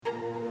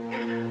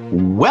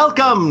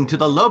Welcome to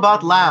the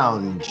Lobot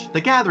Lounge,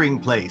 the gathering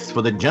place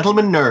for the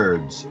gentlemen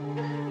nerds.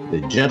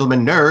 The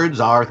gentlemen nerds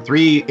are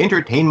three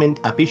entertainment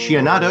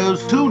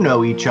aficionados who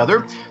know each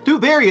other through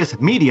various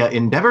media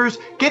endeavors,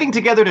 getting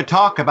together to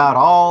talk about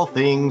all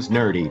things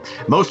nerdy,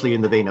 mostly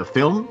in the vein of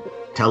film,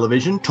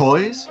 television,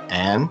 toys,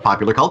 and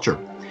popular culture.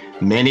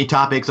 Many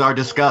topics are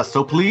discussed,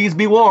 so please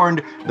be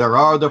warned, there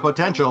are the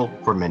potential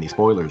for many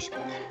spoilers.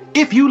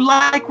 If you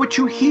like what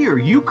you hear,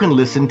 you can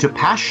listen to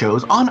past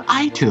shows on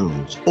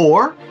iTunes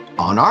or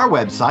on our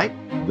website,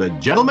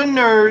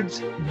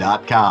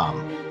 thegentlemennerds.com.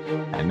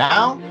 And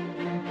now,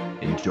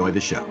 enjoy the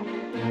show.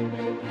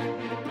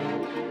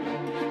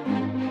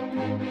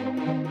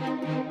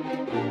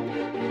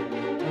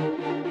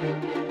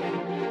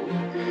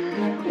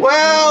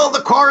 Well,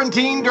 the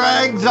quarantine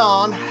drags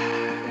on.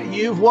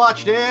 You've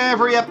watched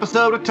every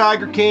episode of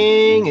Tiger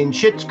King and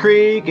Schitt's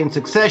Creek and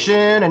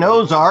Succession and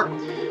Ozark.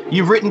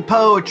 You've written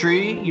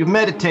poetry, you've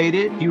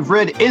meditated, you've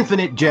read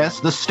Infinite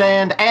Jest, The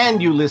Stand,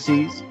 and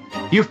Ulysses.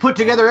 You've put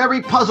together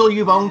every puzzle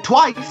you've owned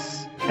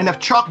twice and have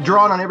chalk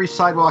drawn on every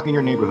sidewalk in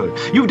your neighborhood.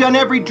 You've done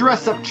every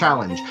dress-up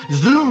challenge,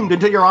 zoomed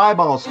until your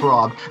eyeballs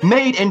throbbed,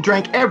 made and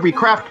drank every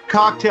craft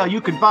cocktail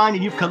you could find,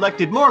 and you've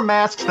collected more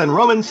masks than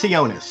Roman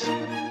Sionis.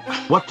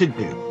 What to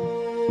do?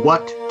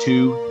 What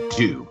to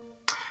do?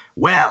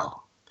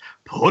 Well,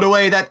 put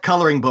away that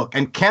coloring book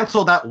and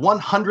cancel that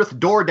 100th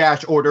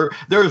DoorDash order.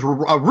 There's a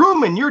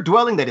room in your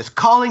dwelling that is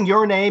calling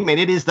your name, and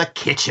it is the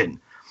kitchen.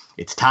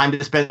 It's time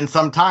to spend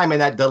some time in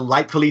that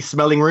delightfully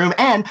smelling room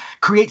and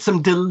create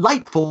some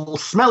delightful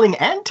smelling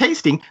and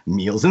tasting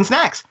meals and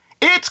snacks.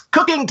 It's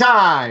cooking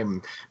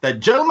time! The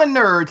gentlemen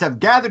nerds have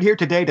gathered here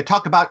today to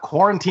talk about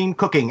quarantine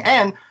cooking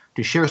and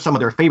to share some of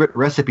their favorite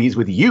recipes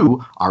with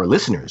you, our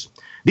listeners.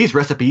 These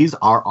recipes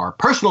are our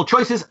personal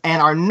choices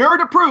and are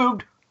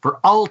nerd-approved for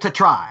all to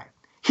try.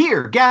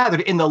 Here,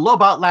 gathered in the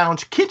Lobot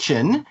Lounge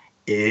kitchen,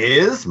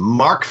 is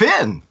Mark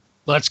Finn.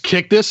 Let's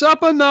kick this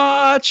up a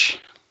notch.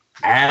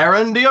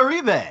 Aaron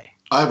Diorive.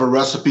 I have a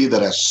recipe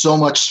that has so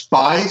much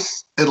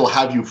spice, it'll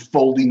have you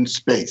folding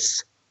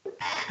space.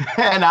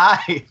 And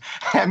I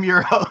am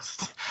your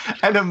host,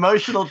 an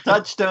emotional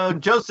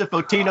touchstone, Joseph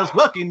Otinos.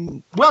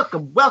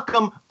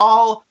 Welcome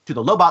all to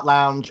the Lobot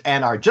Lounge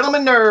and our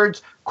Gentlemen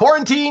Nerds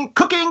Quarantine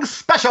Cooking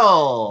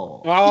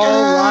Special.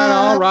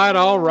 All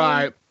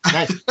right.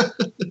 Nice.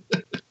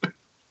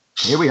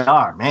 Here we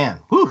are, man.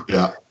 Whew.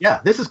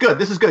 Yeah, this is good.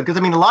 Because,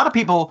 I mean, a lot of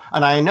people,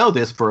 and I know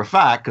this for a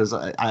fact, because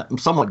I'm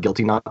somewhat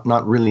guilty,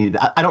 not really.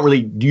 I don't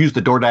really use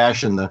the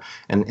DoorDash and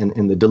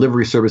the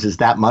delivery services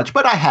that much,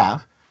 but I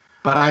have.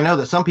 But I know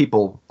that some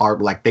people are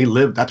like, they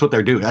live, that's what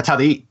they're doing. That's how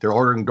they eat. They're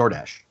ordering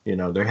DoorDash. You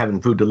know, they're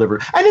having food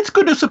delivered. And it's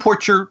good to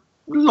support your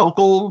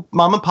local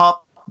mom and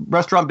pop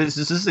restaurant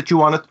businesses that you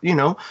want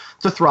to,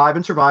 to thrive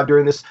and survive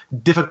during this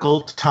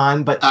difficult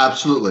time. But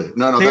absolutely.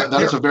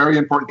 That's a very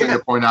important thing to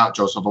point out,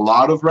 Joseph. A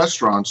lot of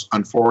restaurants,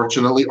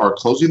 unfortunately, are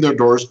closing their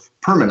doors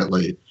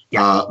permanently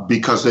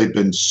because they've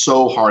been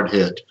so hard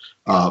hit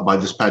by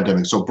this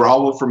pandemic. So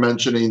bravo for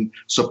mentioning,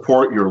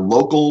 support your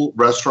local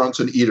restaurants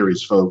and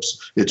eateries,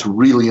 folks. It's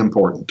really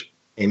important.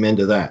 Amen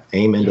to that.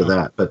 To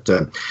that. But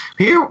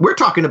here we're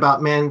talking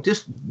about, man,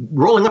 just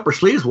rolling up our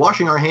sleeves,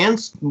 washing our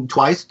hands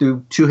twice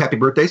through 2 happy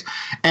birthdays,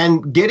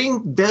 and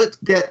getting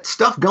that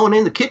stuff going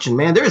in the kitchen,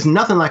 man. There is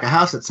nothing like a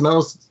house that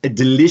smells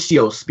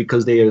delicious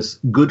because there's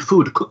good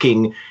food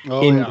cooking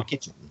in the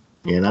kitchen.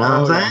 You know what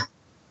I'm saying?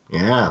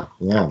 Yeah.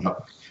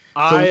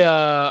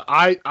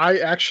 I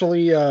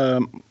actually,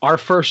 our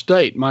first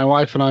date, my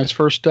wife and I's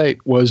first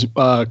date was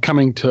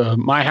coming to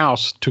my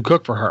house to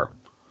cook for her.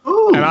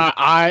 Ooh. And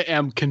I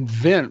am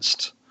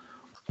convinced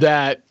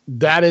that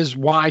is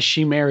why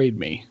she married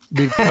me,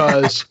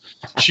 because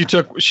she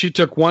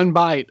took one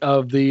bite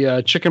of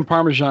the chicken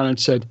parmesan and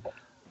said,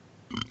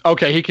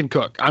 "Okay, he can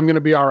cook. I'm going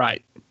to be all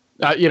right.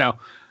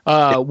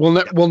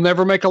 We'll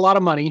never make a lot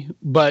of money,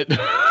 but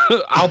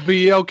I'll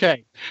be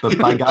okay. But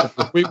by God,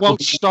 we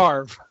won't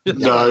starve.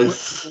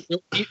 Nice.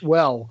 We'll eat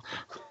well."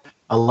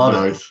 I love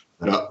it.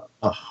 Yeah.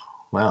 Oh,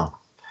 wow.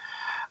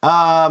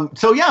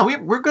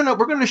 We're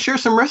gonna share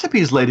some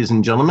recipes, ladies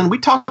and gentlemen. We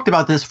talked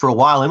about this for a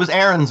while. It was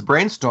Aaron's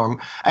brainstorm.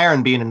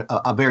 Aaron being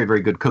a very, very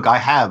good cook. I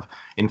have,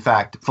 in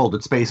fact,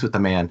 folded space with the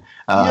man.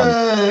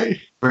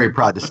 Yay! Very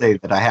proud to say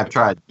that I have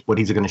tried what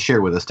he's going to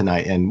share with us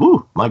tonight. And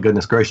woo, my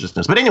goodness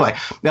graciousness. But anyway,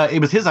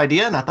 it was his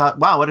idea, and I thought,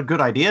 wow, what a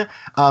good idea.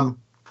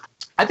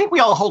 I think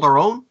we all hold our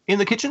own in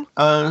the kitchen.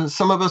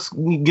 Some of us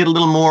get a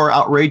little more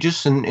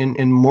outrageous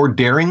and more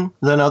daring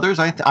than others.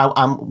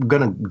 I'm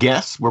going to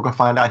guess. We're going to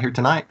find out here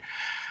tonight.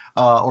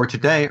 Or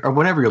today, or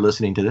whenever you're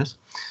listening to this.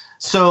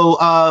 So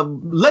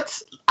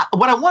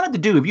what I wanted to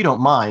do, if you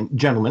don't mind,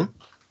 gentlemen,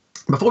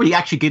 before we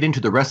actually get into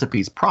the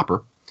recipes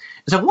proper,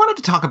 is I wanted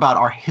to talk about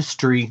our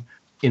history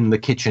in the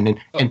kitchen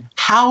and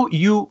how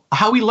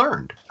we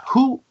learned.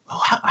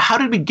 How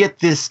did we get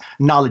this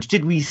knowledge?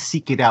 Did we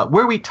seek it out?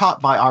 Were we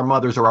taught by our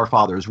mothers or our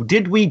fathers?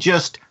 Did we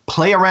just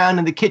play around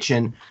in the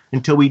kitchen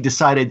until we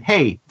decided,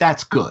 hey,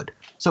 that's good?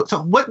 So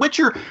what's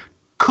your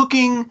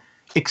cooking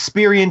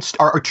experienced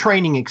our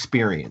training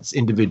experience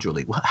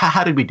individually?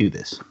 How did we do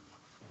this?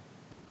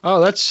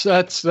 Oh, that's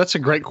a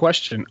great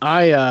question.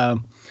 I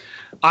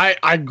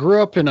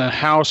grew up in a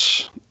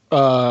house.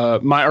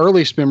 My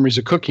earliest memories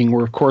of cooking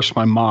were, of course,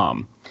 my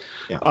mom.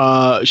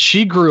 Yeah.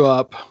 She grew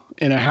up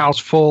in a house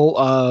full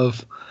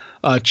of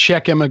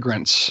Czech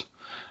immigrants,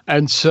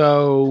 and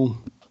so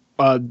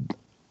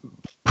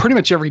pretty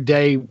much every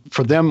day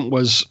for them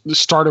was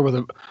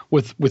started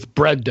with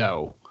bread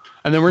dough,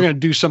 and then we're going to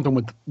do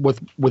something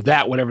with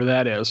that, whatever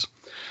that is.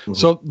 Mm-hmm.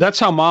 So that's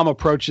how Mom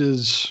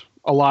approaches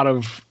a lot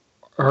of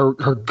her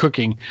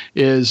cooking.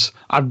 Is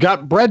I've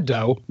got bread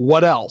dough.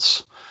 What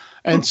else?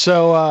 And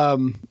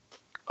so,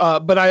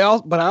 but I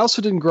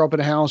also didn't grow up in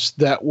a house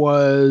that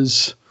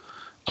was.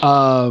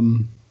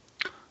 Mom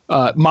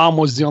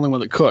was the only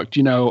one that cooked.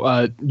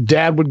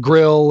 Dad would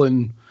grill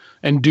and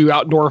do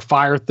outdoor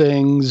fire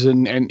things,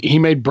 and he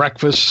made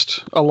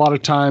breakfast a lot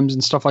of times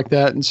and stuff like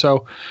that. And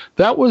so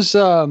that was,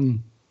 I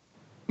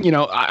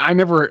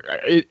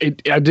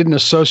didn't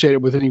associate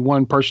it with any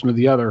one person or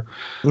the other.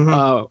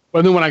 Mm-hmm.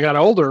 But then when I got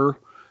older,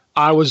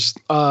 I was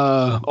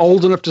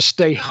old enough to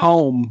stay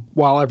home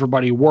while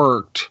everybody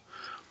worked.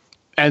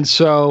 And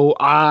so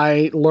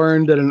I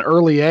learned at an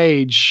early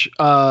age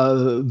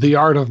the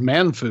art of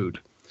man food,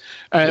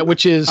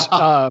 which is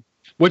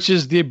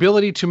the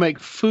ability to make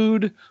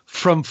food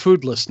from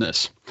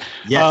foodlessness.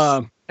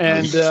 Yes,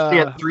 and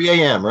at 3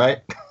 a.m. Right?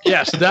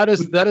 Yes, that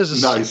is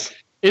nice.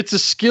 It's a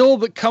skill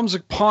that comes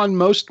upon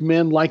most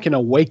men like an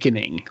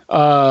awakening.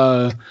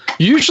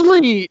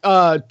 Usually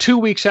 2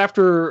 weeks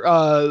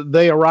after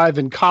they arrive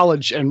in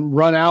college and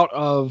run out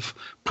of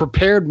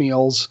prepared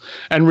meals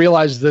and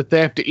realize that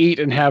they have to eat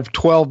and have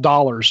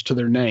 $12 to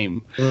their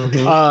name.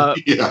 Mm-hmm.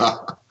 Yeah.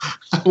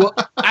 Well,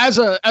 as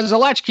a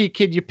latchkey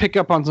kid, you pick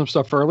up on some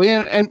stuff early,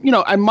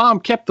 and Mom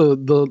kept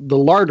the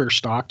larder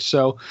stocked,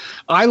 so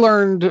I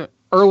learned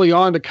early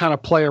on to kind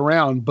of play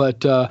around,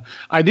 but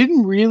I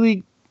didn't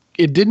really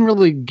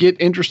get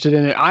interested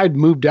in it. I'd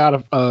moved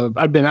out of,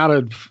 I'd been out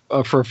of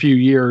for a few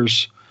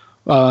years,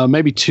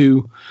 maybe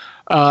 2.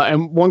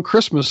 And one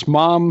Christmas,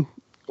 Mom,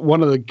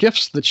 one of the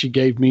gifts that she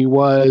gave me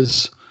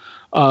was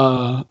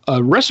a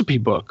recipe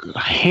book,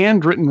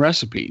 handwritten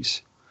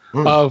recipes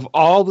of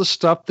all the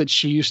stuff that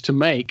she used to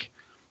make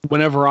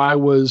whenever I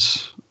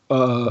was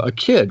a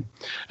kid.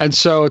 And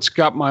so it's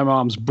got my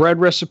mom's bread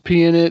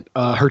recipe in it,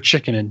 her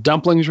chicken and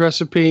dumplings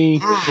recipe.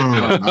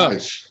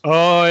 Nice.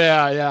 Oh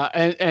yeah.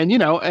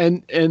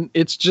 And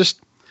it's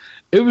just,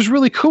 it was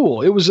really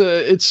cool. It was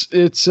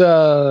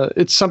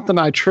it's something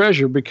I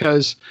treasure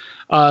because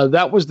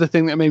that was the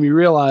thing that made me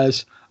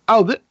realize,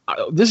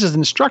 this is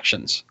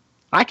instructions.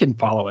 I can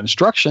follow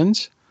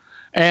instructions.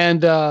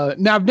 And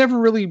now I've never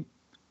really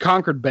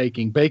conquered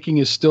baking. Baking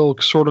has still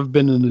sort of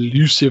been an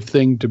elusive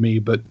thing to me,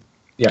 but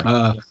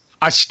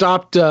I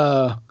stopped.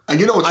 And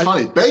what's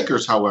funny?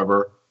 Bakers,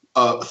 however,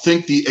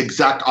 think the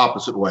exact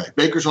opposite way.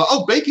 Bakers are,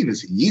 baking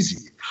is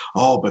easy.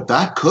 Oh, but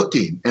that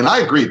cooking, and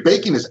I agree,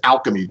 baking is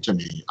alchemy to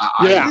me.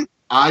 I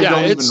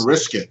don't even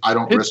risk it. I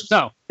don't risk it.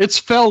 No, it's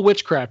fell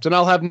witchcraft, and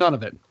I'll have none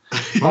of it.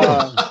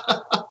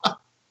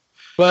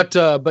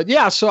 But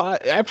yeah, so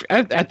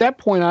at that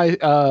point,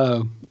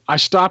 I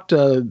stopped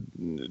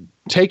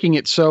taking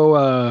it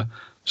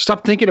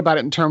stopped thinking about it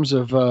in terms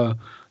of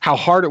how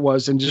hard it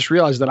was, and just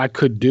realized that I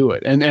could do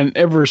it. And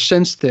ever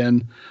since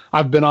then,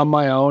 I've been on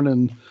my own,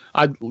 and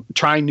I'm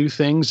trying new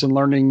things and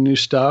learning new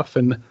stuff.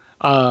 And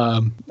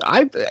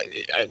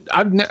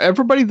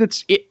everybody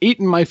that's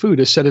eaten my food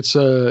has said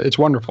it's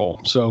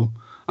wonderful. So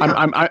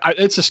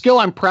it's a skill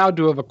I'm proud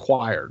to have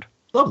acquired.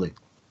 Lovely.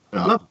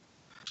 Yeah. Lovely.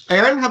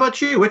 Aaron, how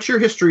about you? What's your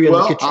history in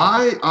the kitchen?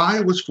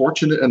 I was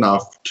fortunate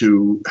enough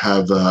to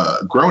have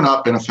grown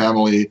up in a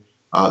family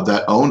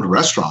that owned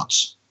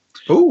restaurants.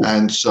 Ooh.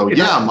 And so,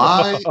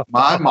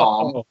 my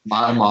mom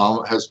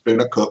has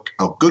been a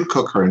good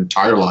cook her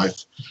entire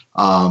life.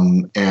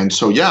 And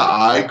so,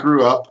 I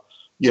grew up,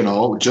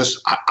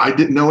 I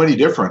didn't know any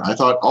different. I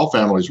thought all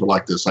families were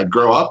like this. I'd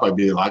grow up, I'd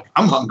be like,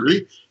 I'm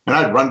hungry. And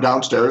I'd run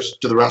downstairs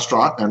to the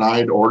restaurant and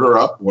I'd order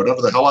up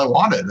whatever the hell I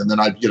wanted. And then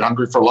I'd get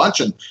hungry for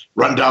lunch and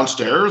run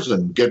downstairs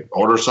and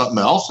order something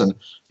else. And,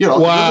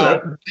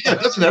 wow.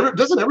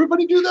 Doesn't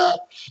everybody do that?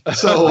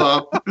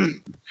 So,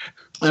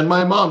 and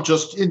my mom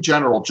just in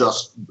general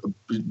just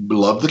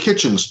loved the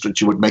kitchen.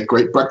 She would make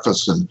great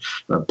breakfasts and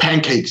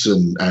pancakes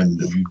and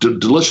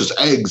delicious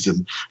eggs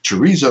and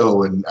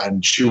chorizo.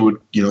 And she would,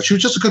 she was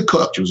just a good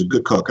cook. She was a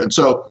good cook. And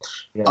so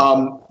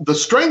the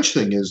strange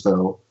thing is,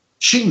 though,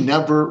 she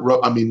never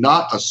wrote,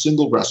 not a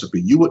single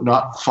recipe. You would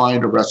not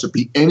find a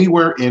recipe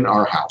anywhere in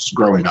our house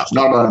growing up,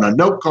 not on a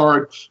note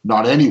card,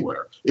 not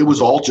anywhere. It was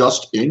all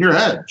just in your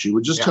head. She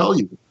would just tell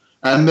you.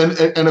 And then,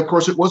 and of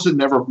course, it wasn't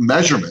never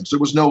measurements. There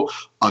was no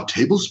a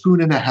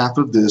tablespoon and a half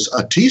of this,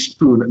 a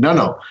teaspoon.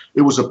 No.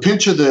 It was a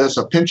pinch of this,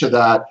 a pinch of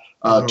that,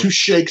 2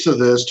 shakes of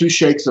this, 2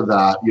 shakes of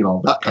that,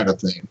 that kind of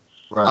thing.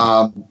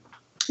 Right.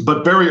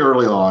 but very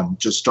early on,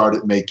 just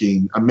started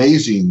making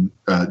amazing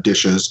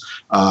dishes.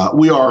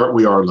 We are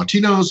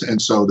Latinos,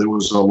 and so there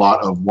was a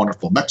lot of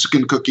wonderful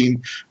Mexican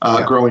cooking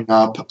growing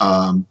up.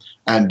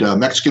 And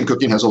Mexican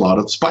cooking has a lot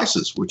of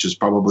spices, which is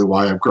probably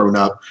why I've grown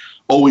up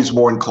always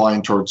more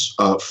inclined towards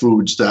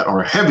foods that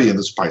are heavy in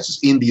the spices,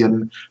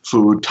 Indian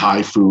food,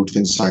 Thai food,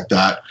 things like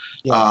that.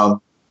 Yeah.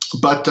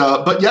 But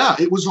yeah,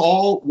 it was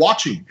all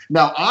watching.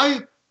 Now,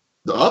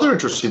 the other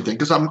interesting thing,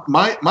 because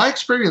my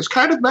experience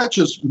kind of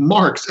matches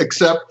Mark's,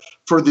 except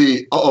for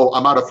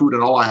I'm out of food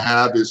and all I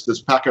have is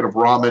this packet of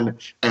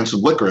ramen and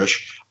some licorice.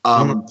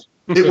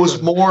 It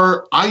was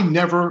more, I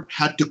never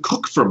had to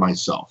cook for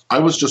myself. I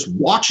was just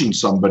watching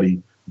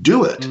somebody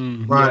do it.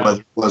 Right. Whether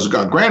it was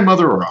a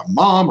grandmother or a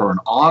mom or an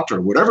aunt or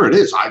whatever it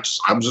is, I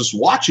was just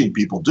watching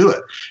people do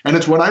it. And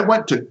it's when I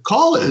went to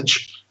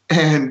college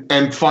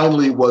and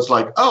finally was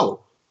like, oh,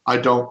 I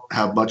don't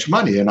have much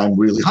money and I'm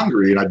really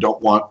hungry and I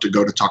don't want to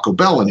go to Taco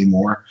Bell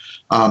anymore,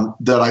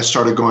 that I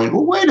started going,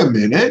 well, wait a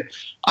minute.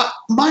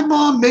 My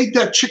mom made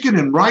that chicken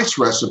and rice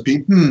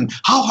recipe.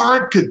 How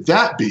hard could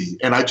that be?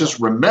 And I just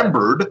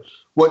remembered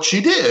what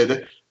she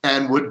did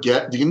and would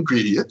get the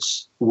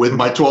ingredients with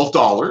my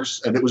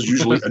 $12, and it was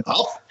usually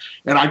enough.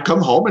 And I'd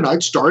come home and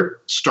I'd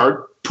start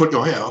putting,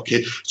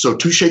 okay, so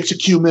 2 shakes of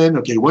cumin,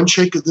 okay, 1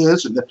 shake of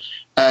this, and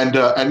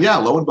yeah,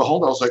 lo and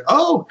behold, I was like,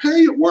 oh,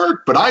 hey, it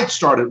worked. But I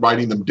started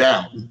writing them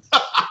down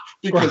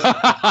because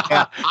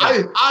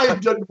I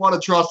didn't want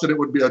to trust that it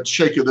would be a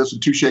shake of this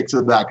and 2 shakes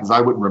of that because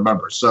I wouldn't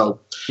remember. So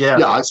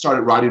yeah, I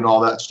started writing all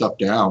that stuff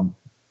down.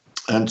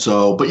 And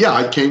so, but yeah,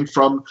 I came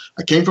from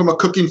a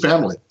cooking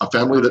family, a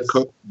family that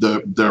cooked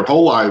their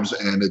whole lives,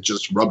 and it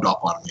just rubbed off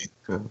on me.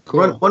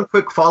 Cool. One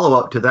quick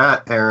follow-up to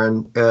that,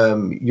 Aaron.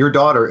 Your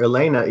daughter,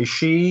 Elena, is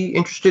she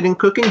interested in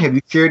cooking? Have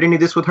you shared any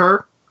of this with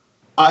her?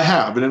 I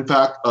have, and in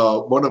fact,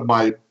 one of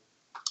my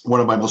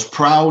most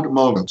proud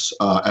moments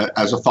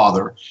as a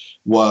father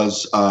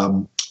was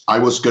I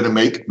was going to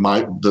make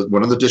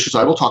one of the dishes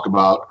I will talk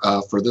about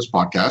for this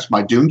podcast,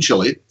 my Dune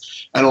chili,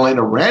 and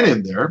Elena ran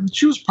in there.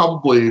 She was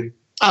probably,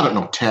 I don't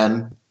know,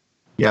 10.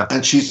 Yeah.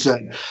 And she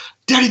said,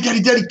 Daddy,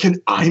 can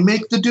I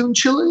make the Dune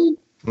chili?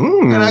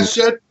 And I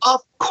said,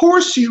 of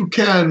course you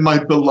can,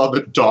 my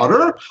beloved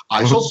daughter.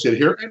 I shall sit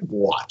here and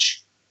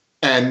watch.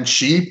 And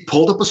she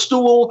pulled up a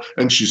stool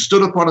and she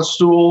stood up on a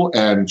stool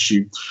and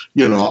she,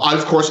 I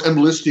of course am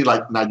listing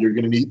like, now you're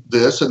going to need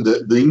this and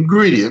the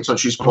ingredients. And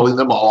she's pulling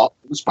them all off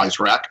the spice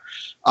rack.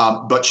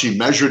 But she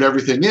measured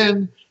everything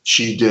in.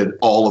 She did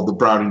all of the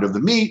browning of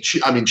the meat. She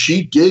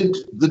did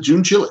the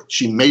Dune chili.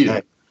 She made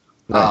it.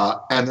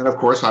 And then, of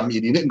course, I'm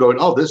eating it and going,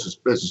 "Oh, this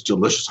is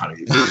delicious,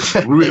 honey. This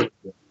is really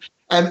good."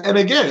 And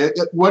again,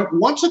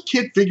 once a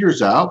kid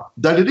figures out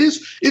that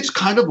it's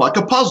kind of like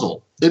a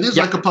puzzle. It is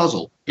like a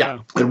puzzle. Yeah.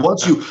 And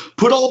once you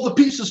put all the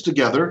pieces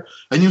together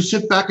and you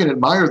sit back and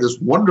admire this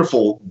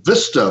wonderful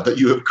vista that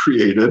you have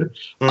created,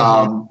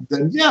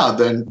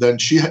 then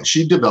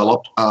she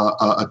developed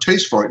a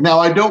taste for it. Now,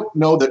 I don't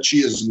know that she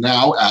is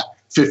now at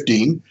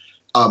 15.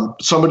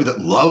 Somebody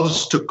that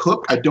loves to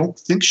cook, I don't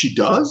think she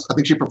does. I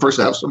think she prefers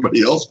to have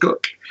somebody else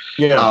cook.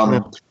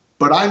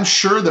 But I'm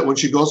sure that when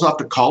she goes off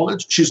to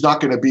college, she's not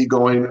going to be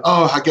going,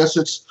 oh, I guess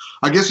it's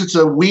a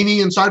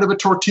weenie inside of a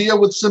tortilla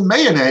with some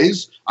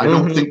mayonnaise. I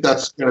don't think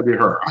that's going to be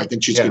her. I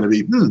think she's going to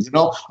be, I'm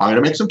going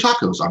to make some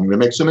tacos. I'm going to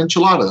make some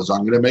enchiladas.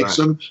 I'm going to make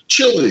some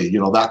chili,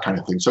 that kind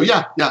of thing. So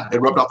yeah,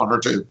 it rubbed off on her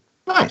too.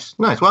 Nice.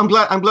 Well, I'm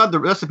glad the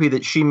recipe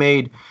that she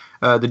made,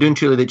 the Dune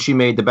chili that she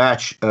made, the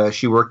batch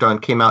she worked on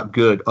came out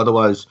good.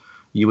 Otherwise,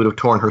 you would have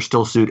torn her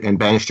still suit and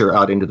banished her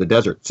out into the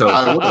desert. So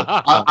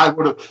I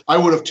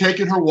would have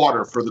taken her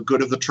water for the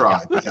good of the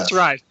tribe. That's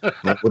right.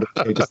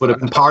 It just would have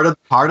been part of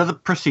the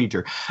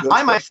procedure.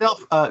 I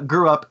myself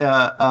grew up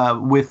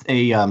with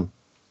a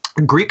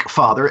Greek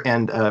father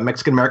and a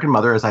Mexican American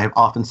mother, as I have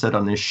often said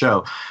on this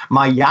show.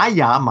 My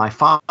yaya, my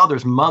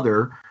father's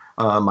mother,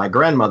 my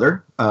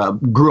grandmother,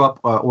 grew up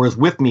or was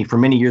with me for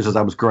many years as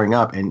I was growing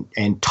up,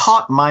 and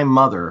taught my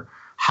mother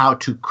how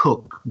to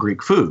cook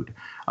Greek food.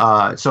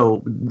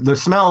 So the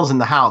smells in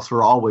the house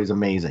were always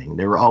amazing.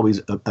 There were always,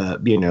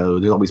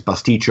 there's always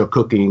pasticcio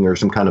cooking or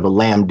some kind of a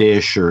lamb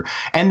dish,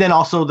 and then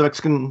also the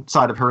Mexican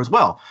side of her as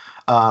well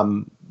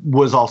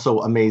was also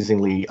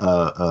amazingly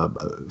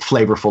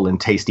flavorful and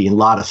tasty, and a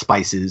lot of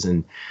spices.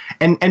 And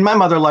my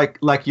mother,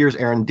 like yours,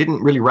 Aaron,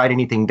 didn't really write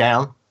anything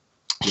down.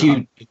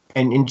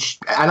 And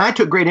I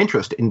took great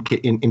interest in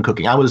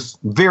cooking. I was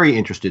very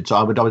interested, so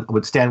I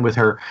would stand with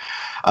her,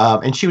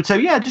 and she would say,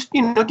 "Yeah,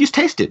 just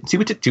taste it, see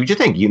what you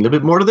think. You need a little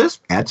bit more of this,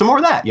 add some more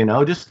of that.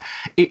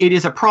 It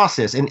is a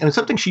process, and it's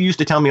something she used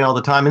to tell me all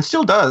the time, and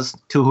still does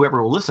to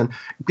whoever will listen.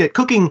 That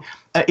cooking,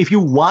 if you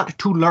want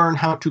to learn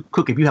how to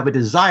cook, if you have a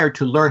desire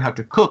to learn how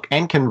to cook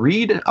and can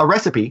read a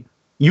recipe,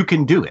 you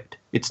can do it.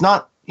 It's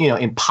not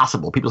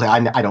impossible. People say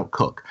I don't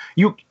cook.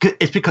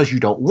 It's because you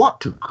don't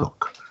want to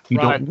cook. You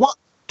don't want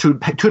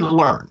to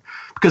learn,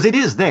 because it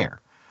is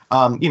there.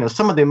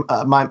 Some of them,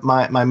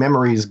 my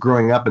memories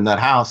growing up in that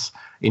house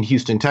in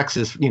Houston,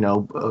 Texas,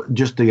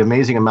 just the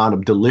amazing amount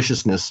of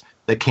deliciousness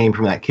that came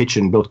from that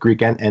kitchen, both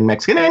Greek and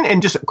Mexican,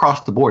 and just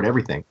across the board,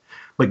 everything.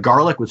 But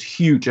garlic was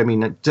huge. I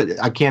mean,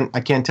 I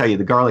can't tell you,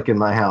 the garlic in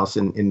my house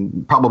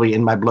and probably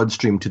in my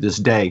bloodstream to this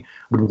day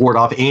would ward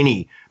off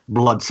any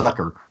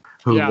bloodsucker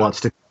who wants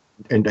to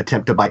and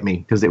attempt to bite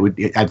me, because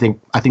I think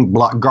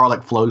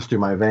garlic flows through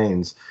my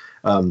veins.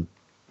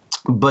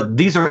 But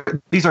these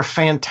are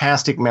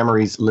fantastic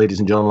memories, ladies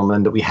and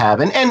gentlemen, that we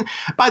have. And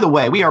by the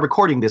way, we are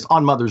recording this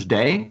on Mother's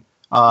Day,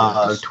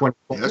 20.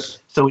 Yes.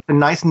 So it's a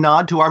nice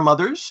nod to our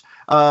mothers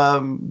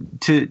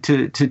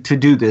to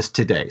do this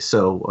today.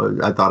 So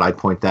I thought I'd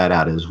point that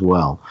out as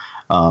well.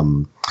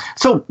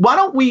 So why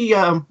don't we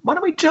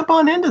jump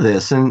on into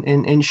this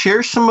and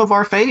share some of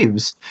our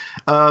faves?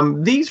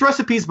 These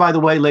recipes, by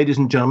the way, ladies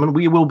and gentlemen,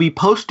 we will be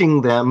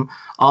posting them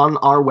on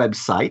our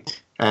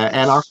website.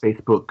 And our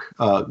Facebook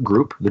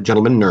group, the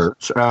Gentlemen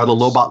Nerds, the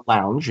Lobot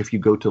Lounge. If you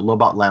go to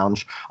Lobot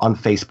Lounge on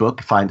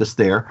Facebook, find us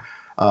there.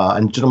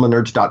 And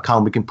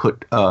gentlemennerds.com, we can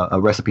put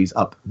recipes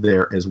up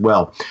there as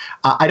well.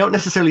 I don't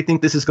necessarily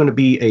think this is going to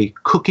be a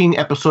cooking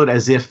episode,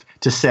 as if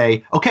to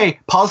say, okay,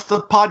 pause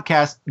the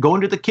podcast, go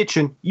into the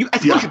kitchen. No.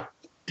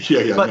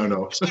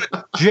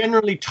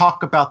 Generally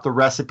talk about the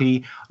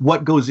recipe,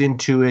 what goes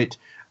into it,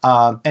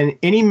 and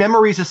any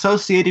memories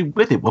associated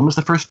with it. When was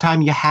the first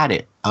time you had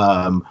it?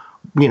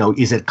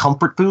 Is it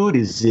comfort food?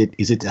 Is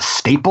it a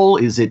staple?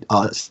 Is it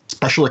a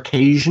special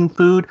occasion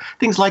food?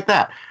 Things like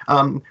that.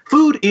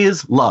 Food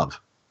is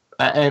love,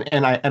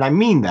 and I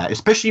mean that,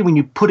 especially when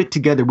you put it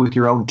together with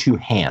your own two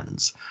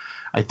hands.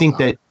 I think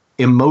that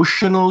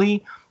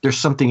emotionally, there's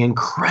something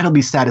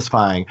incredibly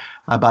satisfying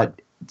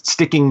about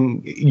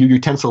sticking your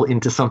utensil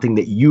into something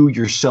that you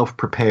yourself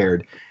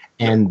prepared,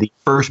 and the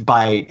first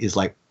bite is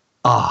like,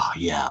 oh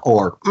yeah,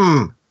 or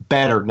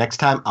better. Next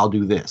time I'll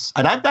do this,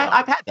 and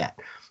I've had that.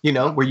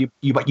 Where you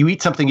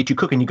eat something that you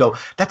cook and you go,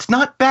 that's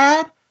not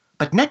bad,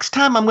 but next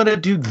time I'm going to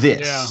do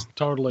this. Yeah,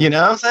 totally. You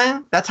know what I'm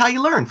saying? That's how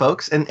you learn,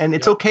 folks. And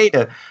it's okay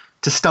to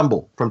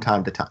stumble from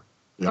time to time.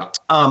 Yeah.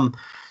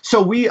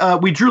 So we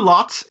drew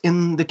lots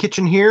in the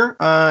kitchen here,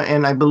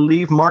 and I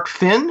believe, Mark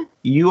Finn,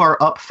 you are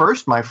up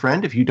first, my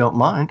friend, if you don't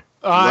mind.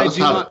 I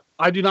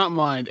do not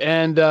mind.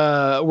 And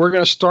we're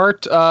going to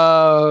start,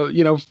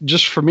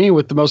 just for me,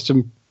 with the most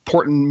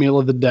important meal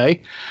of the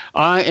day.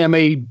 I am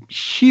a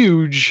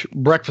huge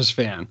breakfast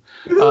fan.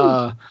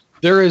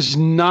 There is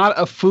not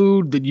a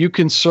food that you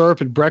can serve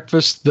at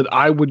breakfast that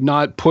I would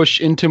not push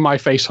into my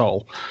face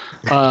hole.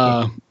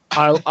 And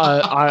I'm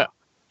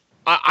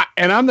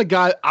the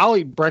guy. I'll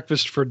eat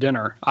breakfast for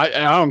dinner. I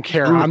don't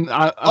care.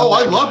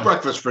 I love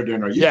breakfast for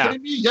dinner. You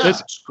kidding me? Yeah,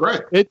 it's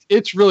great.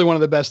 It's really one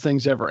of the best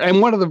things ever,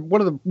 and one of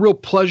the real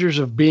pleasures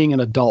of being an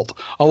adult,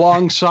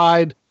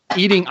 alongside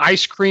eating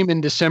ice cream in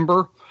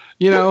December.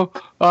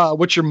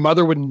 Which your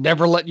mother would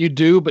never let you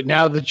do, but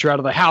now that you're out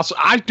of the house,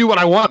 I do what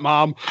I want,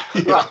 Mom.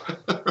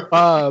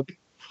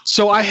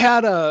 So I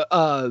had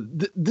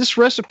this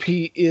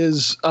recipe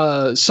is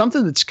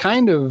something that's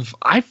kind of,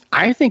 I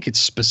think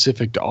it's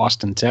specific to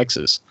Austin,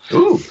 Texas.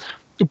 Ooh.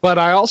 But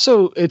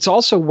it's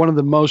also one of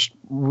the most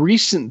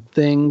recent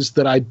things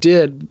that I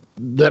did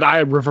that I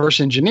reverse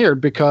engineered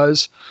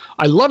because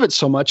I love it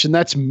so much, and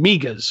that's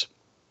migas.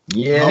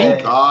 Yeah.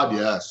 Oh God,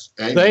 yes.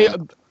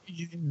 Amen.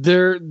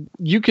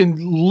 You can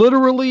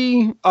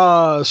literally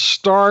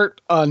start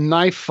a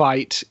knife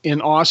fight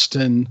in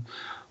Austin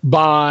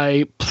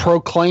by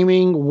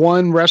proclaiming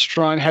one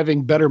restaurant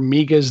having better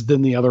migas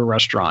than the other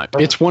restaurant.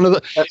 It's one of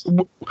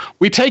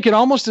we take it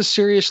almost as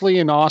seriously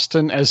in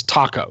Austin as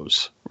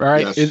tacos,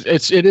 right?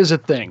 Yes. It is a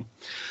thing.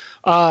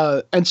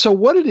 And so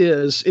what it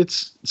is,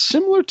 it's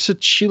similar to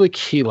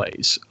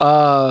chilaquiles.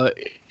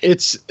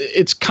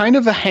 It's kind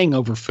of a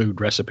hangover food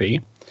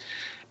recipe.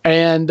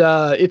 And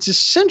it's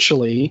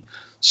essentially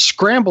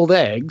scrambled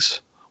eggs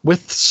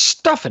with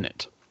stuff in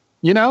it,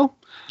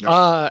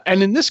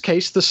 And in this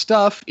case, the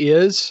stuff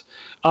is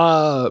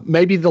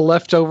maybe the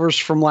leftovers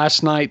from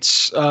last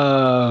night's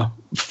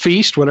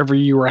feast, whatever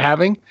you were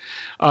having.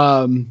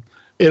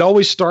 It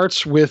always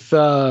starts with,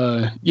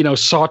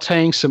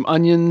 sauteing some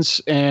onions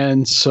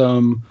and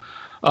some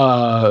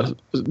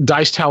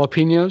diced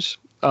jalapenos.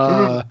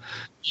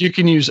 You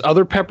can use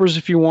other peppers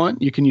if you want.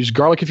 You can use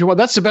garlic if you want.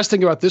 That's the best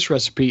thing about this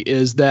recipe,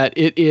 is that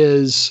it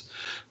is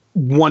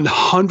 100%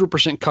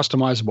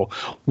 customizable.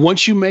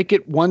 Once you make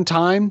it one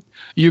time,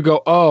 you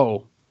go,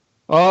 oh,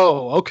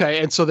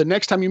 okay. And so the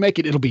next time you make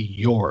it, it'll be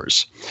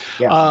yours.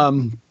 Yeah.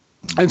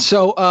 And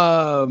so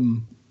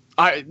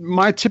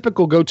my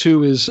typical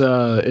go-to is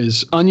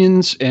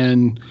onions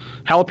and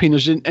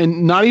jalapenos,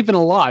 and not even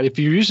a lot. If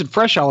you're using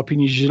fresh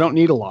jalapenos, you don't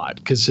need a lot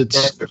because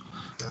it's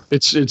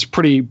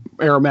pretty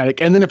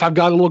aromatic. And then if I've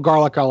got a little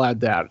garlic, I'll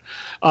add that.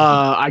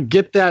 I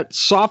get that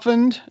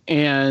softened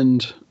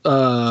and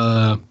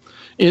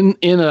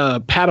in a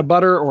pat of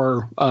butter,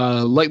 or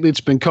lately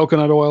it's been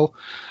coconut oil,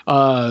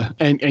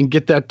 and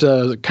get that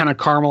kind of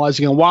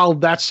caramelizing. And while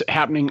that's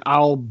happening,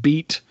 I'll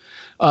beat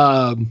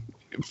 4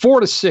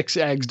 to 6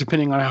 eggs,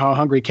 depending on how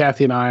hungry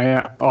Kathy and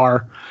I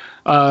are.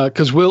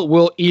 because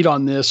we'll eat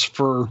on this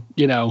for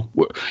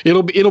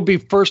it'll be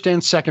first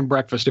and second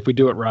breakfast if we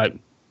do it right.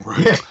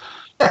 Right.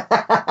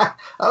 I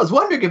was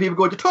wondering if you were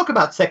going to talk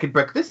about second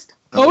breakfast.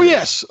 Oh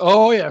yes.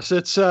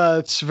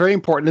 It's very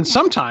important, and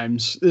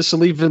sometimes this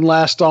will even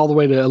last all the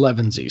way to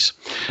 11sies.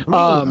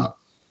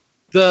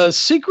 The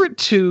secret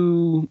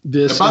to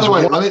this. And by the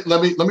way,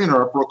 let me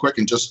interrupt real quick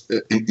and just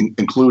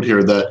include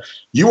here that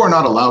you are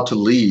not allowed to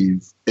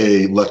leave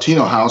a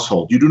Latino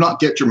household. You do not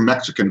get your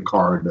Mexican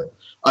card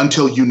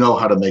until you know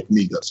how to make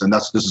migas, and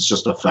this is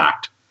just a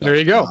fact. There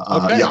you go.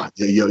 Okay.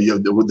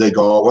 They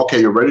go, okay,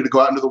 you're ready to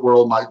go out into the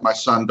world, my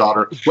son,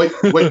 daughter. Wait,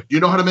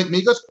 you know how to make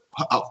migas?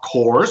 Of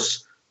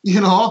course. Okay.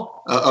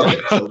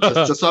 So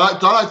just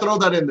thought I'd throw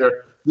that in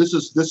there. This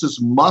is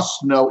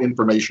must know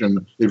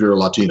information if you're a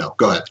Latino.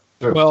 Go ahead.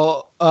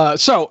 Well,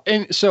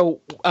 around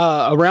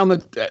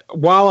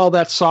while all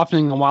that's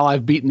softening and while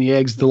I've beaten the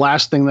eggs, the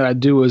last thing that I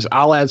do is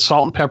I'll add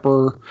salt and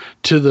pepper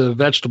to the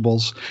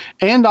vegetables,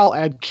 and I'll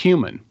add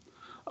cumin,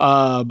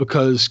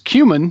 because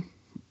cumin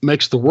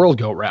makes the world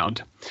go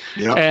round.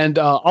 Yep. And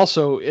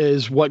also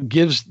is what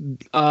gives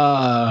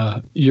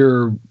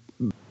your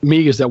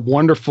migas that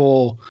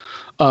wonderful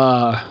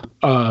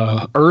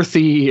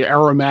earthy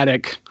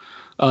aromatic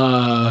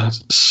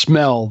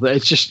smell.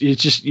 It's just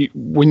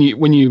when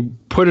you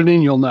put it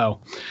in, you'll know.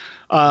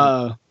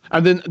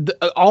 And then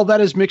all that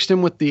is mixed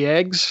in with the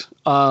eggs,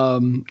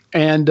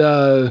 and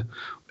I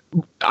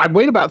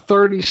wait about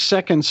 30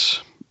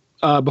 seconds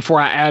before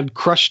I add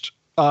crushed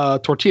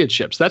tortilla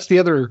chips. That's the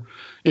other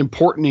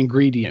important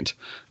ingredient,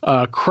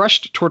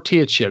 crushed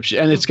tortilla chips,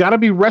 and it's got to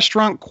be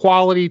restaurant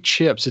quality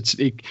chips. Yes.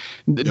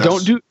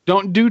 Don't do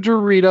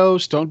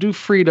Doritos, don't do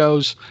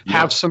Fritos. Yep.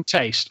 Have some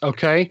taste,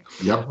 okay?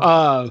 Yep.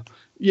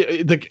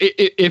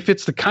 If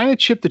it's the kind of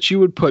chip that you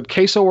would put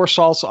queso or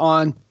salsa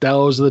on,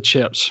 those are the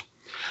chips.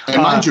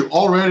 And mind you,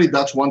 already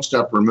that's one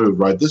step removed,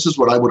 right? This is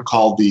what I would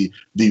call the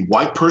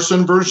white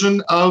person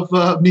version of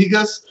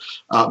migas.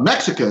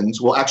 Mexicans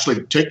will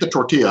actually take the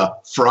tortilla,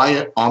 fry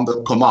it on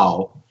the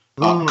comal,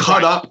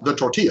 cut up the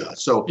tortilla.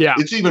 So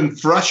it's even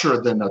fresher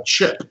than a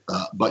chip.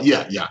 But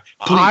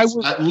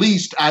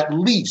please, at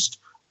least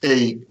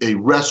a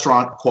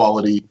restaurant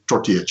quality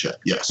tortilla chip.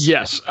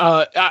 Yes.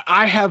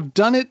 I have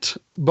done it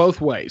both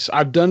ways.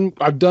 I've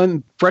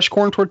done fresh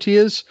corn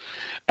tortillas,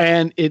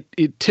 and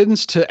it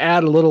tends to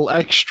add a little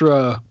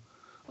extra.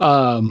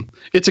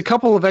 It's a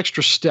couple of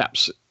extra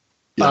steps,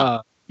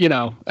 and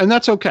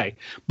that's okay.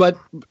 But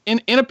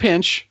in a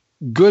pinch,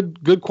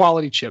 good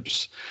quality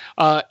chips.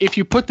 If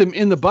you put them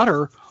in the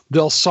butter,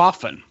 they'll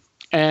soften.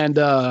 And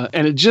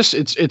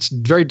it's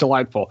very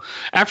delightful.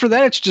 After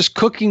that, it's just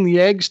cooking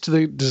the eggs to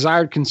the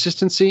desired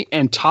consistency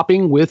and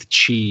topping with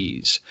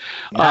cheese.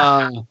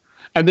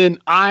 And then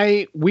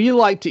we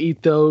like to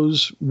eat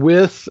those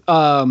with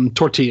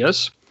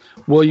tortillas.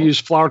 We'll use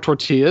flour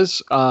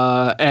tortillas,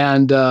 I've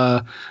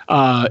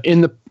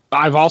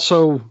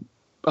also.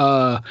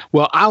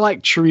 I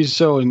like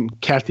chorizo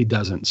and Kathy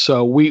doesn't,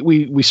 so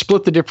we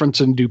split the difference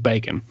and do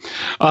bacon.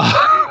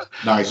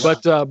 Nice.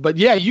 But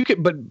yeah, you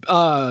can. But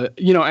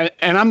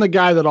and I'm the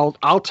guy that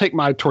I'll take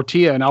my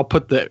tortilla and I'll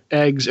put the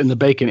eggs and the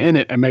bacon in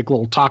it and make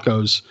little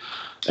tacos,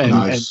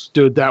 and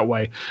do it that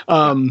way.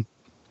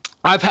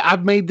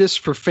 I've made this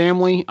for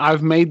family.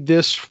 I've made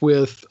this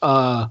with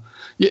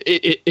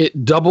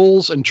it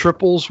doubles and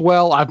triples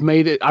well. I've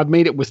made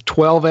it with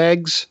 12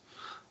 eggs.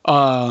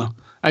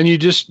 And you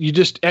just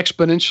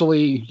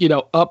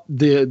exponentially, up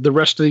the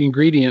rest of the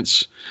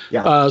ingredients,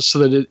 so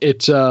that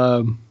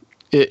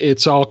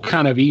it's all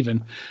kind of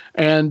even,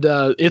 and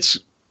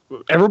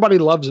everybody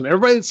loves them.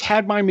 Everybody that's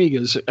had my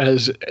migas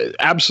has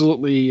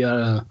absolutely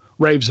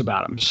raves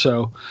about them.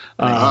 So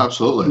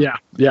absolutely,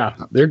 yeah,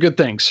 they're good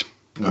things.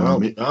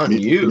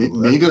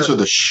 Migas are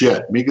the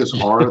shit.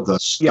 Migas are the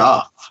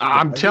stuff.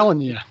 I'm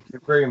telling you,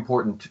 it's very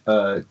important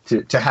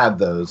to have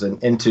those,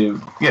 and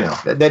to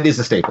that is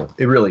a staple.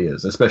 It really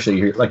is, especially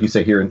here, like you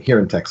say, here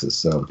in Texas.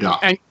 So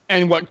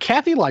and what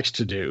Kathy likes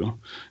to do.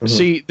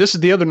 See, this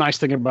is the other nice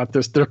thing about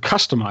this. They're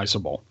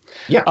customizable.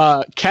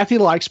 Yeah. Kathy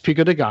likes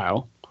pico de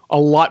gallo a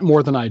lot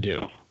more than I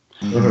do.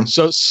 Mm-hmm.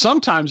 So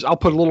sometimes I'll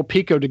put a little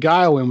pico de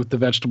gallo in with the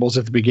vegetables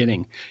at the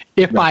beginning.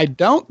 If I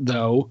don't,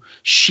 though,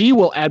 she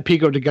will add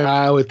pico de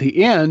gallo at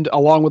the end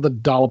along with a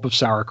dollop of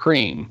sour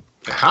cream.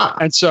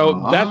 And so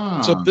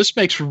this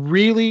makes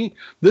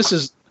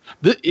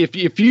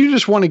if you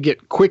just want to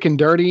get quick and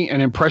dirty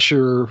and impress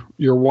your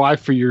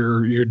wife or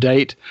your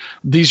date,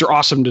 these are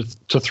awesome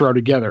to throw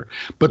together.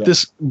 But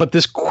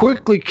this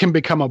quickly can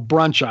become a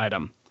brunch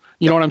item.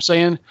 You know what I'm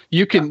saying?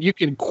 You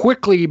can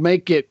quickly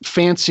make it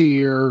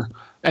fancier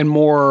and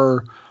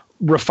more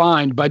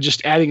refined by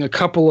just adding a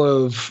couple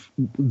of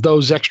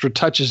those extra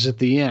touches at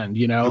the end,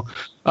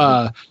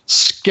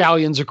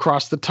 scallions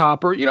across the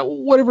top, or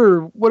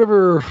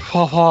whatever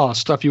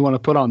stuff you want to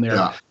put on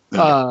there.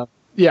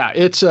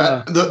 It's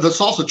the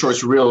salsa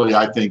choice really,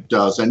 I think,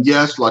 does. And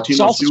yes,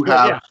 Latinos do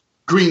have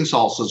green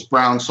salsas,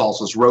 brown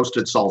salsas,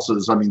 roasted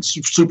salsas. I mean,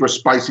 super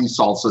spicy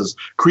salsas,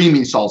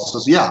 creamy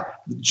salsas. Yeah,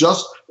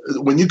 just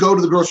when you go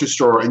to the grocery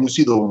store and you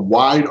see the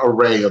wide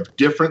array of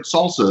different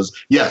salsas,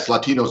 yes,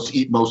 Latinos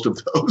eat most of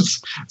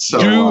those. So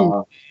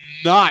do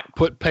not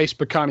put paste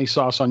pecani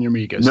sauce on your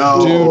migas.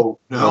 No,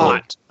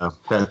 not. No,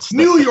 that's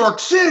New York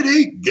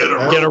City. Get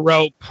a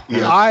rope.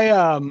 Yeah.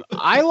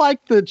 I like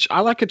a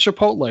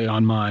chipotle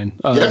on mine.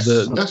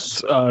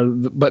 Yes.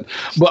 But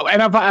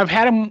and I've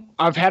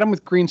had them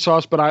with green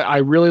sauce, but I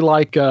really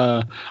like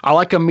I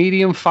like a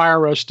medium fire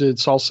roasted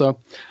salsa.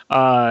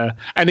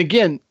 And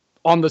again,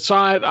 on the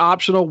side,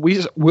 optional,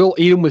 we'll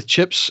eat them with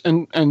chips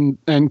and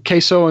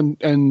queso and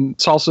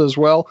salsa as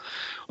well.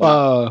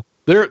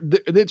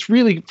 It's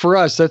really, for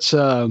us, that's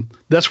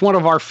one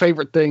of our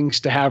favorite things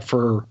to have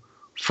for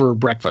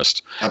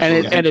breakfast.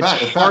 Absolutely. And in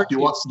fact, you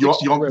want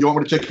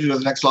me to take you to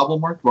the next level,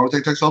 Mark? You want me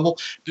to take the next level?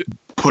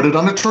 Put it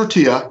on a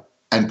tortilla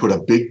and put a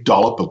big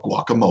dollop of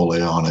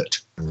guacamole on it.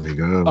 There you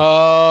go.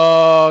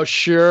 Oh,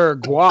 sure.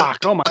 Guac.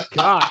 Oh, my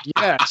God.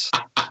 Yes.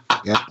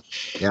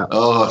 Yeah.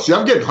 Oh, see,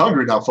 I'm getting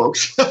hungry now,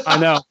 folks. I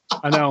know.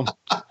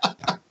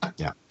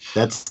 Yeah.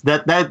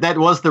 That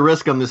was the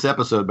risk on this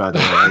episode, by the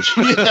way.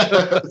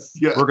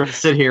 Yes. We're going to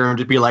sit here and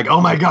just be like,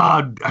 oh, my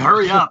God,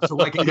 hurry up so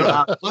I can get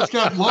out. Let's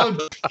get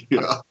lunch.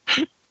 Yeah.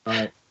 All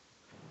right.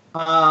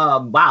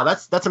 Wow,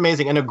 that's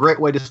amazing, and a great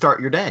way to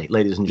start your day,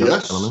 ladies and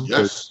gentlemen.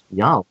 Yes.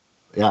 Yeah,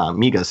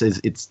 migas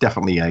it's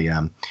definitely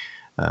a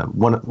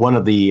one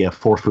of the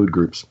 4 food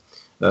groups.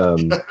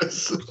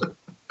 Yes.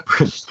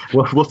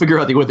 We'll figure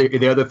out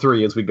the other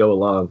 3 as we go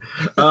along.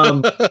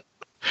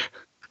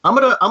 I'm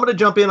gonna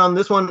jump in on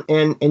this one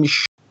and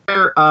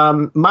share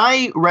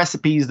my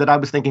recipes that I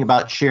was thinking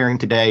about sharing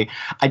today.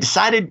 I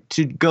decided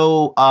to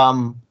go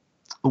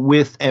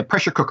with a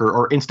pressure cooker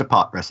or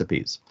Instapot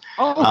recipes.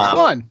 Oh,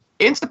 fun!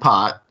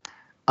 Instapot,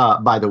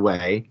 by the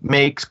way,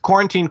 makes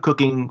quarantine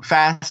cooking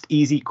fast,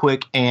 easy,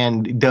 quick,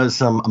 and does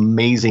some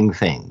amazing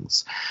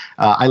things.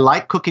 I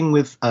like cooking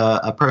with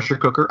a pressure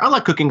cooker. I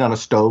like cooking on a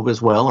stove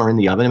as well, or in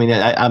the oven. I mean,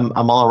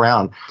 I'm all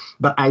around.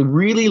 But I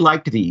really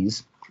liked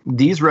these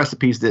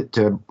recipes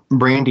that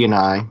Brandy and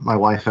I, my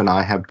wife and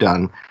I, have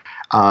done,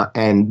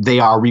 and they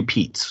are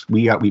repeats.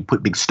 We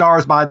put big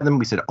stars by them.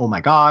 We said, oh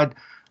my God,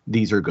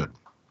 these are good.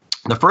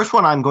 The first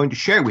one I'm going to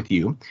share with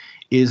you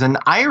is an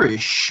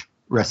Irish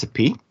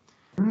recipe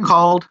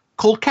called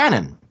Cold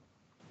Cannon.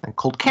 And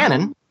Cold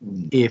Cannon,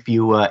 if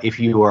you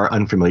are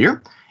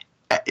unfamiliar,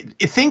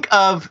 think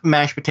of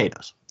mashed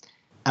potatoes.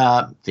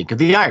 Think of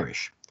the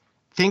Irish.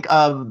 Think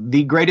of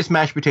the greatest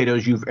mashed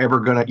potatoes you're ever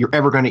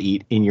gonna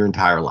eat in your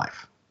entire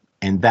life,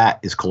 and that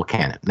is Cold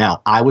Cannon.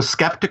 Now, I was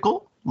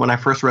skeptical when I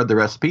first read the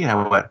recipe, and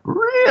I went,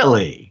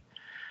 "Really?"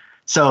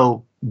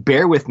 So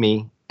bear with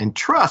me and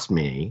trust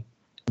me;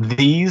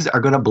 these are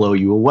going to blow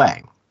you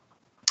away.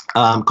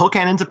 Cold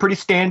Cannon's a pretty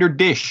standard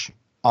dish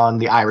on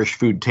the Irish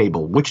food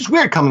table, which is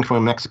weird coming from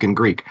a Mexican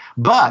Greek,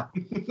 but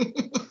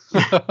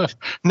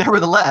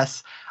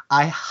nevertheless,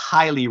 I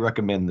highly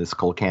recommend this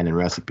Cold Cannon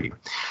recipe.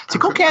 So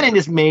Cold Cannon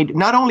is made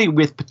not only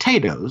with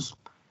potatoes,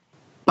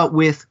 but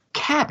with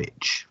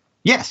cabbage.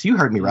 Yes, you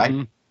heard me right.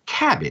 Mm-hmm.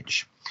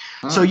 Cabbage.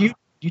 Oh. So you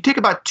take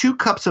about 2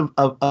 cups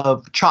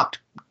of chopped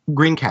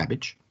green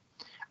cabbage,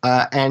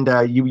 and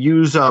you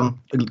use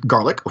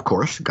garlic, of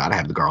course. Got to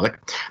have the garlic.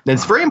 Then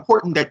it's very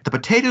important that the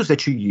potatoes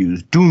that you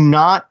use do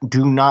not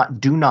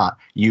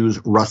use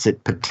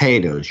russet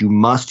potatoes. You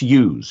must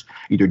use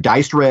either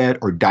diced red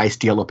or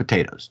diced yellow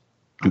potatoes.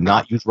 Do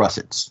not use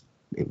russets.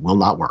 It will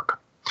not work.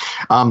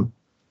 So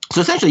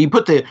essentially, you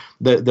put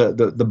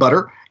the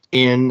butter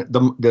in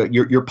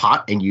your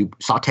pot and you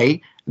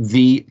saute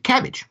the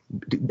cabbage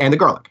and the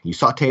garlic. You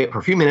saute it for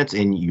a few minutes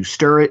and you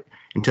stir it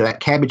until that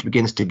cabbage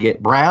begins to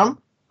get brown.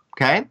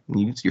 Okay,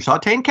 you're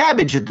sauteing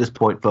cabbage at this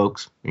point,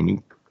 folks, and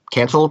you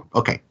cancel.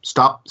 Okay,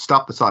 stop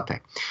the saute.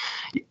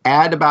 You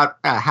add about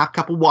a half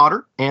cup of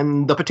water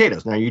and the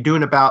potatoes. Now you're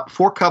doing about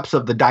 4 cups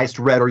of the diced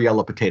red or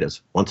yellow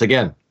potatoes. Once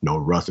again, no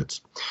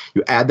russets.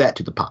 You add that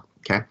to the pot.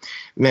 Okay,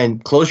 and then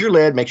close your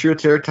lid, make sure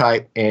it's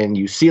airtight, and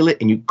you seal it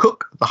and you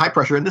cook the high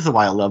pressure. And this is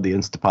why I love the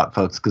Instapot,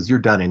 folks, because you're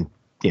done in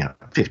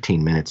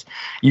 15 minutes.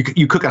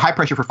 You cook at high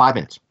pressure for 5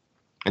 minutes,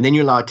 and then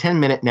you allow a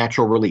 10-minute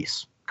natural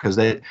release. Because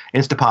the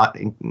Instapot,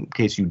 in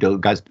case you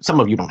don't, guys,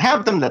 some of you don't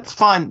have them, that's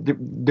fine.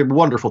 They're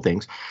wonderful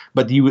things.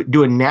 But you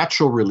do a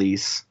natural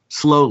release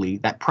slowly.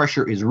 That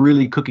pressure is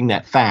really cooking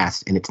that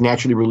fast, and it's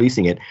naturally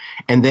releasing it.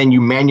 And then you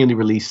manually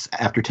release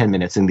after 10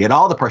 minutes and get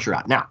all the pressure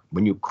out. Now,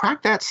 when you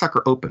crack that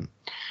sucker open,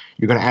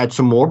 you're going to add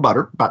some more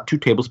butter, about 2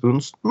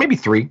 tablespoons, maybe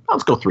 3.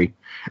 Let's go 3.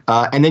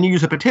 And then you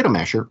use a potato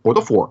masher or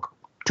the fork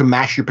to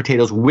mash your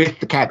potatoes with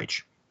the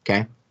cabbage.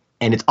 Okay?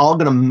 And it's all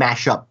going to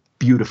mash up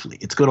beautifully.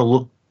 It's going to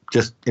look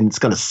and it's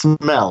going to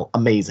smell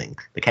amazing.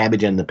 The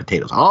cabbage and the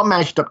potatoes all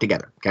mashed up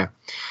together. Okay,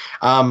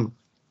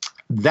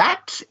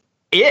 that's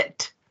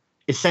it.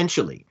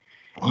 Essentially,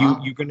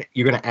 wow. you're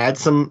gonna add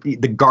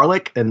the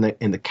garlic and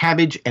the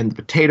cabbage and the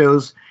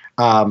potatoes.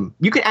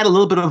 You can add a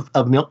little bit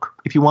of milk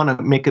if you want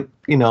to make it,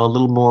 a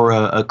little more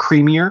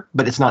creamier,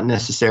 but it's not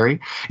necessary.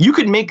 You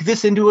could make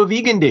this into a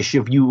vegan dish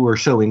if you were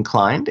so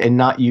inclined, and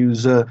not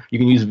use. You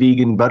can use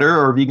vegan butter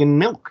or vegan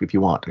milk if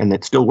you want, and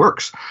it still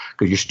works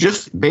because you're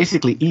just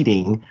basically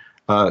eating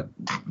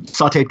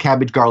sautéed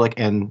cabbage, garlic,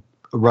 and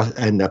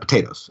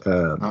potatoes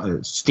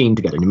steamed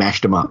together, and you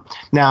mashed them up.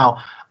 Now,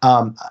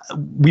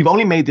 we've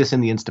only made this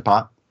in the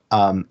Instapot,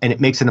 and it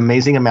makes an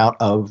amazing amount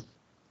of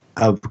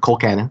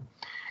colcannon.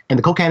 And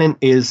the colcannon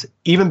is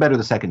even better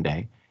the second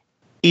day,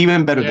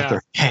 even better the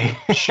third day.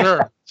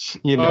 Sure.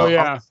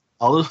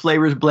 All those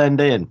flavors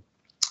blend in.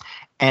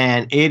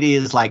 And it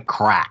is like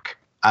crack.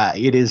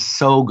 It is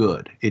so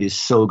good. It is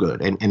so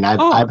good. And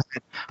I've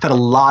had a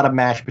lot of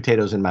mashed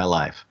potatoes in my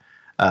life.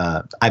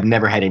 I've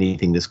never had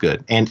anything this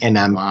good. And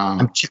I'm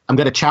going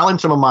to challenge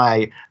some of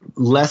my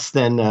less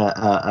than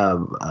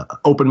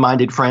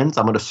open-minded friends.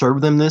 I'm going to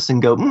serve them this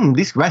and go,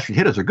 these mashed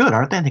potatoes are good,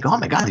 aren't they? And they go, oh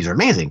my God, these are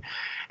amazing.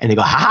 And they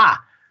go,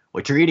 ha-ha,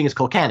 what you're eating is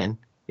colcannon.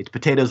 It's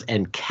potatoes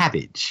and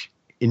cabbage.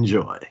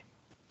 Enjoy.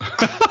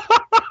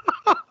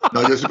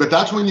 No, but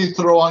that's when you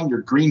throw on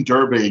your green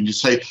derby and you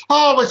say,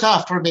 always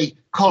after me,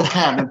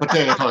 colcannon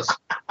potatoes.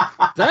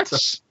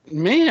 That's,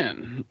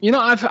 man,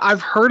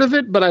 I've heard of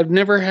it, but I've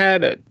never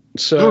had it.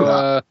 So,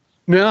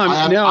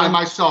 I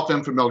myself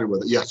am familiar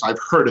with it. Yes, I've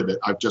heard of it.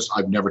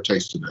 I've never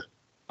tasted it.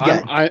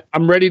 Yeah.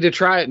 I'm ready to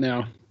try it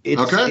now. It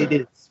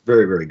is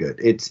very, very good.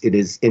 It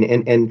is.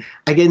 And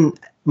again,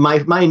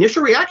 my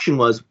initial reaction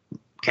was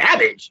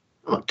cabbage.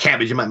 I want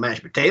cabbage in my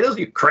mashed potatoes. Are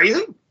you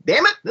crazy?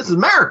 Damn it. This is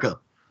America.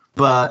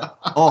 But,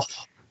 oh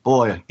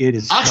boy, it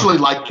is. I actually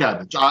like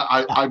cabbage.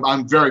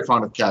 I'm very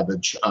fond of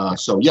cabbage.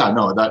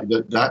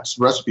 That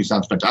recipe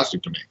sounds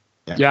fantastic to me.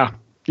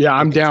 Yeah,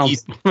 I'm down.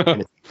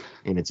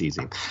 And it's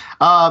easy.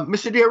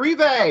 Mr.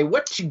 D'Arrive,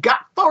 what you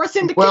got for us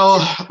in the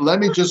kitchen?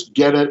 Let me just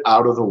get it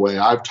out of the way.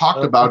 I've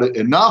talked about it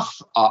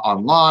enough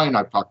online.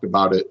 I've talked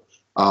about it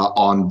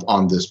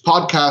on this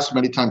podcast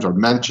many times. I've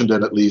mentioned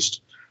it at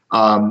least.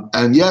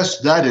 And yes,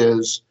 that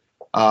is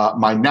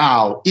my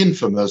now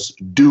infamous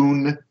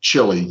Dune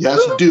chili. Yes,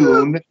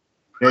 Dune,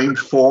 named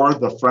for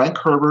the Frank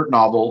Herbert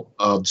novel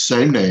of the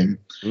same name.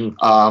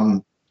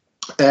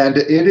 And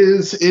it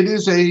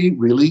is a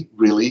really,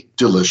 really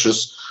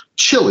delicious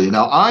chili.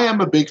 Now, I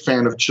am a big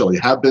fan of chili,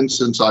 have been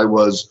since I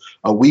was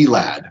a wee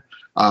lad.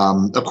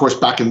 Of course,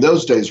 back in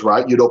those days,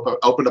 right, you'd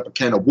open up a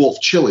can of Wolf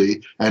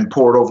chili and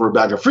pour it over a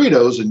bag of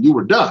Fritos and you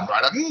were done,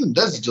 right?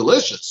 That's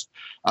delicious.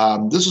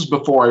 This is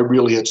before I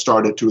really had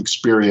started to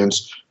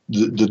experience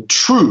the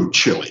true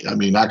chili. I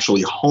mean,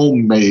 actually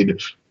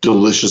homemade,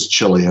 delicious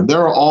chili. And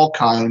there are all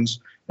kinds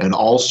and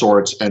all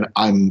sorts. And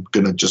I'm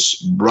going to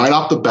just right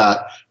off the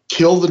bat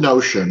kill the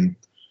notion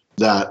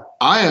that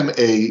I am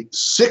a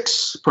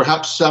 6th,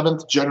 perhaps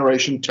 7th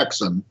generation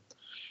Texan.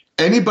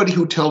 Anybody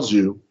who tells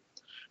you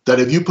that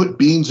if you put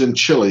beans in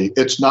chili,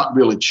 it's not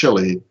really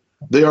chili,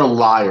 they are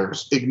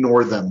liars.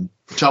 Ignore them.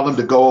 Tell them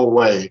to go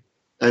away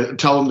and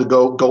tell them to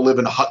go live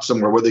in a hut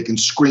somewhere where they can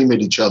scream at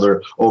each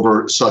other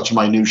over such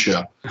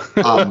minutia.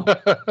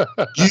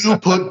 You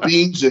put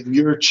beans in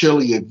your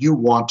chili if you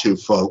want to,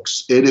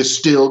 folks. It is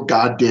still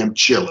goddamn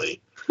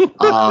chili.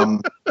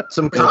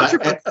 Some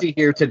controversy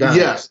here today.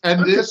 Yes,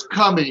 and this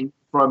coming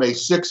from a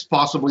 6th,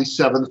 possibly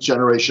 7th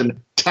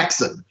generation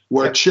Texan,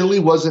 where chili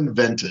was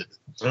invented.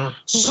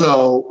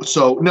 So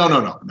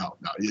no.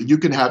 You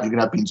can have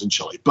beans and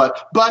chili,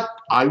 but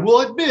I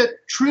will admit,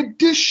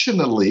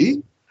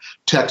 traditionally,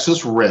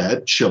 Texas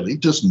red chili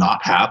does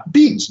not have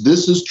beans.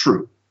 This is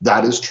true.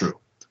 That is true.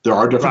 There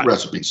are different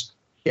recipes.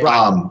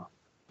 Right.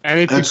 And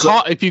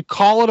if you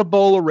call it a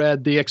bowl of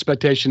red, the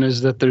expectation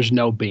is that there's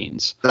no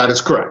beans. That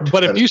is correct.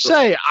 But if you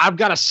say I've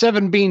got a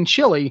 7-bean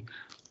chili,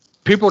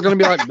 people are going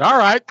to be like, all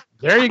right,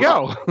 there you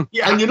go.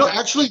 Yeah. And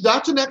actually,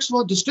 that's an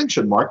excellent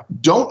distinction, Mark.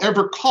 Don't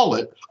ever call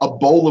it a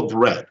bowl of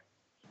red.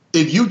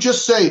 If you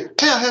just say,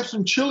 hey, I have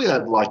some chili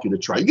I'd like you to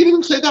try. You can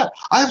even say that.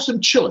 I have some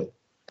chili.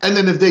 And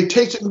then if they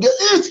taste it and go,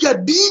 it's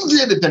got beans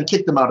in it, then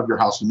kick them out of your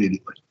house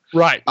immediately.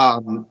 Right.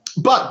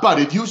 But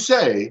if you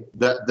say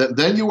that,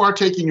 then you are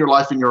taking your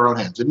life in your own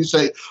hands. And you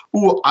say,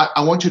 ooh,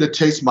 I want you to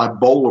taste my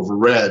bowl of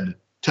red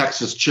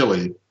Texas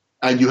chili,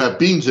 and you have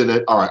beans in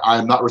it. All right, I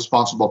am not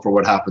responsible for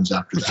what happens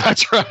after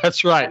that.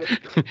 That's right.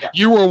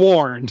 You were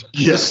warned.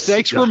 Yes.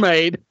 Mistakes were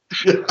made.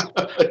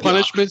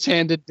 Punishments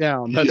handed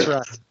down. That's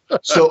right.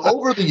 So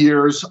over the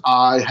years,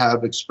 I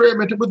have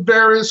experimented with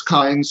various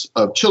kinds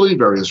of chili,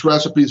 various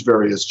recipes,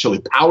 various chili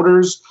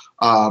powders.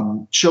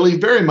 Chili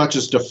very much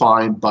is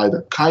defined by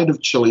the kind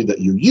of chili that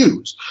you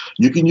use.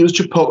 You can use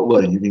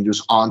chipotle, you can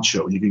use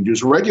ancho, you can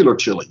use regular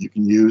chili, you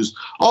can use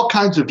all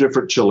kinds of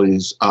different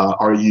chilies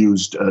are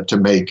used to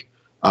make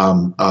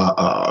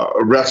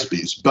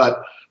recipes.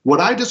 But what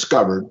I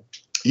discovered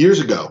years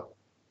ago,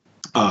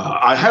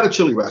 I had a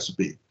chili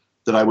recipe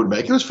that I would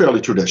make. It was fairly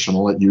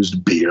traditional. It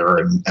used beer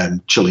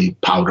and chili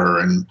powder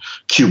and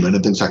cumin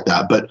and things like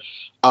that. But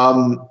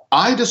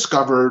I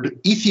discovered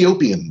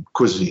Ethiopian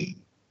cuisine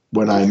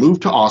when I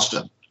moved to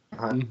Austin.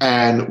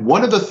 And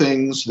one of the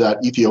things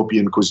that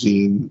Ethiopian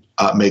cuisine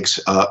makes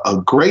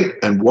a great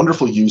and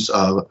wonderful use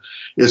of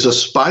is a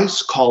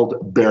spice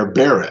called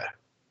berbere.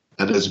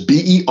 That is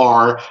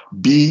Berbere.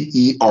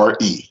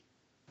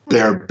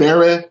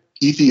 Berbere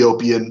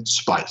Ethiopian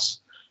spice.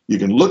 You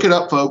can look it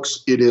up,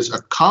 folks. It is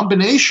a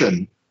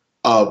combination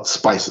of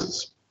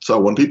spices. So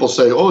when people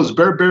say, "Oh, is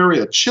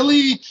berbere a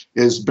chili?"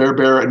 Is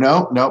berbere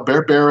no?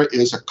 Berbere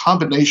is a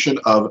combination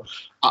of.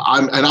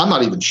 I'm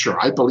not even sure.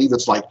 I believe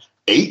it's like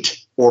 8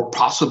 or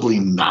possibly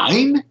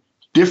 9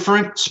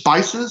 different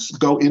spices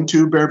go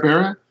into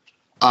berbere,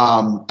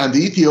 and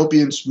the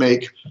Ethiopians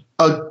make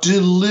a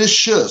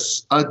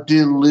delicious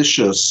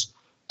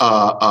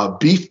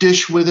beef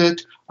dish with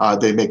it.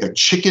 They make a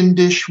chicken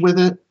dish with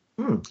it.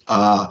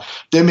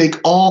 They make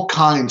all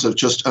kinds of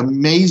just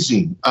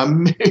amazing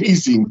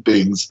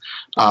things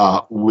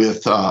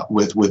with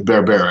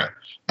berbere.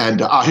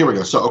 And here we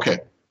go.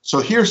 So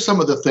here's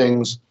some of the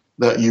things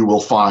that you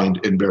will find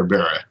in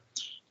berbere: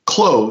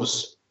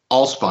 cloves,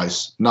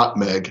 allspice,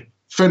 nutmeg,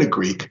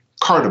 fenugreek,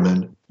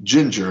 cardamom,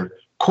 ginger,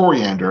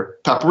 coriander,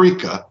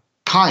 paprika,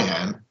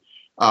 cayenne,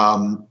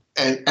 and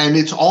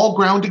it's all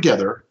ground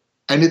together.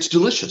 And it's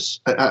delicious.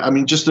 I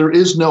mean, just there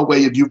is no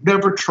way. If you've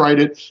never tried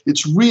it,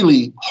 it's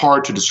really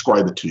hard to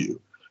describe it to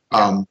you.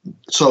 And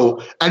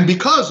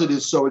because it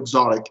is so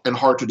exotic and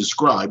hard to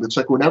describe, it's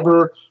like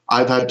whenever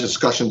I've had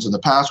discussions in the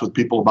past with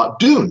people about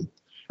Dune,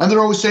 and they're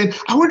always saying,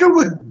 "I wonder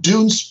what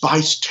Dune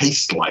spice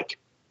tastes like."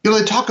 You know,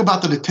 they talk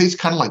about that it tastes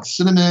kind of like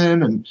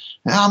cinnamon, and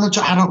I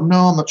don't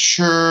know, I'm not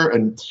sure.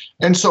 And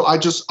so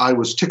I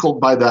was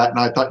tickled by that, and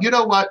I thought, you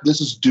know what?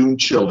 This is Dune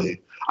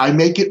chili. I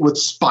make it with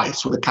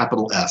spice, with a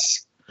capital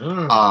S.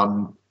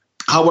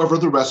 However,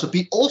 the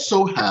recipe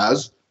also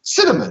has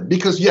cinnamon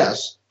because,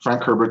 yes,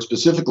 Frank Herbert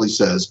specifically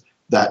says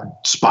that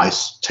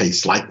spice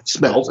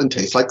smells and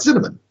tastes like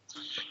cinnamon.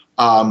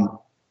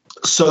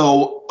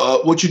 So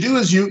what you do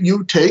is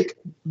you take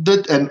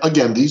and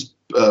again, these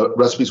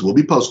recipes will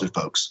be posted,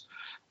 folks.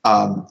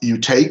 You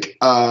take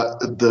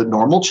the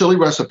normal chili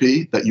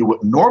recipe that you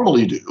would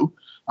normally do,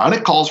 and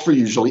it calls for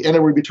usually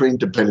anywhere between,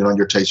 depending on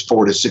your taste,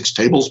 4 to 6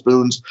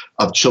 tablespoons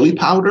of chili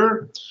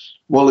powder.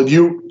 Well, if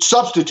you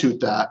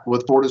substitute that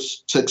with 4 to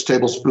 6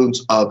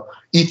 tablespoons of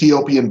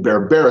Ethiopian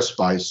berbere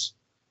spice,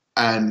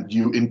 and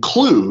you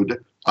include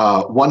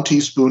 1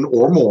 teaspoon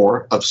or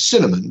more of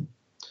cinnamon,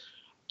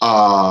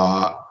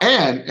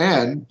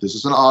 and this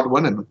is an odd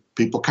one, and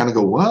people kind of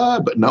go,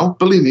 "What?" But no,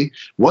 believe me,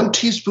 1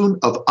 teaspoon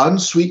of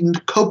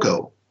unsweetened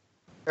cocoa.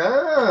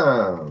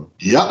 Oh.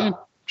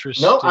 Yep.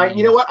 No,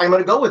 you know what? I'm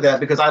going to go with that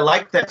because I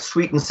like that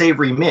sweet and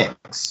savory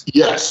mix.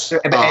 Yes.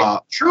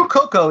 True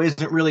cocoa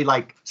isn't really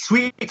like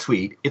sweet.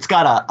 It's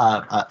got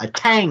a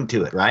tang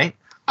to it, right?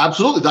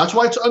 Absolutely. That's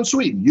why it's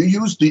unsweetened. You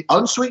use the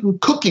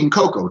unsweetened cooking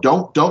cocoa.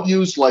 Don't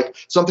use like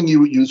something you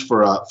would use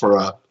for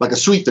like a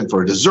sweet thing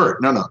for a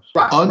dessert. No.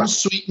 Right,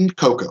 unsweetened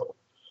cocoa.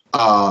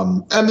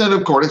 And then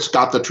of course it's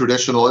got the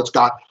traditional. It's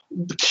got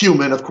the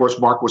cumin. Of course,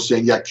 Mark was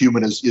saying, yeah,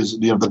 cumin is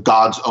the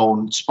God's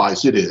own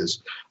spice. It is.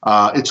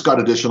 It's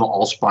got additional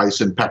allspice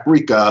and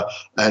paprika,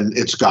 and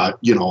it's got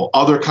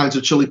other kinds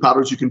of chili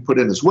powders you can put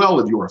in as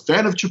well. If you're a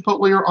fan of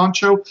chipotle or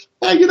ancho,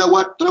 hey, you know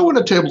what? Throw in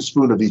a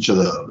tablespoon of each of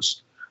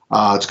those.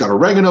 It's got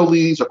oregano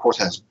leaves, of course,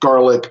 has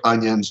garlic,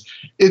 onions.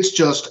 It's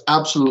just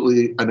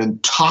absolutely an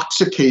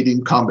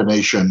intoxicating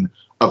combination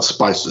of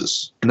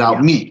spices. Now,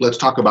 meat. Let's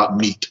talk about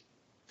meat.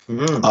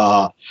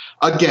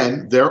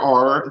 Again, there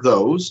are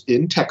those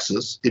in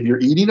Texas, if you're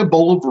eating a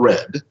bowl of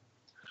red,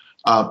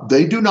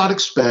 they do not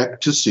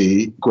expect to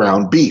see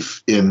ground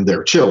beef in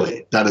their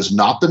chili. That is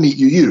not the meat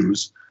you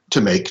use to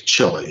make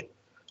chili.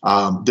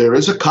 There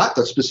is a cut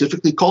that's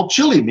specifically called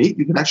chili meat.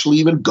 You can actually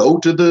even go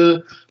to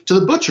the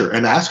butcher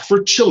and ask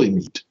for chili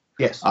meat.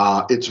 Yes.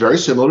 It's very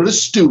similar to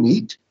stew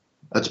meat.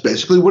 That's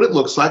basically what it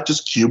looks like,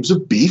 just cubes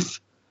of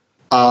beef.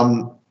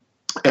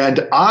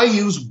 And I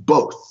use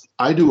both.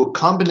 I do a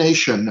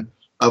combination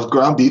of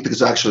ground beef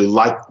because I actually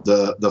like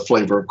the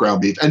flavor of ground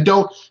beef. And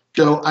don't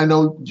I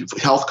know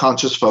health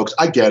conscious folks,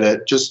 I get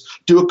it. Just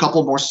do a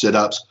couple more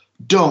sit-ups.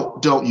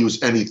 Don't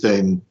use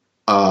anything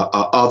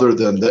other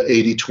than the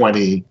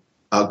 80-20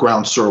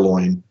 ground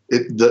sirloin.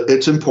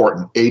 It's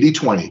important.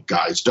 80-20,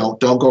 guys. Don't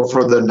go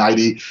for the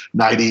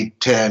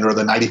 90-10 or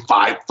the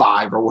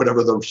 95-5 or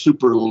whatever the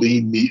super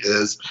lean meat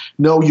is.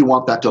 No, you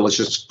want that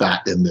delicious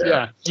fat in there.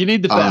 Yeah, you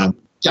need the fat.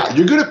 Yeah,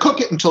 you're going to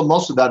cook it until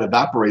most of that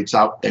evaporates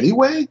out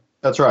anyway.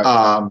 That's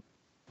right.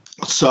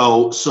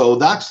 So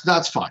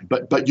that's fine.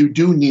 But you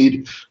do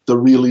need the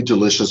really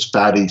delicious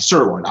fatty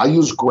sirloin. I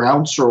use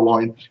ground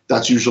sirloin.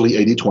 That's usually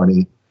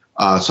 80-20.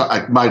 So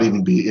it might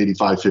even be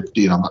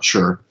 85-15. I'm not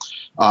sure.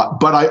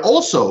 But I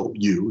also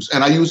use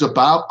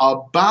about a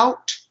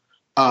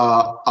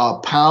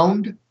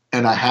pound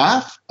and a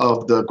half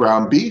of the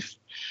ground beef,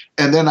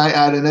 and then I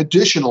add an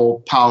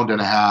additional pound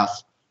and a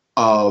half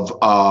of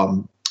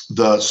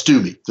the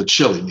stew meat, the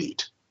chili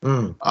meat.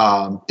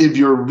 If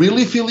you're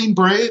really feeling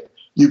brave,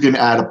 you can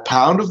add a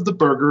pound of the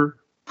burger,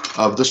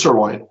 of the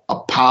sirloin, a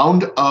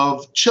pound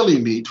of chili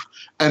meat,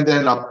 and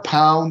then a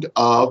pound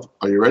of,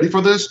 are you ready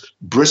for this?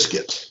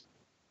 Brisket.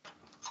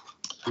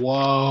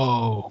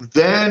 Whoa.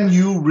 Then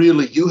you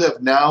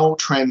have now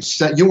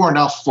you are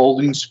now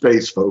folding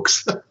space,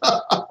 folks.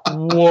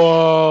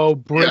 Whoa,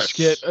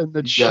 brisket and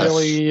the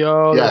chili. Yes.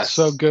 Oh, Yes. that's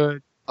so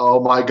good. Oh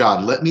my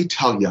God. Let me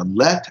tell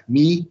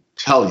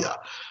you.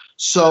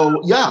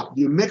 So yeah,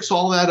 you mix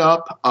all that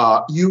up.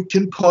 You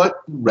can put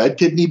red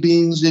kidney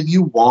beans if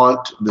you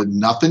want.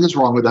 Nothing is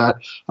wrong with that.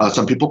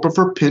 Some people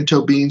prefer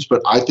pinto beans,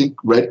 but I think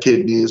red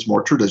kidney is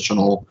more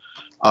traditional.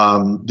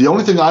 The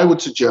only thing I would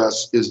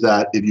suggest is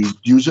that if you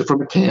use it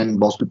from a can,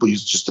 most people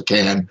use just a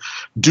can,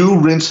 do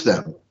rinse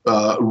them.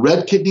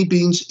 Red kidney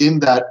beans in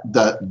that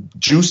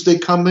juice they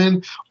come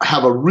in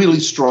have a really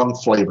strong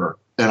flavor,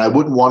 and I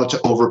wouldn't want it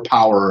to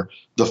overpower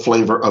the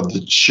flavor of the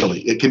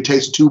chili. It can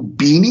taste too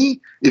beany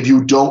if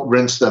you don't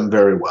rinse them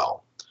very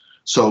well.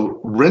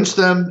 So rinse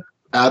them,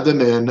 add them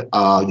in.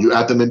 You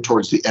add them in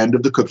towards the end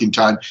of the cooking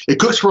time. It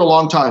cooks for a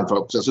long time,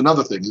 folks. That's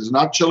another thing. It's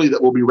not chili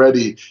that will be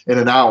ready in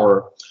an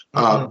hour.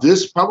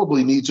 This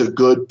probably needs a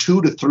good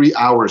 2 to 3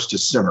 hours to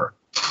simmer.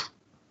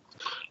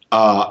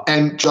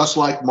 And just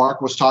like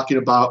Mark was talking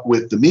about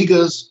with the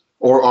migas,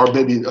 or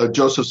maybe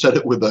Joseph said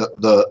it with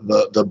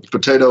the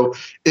potato,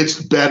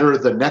 it's better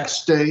the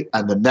next day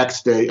and the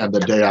next day and the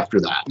day after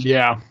that.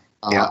 Yeah.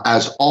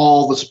 As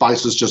all the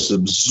spices just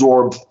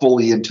absorb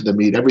fully into the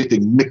meat,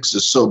 everything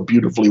mixes so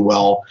beautifully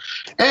well.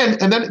 And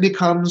then it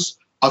becomes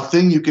a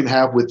thing you can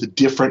have with the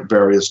different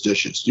various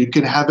dishes. You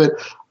can have it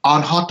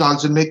on hot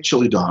dogs and make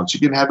chili dogs. You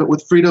can have it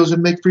with Fritos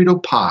and make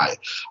Frito pie.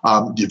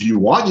 If you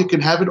want, you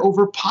can have it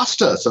over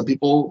pasta. Some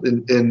people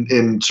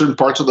in certain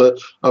parts of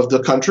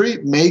the country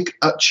make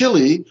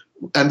chili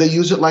and they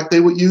use it like they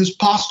would use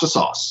pasta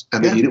sauce,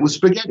 and they eat it with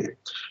spaghetti.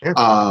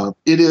 Yeah.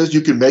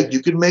 You can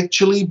make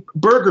chili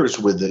burgers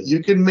with it.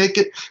 You can make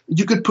it.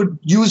 You could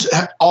use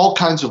all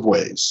kinds of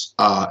ways.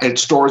 It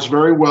stores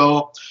very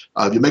well.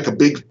 You make a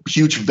big,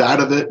 huge vat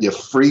of it. You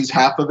freeze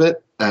half of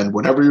it, and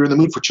whenever you're in the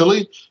mood for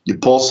chili, you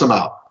pull some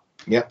out.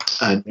 Yep.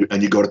 And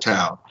you go to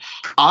town.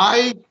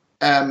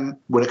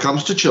 When it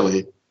comes to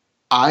chili,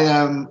 I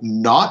am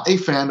not a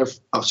fan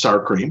of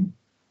sour cream.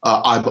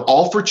 I'm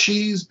all for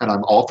cheese and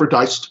I'm all for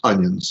diced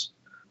onions.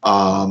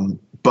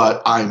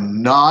 But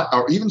I'm not,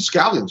 or even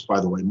scallions,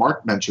 by the way.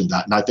 Mark mentioned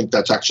that, and I think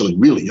that's actually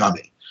really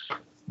yummy.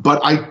 But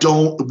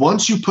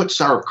once you put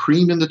sour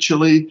cream in the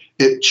chili,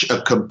 it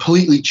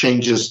completely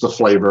changes the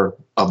flavor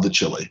of the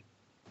chili.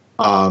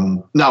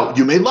 Now,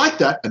 you may like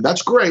that, and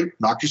that's great.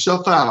 Knock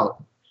yourself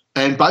out.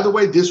 And by the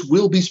way, this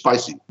will be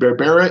spicy.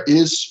 Berbera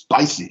is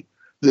spicy.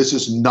 This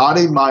is not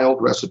a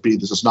mild recipe.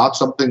 This is not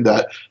something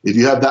that if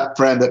you have that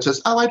friend that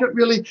says, oh, I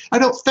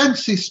don't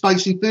fancy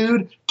spicy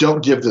food,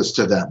 don't give this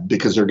to them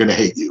because they're going to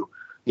hate you.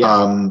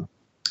 Yeah.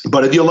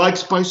 But if you like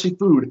spicy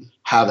food,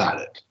 have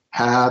at it.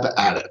 Have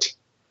at it.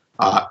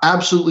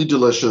 Absolutely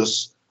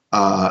delicious.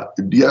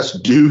 Yes,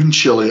 Dune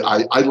chili.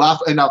 I laugh,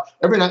 and now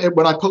every night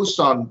when I post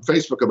on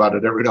Facebook about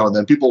it, every now and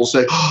then people will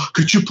say, oh,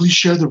 "Could you please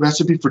share the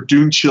recipe for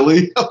Dune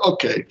chili?"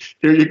 Okay,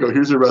 here you go.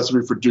 Here's a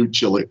recipe for Dune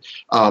chili.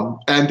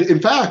 And in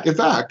fact,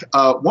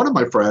 one of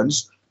my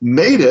friends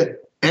made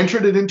it,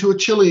 entered it into a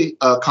chili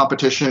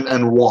competition,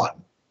 and won.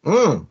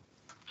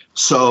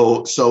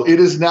 So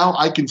it is now.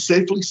 I can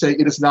safely say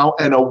it is now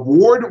an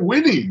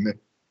award-winning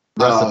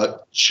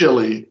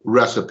chili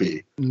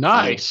recipe.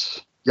 Nice.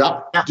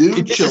 Yeah,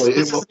 Dune chili.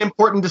 It's an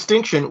important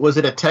distinction. Was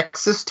it a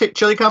Texas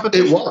chili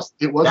competition? It was.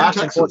 It was in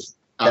Texas. Important.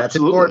 That's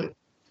absolutely. Important.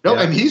 No,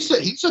 and he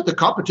said the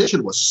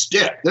competition was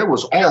stiff. There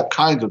was all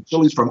kinds of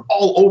chilies from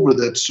all over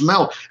that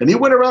smell, and he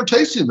went around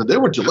tasting them. They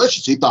were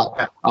delicious. He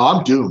thought, oh,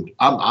 I'm doomed.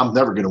 I'm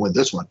never going to win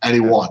this one, and he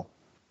won.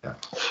 Yeah.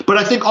 But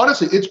I think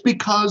honestly, it's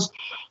because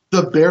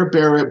the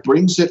Berbera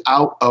brings it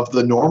out of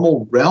the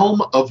normal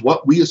realm of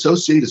what we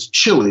associate as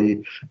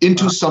chili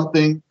into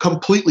something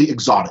completely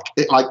exotic.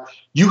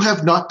 You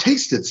have not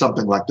tasted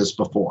something like this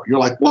before. You're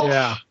like,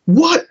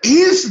 what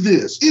is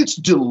this? It's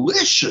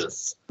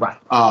delicious. Right.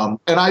 And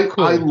I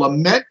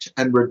lament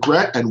and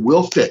regret and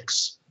will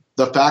fix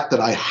the fact that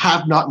I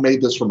have not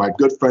made this for my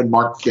good friend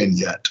Mark Finn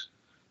yet.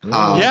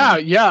 Yeah,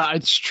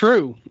 it's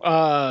true.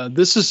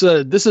 This is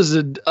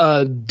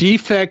a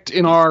defect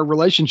in our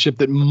relationship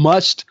that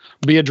must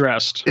be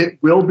addressed. It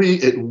will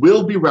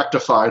be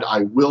rectified.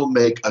 I will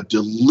make a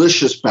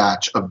delicious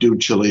batch of Dune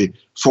chili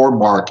for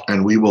Mark,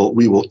 and we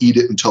will eat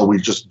it until we're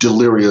just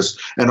delirious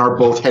and are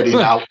both heading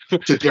out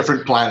to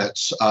different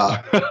planets.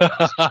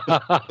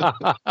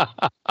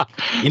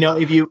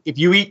 If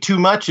you eat too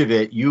much of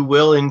it, you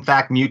will in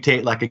fact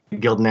mutate like a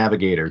guild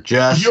navigator.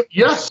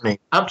 Yes,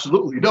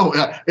 absolutely. No,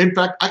 in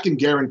fact, I can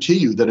guarantee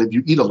you that if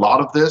you eat a lot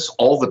of this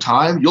all the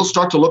time, you'll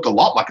start to look a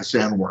lot like a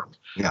sandworm.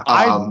 Yeah.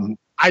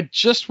 I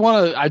just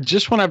want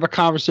to have a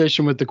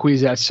conversation with the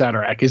Kwisatz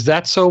Haderach. Is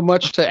that so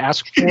much to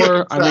ask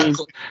for?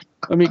 Exactly.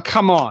 I mean,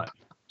 come on.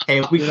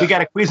 Hey, we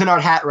got a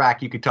Cuisinart hat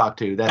rack you could talk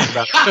to. That's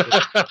about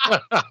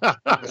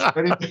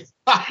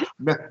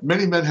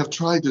many men have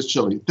tried this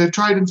chili. They've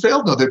tried and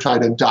failed. No, they've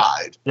tried and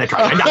died. They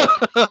tried and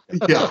died.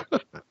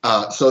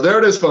 Yeah. So there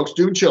it is, folks.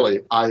 Dune chili.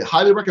 I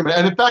highly recommend.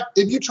 And in fact,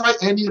 if you try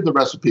any of the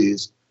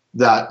recipes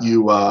that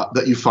you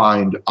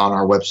find on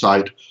our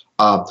website,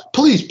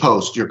 please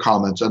post your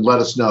comments and let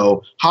us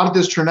know, how did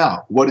this turn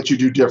out? What did you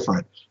do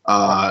different?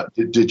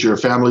 Did your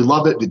family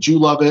love it? Did you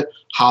love it?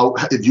 How,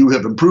 if you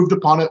have improved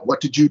upon it,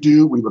 what did you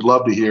do? We would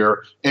love to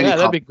hear any Yeah,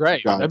 that'd be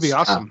great. That'd be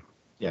awesome.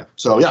 Yeah.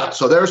 So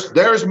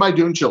there's my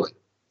Dune chili.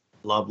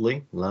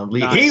 Lovely.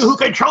 Nice. He who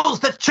controls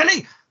the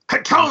chili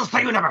controls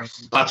the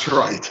universe. That's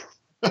right.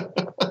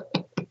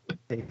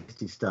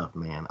 Tasty stuff,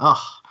 man.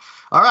 Oh,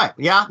 all right.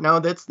 Yeah.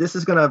 No, this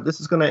is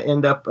gonna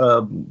end up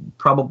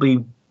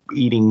probably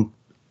eating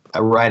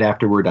right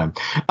after we're done.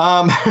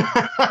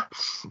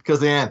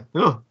 Because then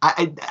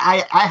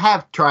I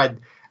have tried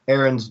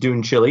Aaron's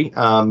Dune chili,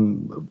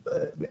 and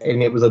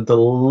it was a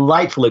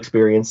delightful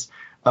experience,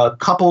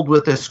 coupled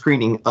with a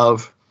screening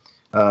of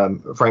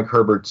Frank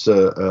Herbert's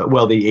the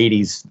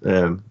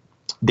 80s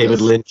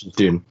David Lynch's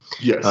Dune.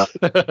 Yes.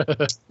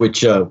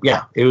 Which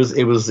it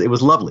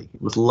was lovely.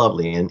 It was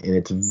lovely, and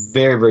it's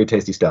very, very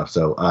tasty stuff.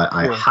 So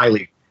I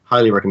highly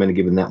recommend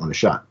giving that one a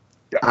shot.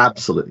 Yeah.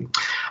 Absolutely.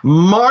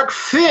 Mark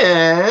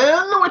Finn,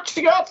 what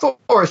you got for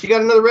us? You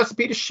got another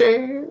recipe to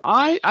share?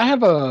 I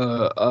have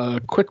a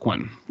quick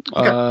one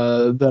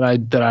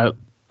that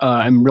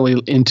I'm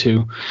really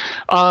into.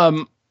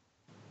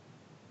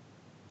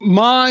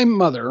 My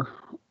mother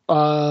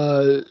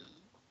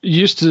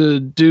used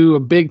to do a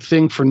big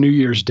thing for New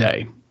Year's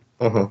Day.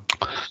 Uh-huh.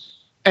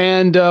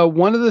 And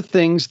one of the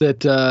things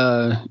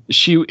that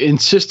she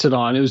insisted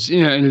on, it was,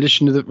 in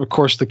addition to, of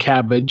course, the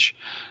cabbage,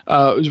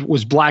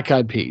 was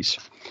black-eyed peas.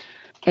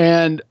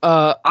 And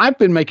I've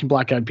been making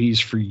black-eyed peas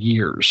for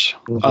years.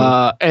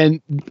 Mm-hmm.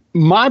 And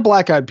my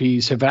black-eyed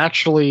peas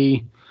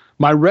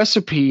my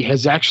recipe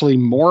has actually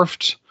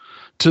morphed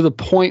to the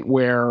point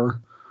where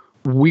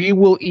we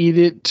will eat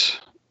it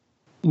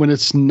when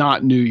it's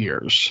not New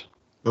Year's.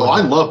 Oh,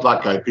 I love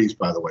black-eyed peas,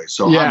 by the way.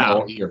 So yeah. I'm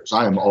all ears.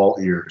 I am all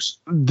ears.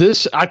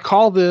 I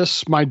call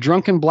this my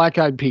drunken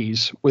black-eyed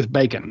peas with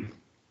bacon.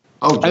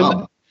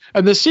 Oh,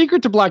 and the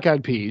secret to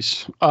black-eyed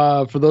peas,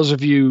 for those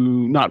of you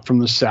not from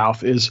the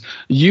South, is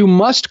you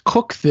must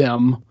cook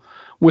them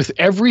with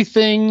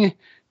everything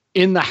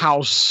in the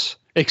house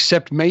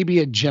except maybe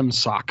a gym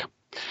sock.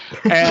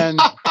 And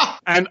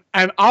and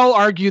I'll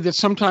argue that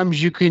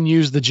sometimes you can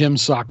use the gym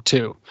sock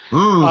too.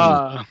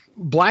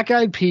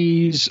 Black-eyed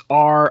peas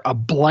are a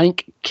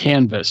blank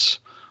canvas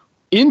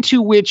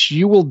into which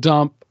you will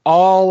dump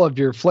all of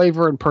your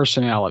flavor and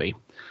personality.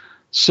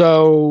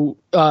 So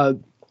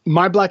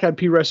my black-eyed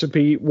pea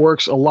recipe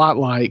works a lot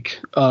like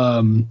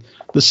the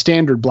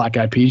standard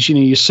black-eyed peas.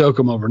 You soak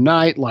them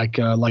overnight like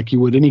you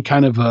would any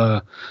kind of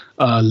a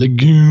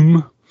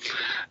legume.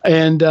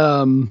 And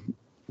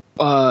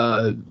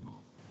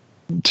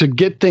to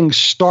get things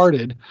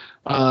started,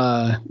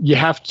 you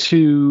have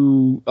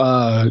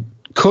to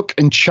cook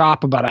and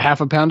chop about a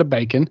half a pound of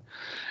bacon,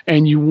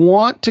 and you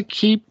want to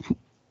keep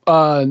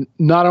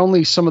not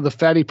only some of the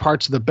fatty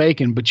parts of the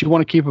bacon, but you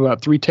want to keep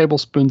about 3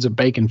 tablespoons of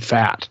bacon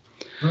fat,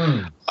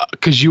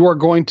 because you are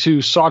going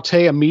to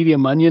saute a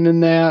medium onion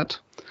in that,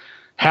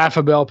 half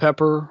a bell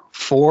pepper,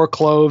 4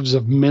 cloves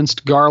of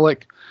minced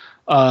garlic,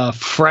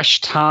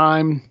 fresh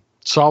thyme,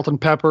 salt and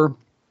pepper,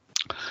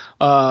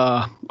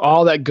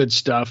 all that good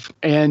stuff,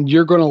 and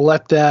you're going to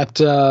let that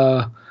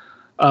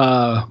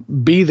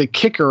be the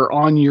kicker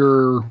in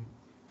your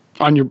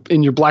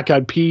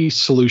black-eyed pea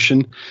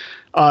solution.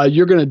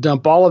 You're going to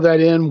dump all of that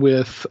in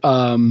with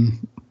 3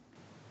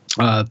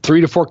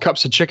 to 4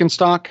 cups of chicken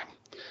stock.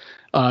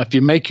 If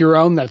you make your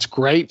own, that's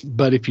great.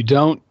 But if you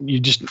don't, you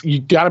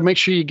got to make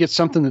sure you get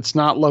something that's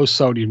not low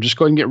sodium. Just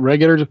go ahead and get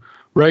regular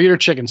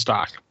chicken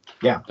stock.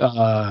 Yeah.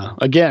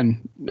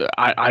 Again,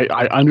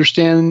 I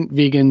understand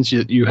vegans.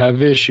 You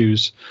have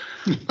issues.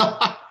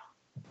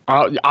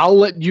 I'll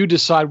let you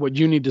decide what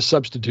you need to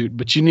substitute,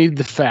 but you need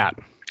the fat.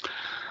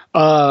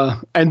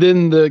 And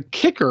then the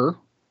kicker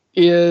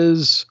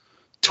is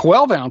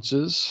 12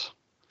 ounces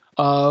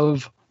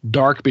of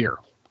dark beer.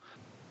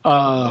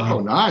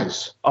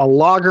 Nice. A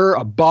lager,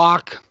 a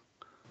bock,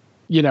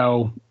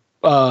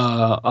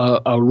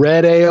 a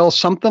red ale,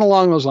 something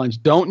along those lines.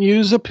 Don't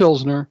use a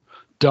Pilsner.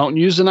 Don't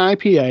use an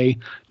IPA.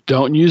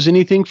 Don't use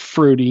anything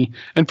fruity.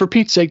 And for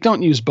Pete's sake,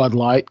 don't use Bud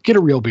Light. Get a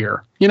real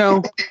beer. Get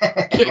a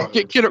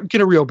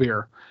real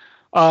beer.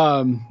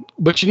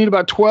 But you need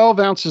about 12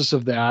 ounces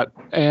of that.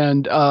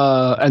 And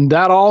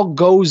that all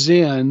goes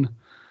in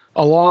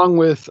along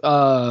with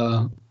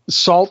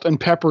salt and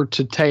pepper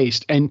to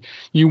taste. And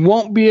you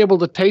won't be able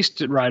to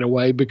taste it right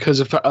away because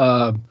it's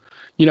all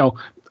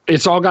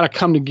got to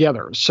come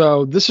together.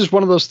 So this is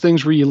one of those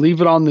things where you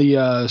leave it on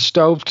the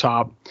stove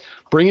top,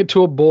 bring it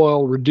to a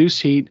boil, reduce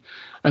heat,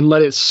 and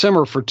let it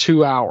simmer for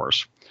 2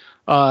 hours.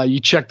 You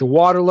check the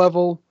water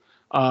level.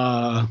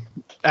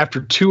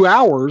 After 2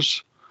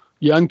 hours,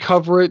 you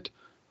uncover it,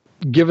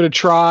 give it a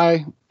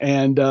try,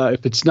 and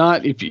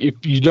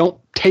if you don't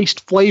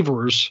taste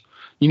flavors,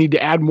 you need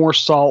to add more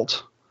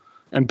salt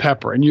and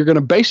pepper, and you're going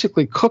to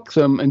basically cook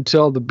them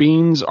until the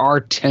beans are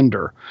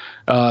tender.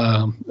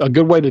 A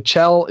good way to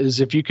tell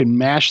is if you can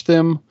mash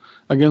them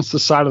against the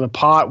side of the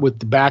pot with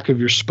the back of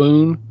your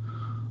spoon.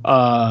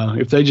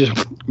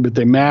 If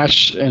they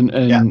mash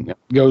and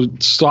go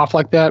soft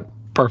like that,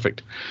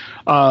 perfect.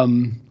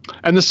 And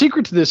the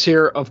secret to this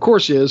here, of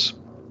course, is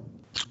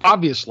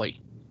obviously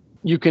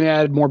you can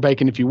add more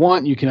bacon if you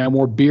want. You can add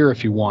more beer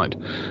if you want.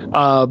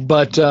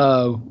 But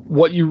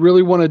what you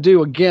really want to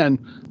do, again,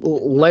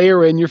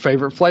 layer in your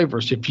favorite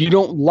flavors. If you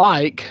don't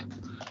like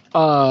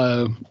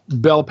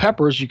bell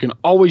peppers, you can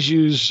always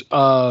use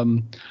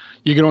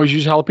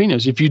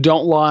jalapenos. If you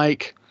don't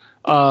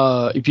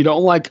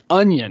like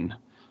onion,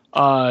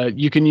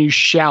 you can use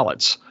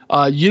shallots.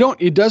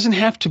 It doesn't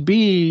have to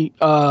be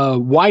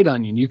white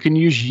onion. You can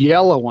use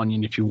yellow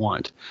onion if you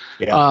want.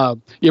 Yeah.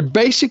 You're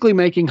basically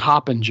making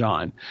Hoppin'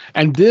 John.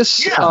 And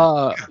this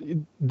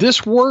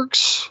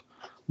works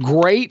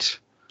great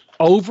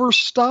over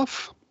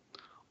stuff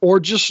or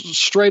just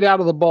straight out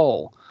of the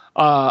bowl.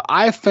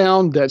 I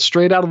found that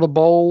straight out of the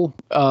bowl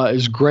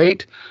is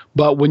great,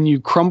 but when you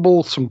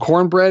crumble some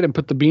cornbread and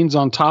put the beans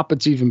on top,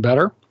 it's even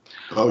better.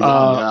 Oh,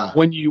 yeah.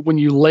 When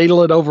you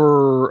ladle it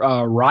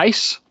over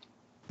rice,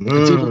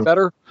 it's even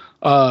better.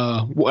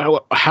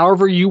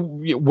 Whatever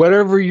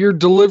your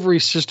delivery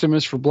system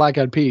is for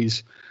black-eyed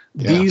peas,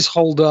 these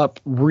hold up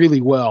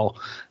really well.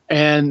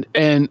 And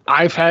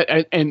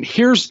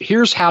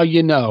here's how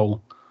you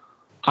know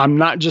I'm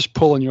not just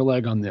pulling your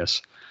leg on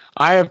this.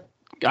 I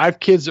have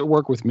kids that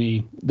work with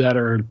me that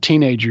are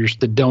teenagers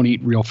that don't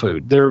eat real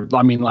food. They're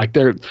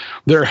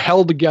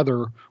held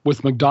together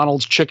with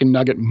McDonald's chicken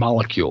nugget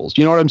molecules.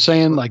 You know what I'm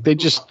saying? Like they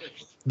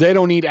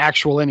don't eat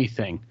actual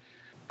anything.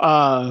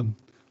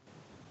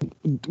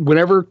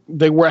 Whenever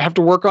they have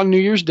to work on New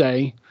Year's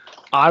Day,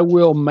 I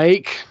will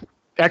make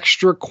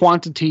extra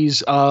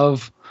quantities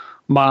of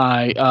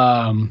my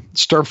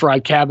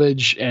stir-fried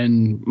cabbage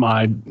and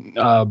my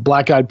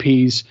black-eyed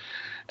peas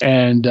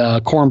and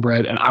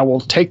cornbread, and I will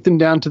take them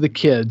down to the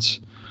kids,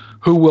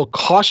 who will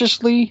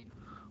cautiously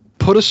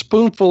put a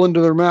spoonful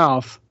into their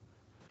mouth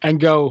and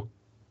go,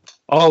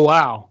 "Oh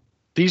wow,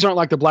 these aren't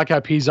like the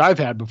black-eyed peas I've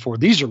had before.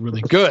 These are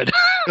really good."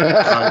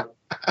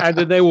 And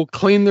then they will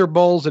clean their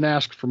bowls and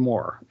ask for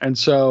more. And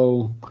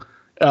so,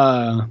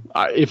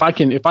 if I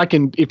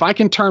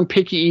can turn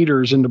picky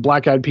eaters into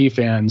black-eyed pea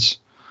fans,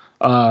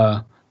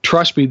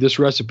 trust me, this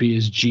recipe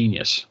is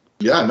genius.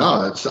 Yeah,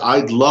 no,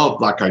 I love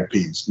black-eyed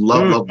peas.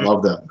 Love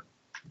them.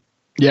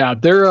 Yeah,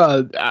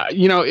 they're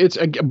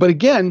but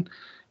again,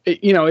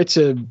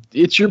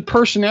 it's your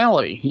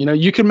personality.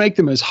 You can make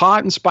them as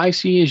hot and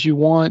spicy as you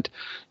want.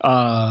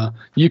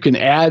 You can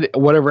add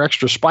whatever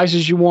extra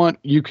spices you want.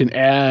 You can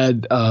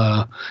add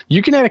a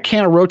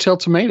can of Rotel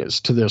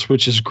tomatoes to this,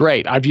 which is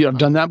great. I've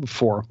done that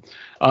before.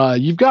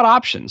 You've got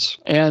options,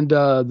 and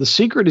the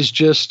secret is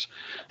just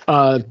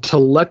to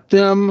let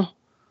them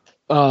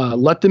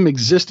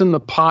exist in the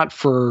pot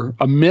for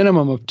a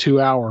minimum of 2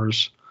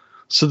 hours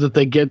so that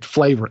they get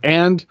flavor.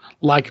 And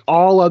like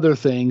all other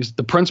things,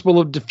 the principle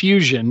of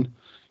diffusion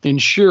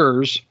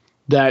ensures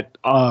that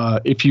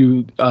if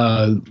you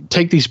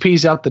take these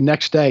peas out the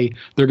next day,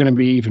 they're going to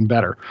be even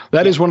better.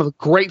 That is one of the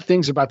great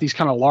things about these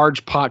kind of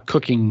large pot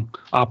cooking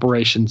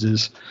operations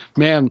is,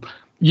 man,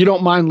 you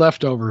don't mind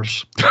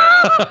leftovers.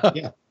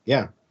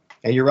 Yeah.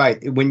 And you're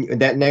right. When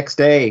that next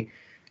day,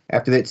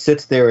 after that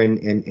sits there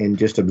and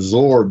just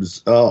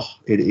absorbs,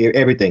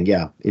 everything.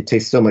 Yeah, it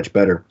tastes so much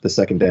better the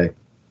second day.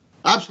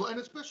 Absolutely,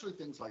 and especially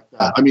things like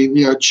that. I mean,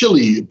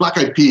 chili,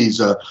 black-eyed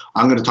peas.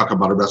 I'm going to talk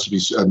about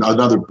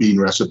another bean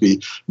recipe.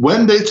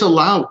 When it's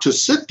allowed to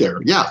sit there,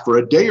 for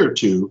a day or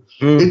two,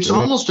 it's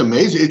almost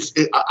amazing.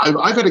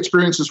 I've had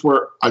experiences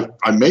where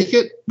I make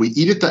it, we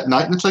eat it that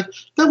night, and it's like,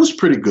 that was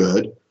pretty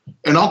good.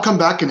 And I'll come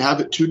back and have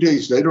it 2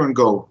 days later and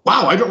go,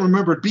 wow, I don't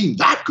remember it being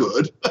that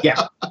good.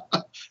 Yeah.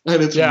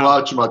 And it's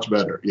much, much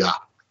better. Yeah.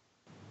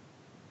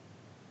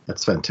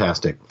 That's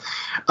fantastic.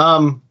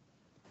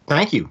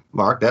 Thank you,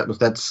 Mark.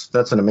 That's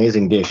an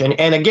amazing dish.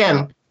 And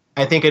again,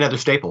 I think another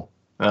staple.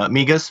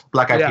 Migas,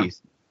 black-eyed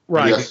peas.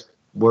 Right. Yes.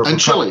 And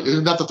chili.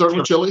 Isn't that the third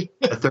one, chili?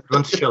 The third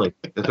one's chili.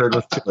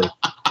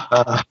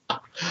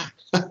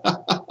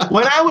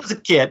 When I was a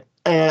kid,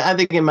 I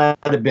think it might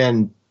have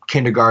been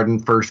kindergarten,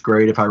 first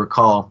grade, if I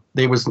recall,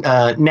 there was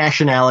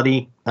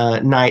nationality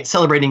night,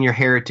 celebrating your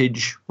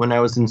heritage, when I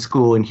was in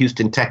school in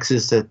Houston,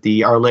 Texas, at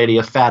the Our Lady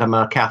of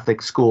Fatima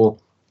Catholic School.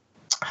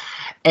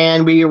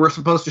 And we were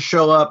supposed to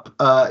show up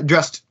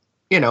dressed,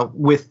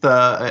 with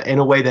in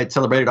a way that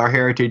celebrated our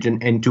heritage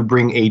and to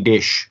bring a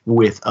dish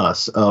with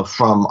us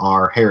from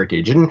our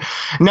heritage. And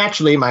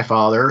naturally, my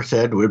father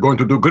said, we're going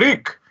to do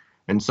Greek.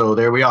 And so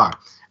there we are.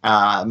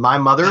 My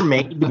mother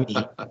made me,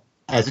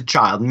 as a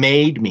child,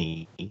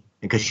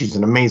 because she's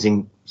an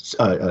amazing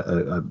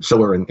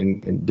sewer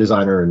and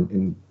designer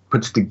and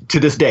to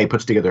this day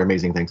puts together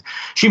amazing things.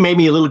 She made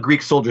me a little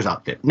Greek soldier's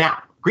outfit.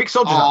 Now, Greek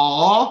soldier's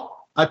outfit.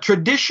 A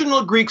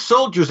traditional Greek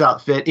soldier's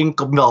outfit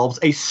involves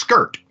a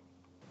skirt.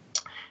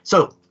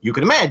 So you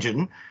can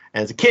imagine,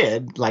 as a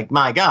kid, like,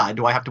 my God,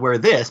 do I have to wear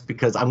this?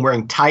 Because I'm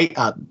wearing tight,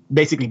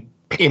 basically,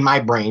 in my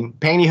brain,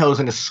 pantyhose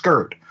and a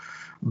skirt.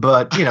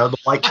 But, the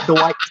white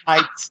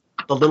tights,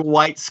 the little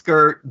white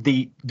skirt,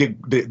 the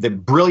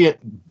brilliant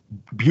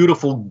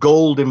beautiful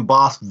gold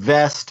embossed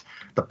vest,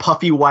 the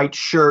puffy white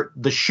shirt,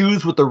 the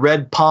shoes with the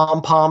red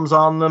pom-poms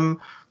on them,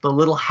 the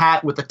little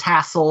hat with the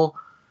tassel,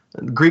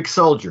 Greek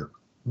soldier.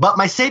 But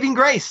my saving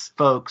grace,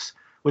 folks,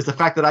 was the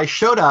fact that I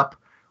showed up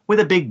with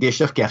a big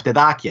dish of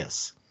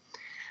keftedakias.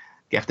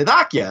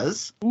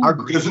 Keftedakias are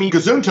Greek meat.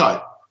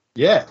 Gesundheit.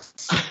 Yes.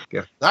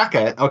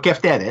 Keftedakia, or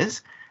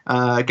keftedes.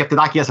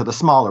 Keftedakias are the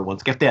smaller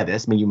ones.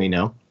 Keftedes, you may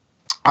know,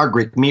 are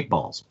Greek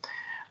meatballs.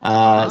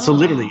 So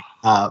literally,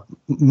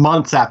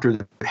 months after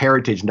the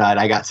Heritage Night,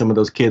 I got some of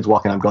those kids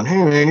walking up going,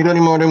 "Hey, man, you got any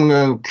more of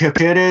them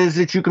keftedes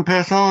that you can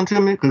pass on to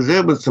me? Because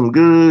there was some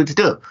good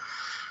stuff."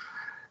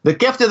 The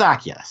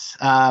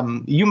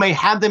keftedakias, you may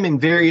have them in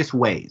various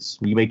ways.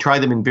 You may try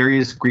them in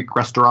various Greek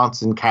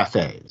restaurants and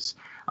cafes.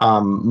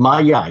 My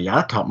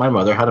yaya taught my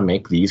mother how to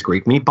make these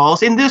Greek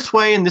meatballs in this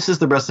way, and this is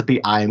the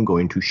recipe I am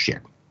going to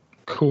share.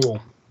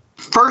 Cool.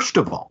 First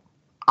of all,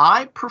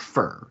 I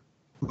prefer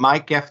my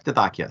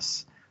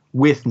keftedakias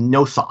with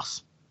no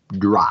sauce,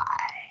 dry.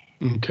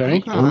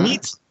 Okay. Now,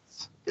 is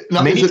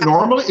it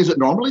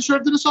normally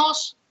served in a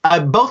sauce?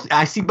 Both.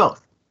 I see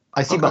both.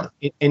 Both.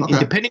 And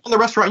depending on the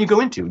restaurant you go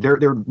into, there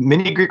are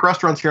many Greek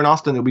restaurants here in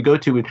Austin that we go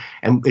to,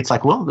 and it's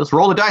like, well, let's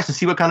roll the dice and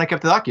see what kind of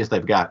keftedakias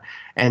they've got.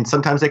 And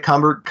sometimes they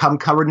come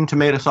covered in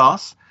tomato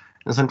sauce,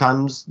 and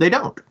sometimes they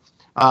don't.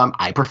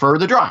 I prefer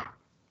the dry.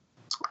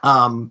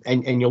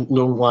 And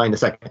you'll why in a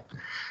second.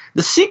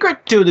 The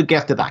secret to the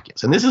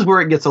keftedakias, and this is where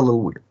it gets a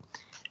little weird.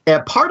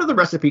 Part of the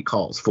recipe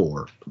calls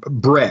for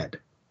bread,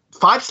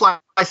 5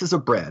 slices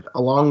of bread,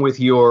 along with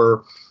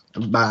your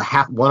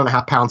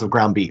 1.5 pounds of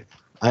ground beef.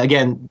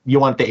 Again, you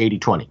want the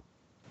 80-20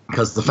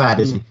 because the fat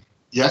isn't.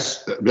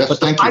 Yes,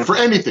 thank you. For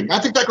anything. I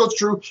think that goes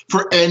true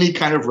for any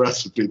kind of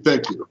recipe.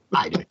 Thank you.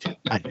 I do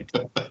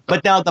too.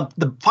 But now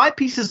the 5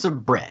 pieces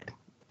of bread,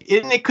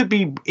 it could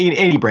be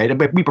any bread,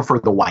 but we prefer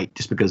the white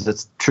just because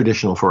it's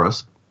traditional for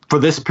us for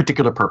this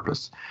particular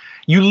purpose.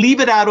 You leave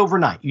it out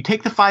overnight. You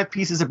take the 5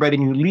 pieces of bread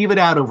and you leave it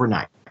out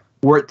overnight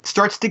where it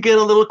starts to get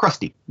a little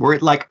crusty, where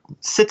it like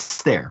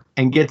sits there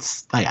and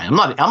gets, I'm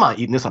not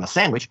eating this on a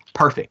sandwich.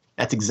 Perfect.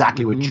 That's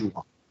exactly what you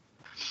want.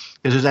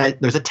 Because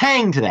there's a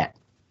tang to that.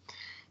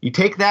 You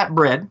take that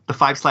bread, the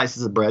 5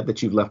 slices of bread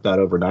that you've left out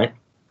overnight,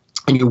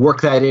 and you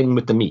work that in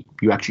with the meat.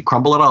 You actually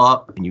crumble it all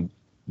up and you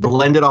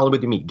blend it all with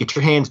the meat. Get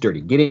your hands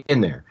dirty. Get it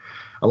in there.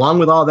 Along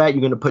with all that,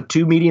 you're going to put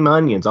 2 medium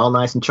onions, all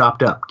nice and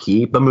chopped up.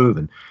 Keep them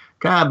moving.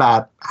 Kind of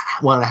about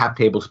 1.5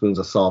 tablespoons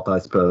of salt, I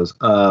suppose.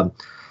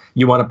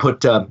 You want to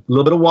put a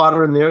little bit of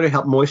water in there to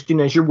help moisten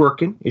as you're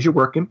working.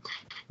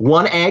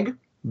 1 egg,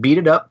 beat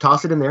it up,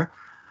 toss it in there.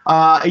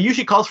 It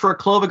usually calls for a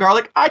clove of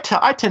garlic. I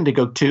tend to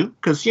go 2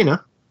 because,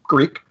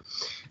 Greek.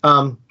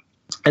 And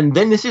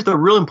then this is the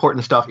real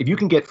important stuff. If you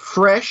can get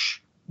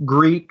fresh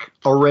Greek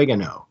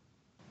oregano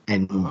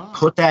and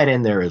put that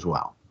in there as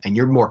well. And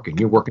you're working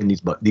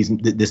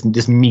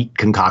this meat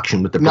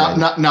concoction with the bread.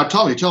 Now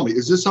tell me,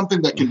 is this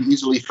something that can be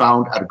easily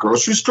found at a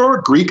grocery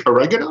store? Greek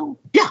oregano?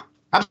 Yeah,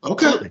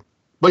 absolutely. Okay.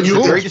 But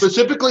you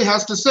specifically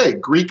has to say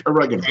Greek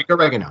oregano. Greek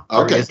oregano.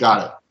 Okay,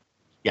 got it.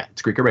 Yeah,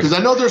 it's Greek oregano. Because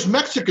I know there's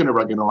Mexican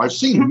oregano. I've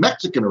seen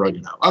Mexican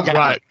oregano. Okay.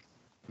 Right.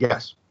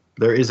 Yes,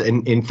 there is,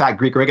 in fact,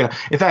 Greek oregano.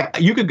 In fact,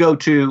 you could go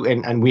to,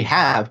 and we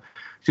have,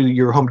 to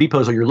your Home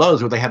Depots or your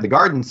Lowe's where they have the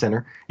garden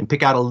center and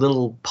pick out a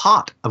little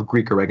pot of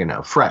Greek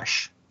oregano,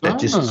 fresh. That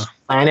just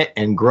plant it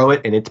and grow it,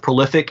 and it's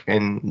prolific.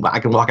 And I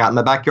can walk out in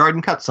my backyard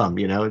and cut some.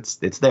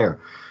 It's there.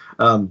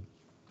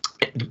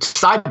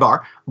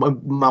 Sidebar: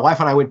 my wife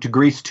and I went to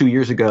Greece 2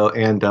 years ago,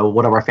 and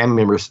one of our family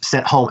members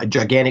sent home a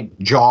gigantic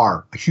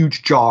jar, a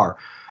huge jar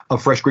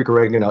of fresh Greek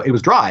oregano. It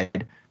was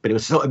dried, but it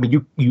was so. I mean,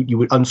 you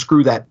would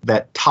unscrew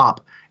that top,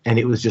 and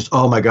it was just,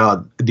 oh my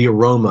God, the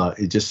aroma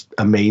is just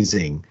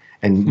amazing.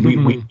 And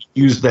we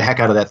used the heck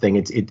out of that thing.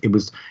 It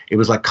was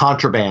like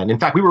contraband. In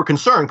fact, we were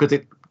concerned because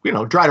it.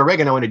 Dried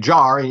oregano in a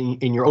jar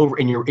in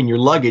your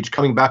luggage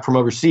coming back from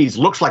overseas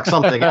looks like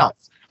something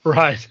else.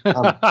 Right.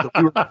 So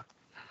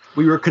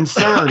we were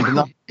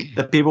concerned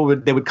that people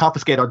would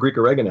confiscate our Greek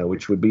oregano,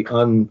 which would be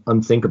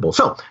unthinkable.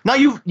 So now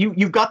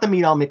you've got the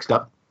meat all mixed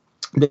up.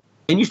 Then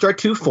you start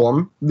to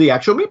form the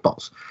actual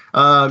meatballs.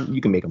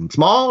 You can make them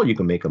small. You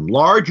can make them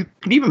large. You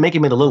can even make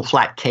them into little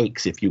flat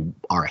cakes if you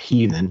are a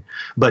heathen.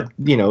 But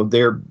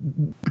they're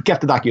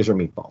keftedakias are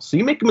meatballs. So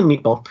you make them in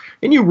meatball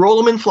and you roll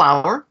them in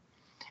flour.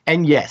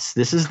 And yes,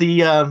 this is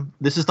the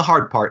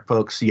hard part,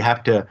 folks. You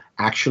have to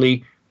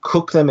actually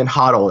cook them in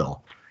hot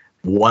oil.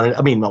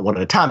 Not one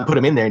at a time. Put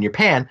them in there in your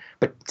pan,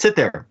 but sit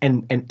there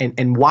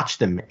and watch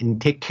them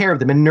and take care of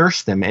them and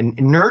nurse them and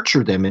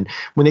nurture them. And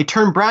when they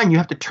turn brown, you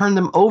have to turn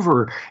them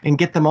over and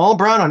get them all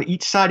brown on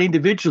each side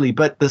individually.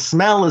 But the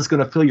smell is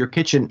going to fill your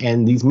kitchen,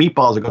 and these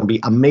meatballs are going to be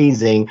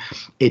amazing.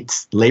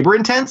 It's labor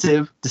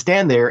intensive to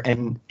stand there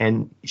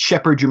and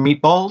shepherd your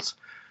meatballs,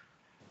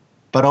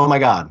 but oh my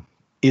God.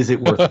 Is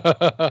it worth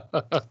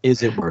it?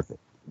 Is it worth it?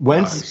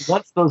 Once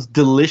those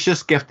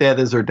delicious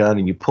keftedes are done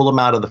and you pull them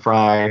out of the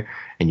fryer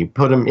and you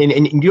put them in,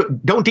 and you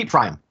don't deep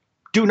fry them.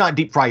 Do not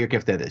deep fry your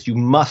keftedes. You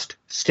must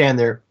stand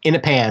there in a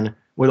pan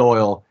with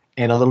oil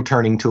and a little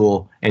turning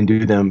tool and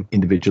do them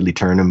individually,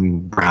 turn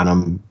them, brown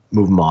them,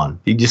 move them on.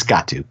 You just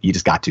got to.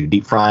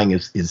 Deep frying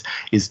is it's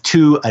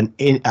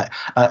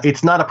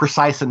not a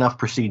precise enough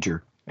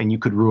procedure, and you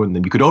could ruin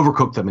them. You could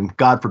overcook them, and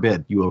God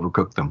forbid you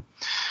overcook them.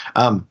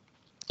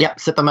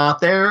 Set them out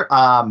there.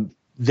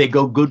 They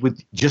go good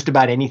with just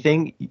about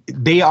anything.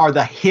 They are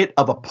the hit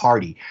of a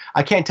party.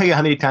 I can't tell you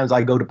how many times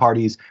I go to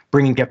parties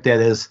bringing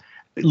keftedes,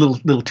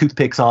 little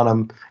toothpicks on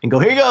them, and go,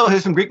 here you go,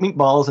 here's some Greek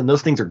meatballs, and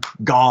those things are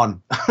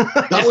gone.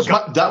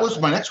 That was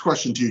my next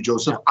question to you,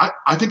 Joseph.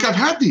 I think I've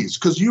had these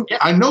because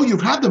I know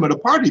you've had them at a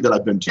party that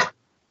I've been to.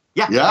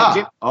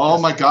 Yeah. Oh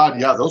my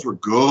God. Yeah, those were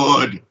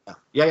good.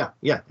 Yeah.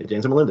 At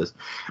Gents and Melinda's.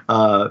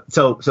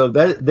 So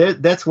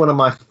that's one of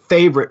my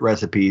favorite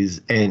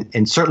recipes,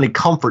 and certainly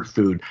comfort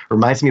food.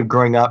 Reminds me of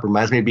growing up.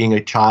 Reminds me of being a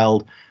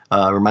child.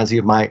 Reminds me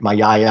of my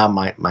yaya,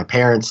 my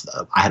parents.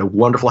 I had a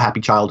wonderful,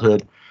 happy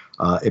childhood.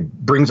 It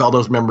brings all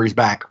those memories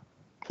back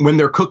when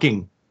they're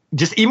cooking.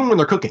 Just even when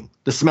they're cooking,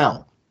 the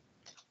smell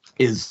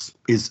is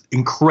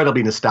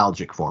incredibly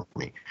nostalgic for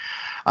me.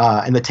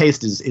 And the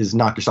taste is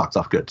knock your socks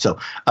off good. So,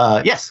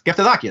 yes,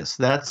 Keftedakias.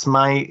 That's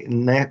my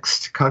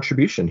next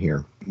contribution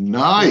here.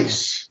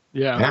 Nice.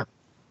 Yeah.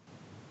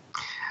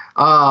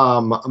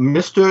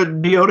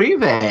 Mr.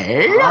 Diorive.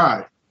 All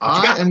right.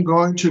 I am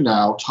going to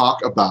now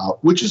talk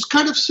about, which is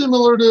kind of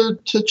similar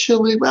to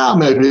chili. Well,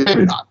 maybe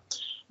not.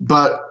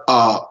 But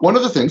one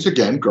of the things,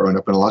 again, growing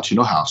up in a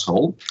Latino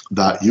household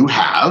that you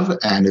have,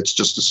 and it's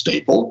just a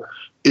staple,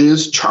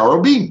 is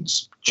charro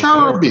beans.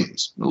 Charro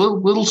beans, a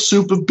little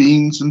soup of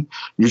beans, and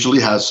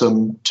usually has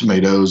some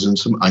tomatoes and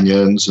some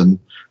onions and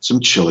some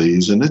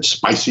chilies, and it's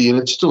spicy and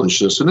it's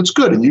delicious and it's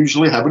good. And you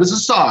usually have it as a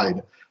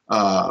side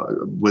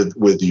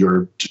with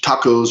your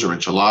tacos or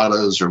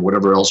enchiladas or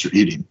whatever else you're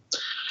eating.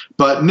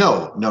 But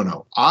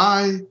no.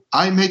 I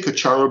make a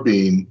charro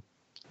bean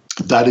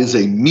that is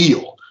a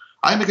meal.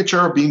 I make a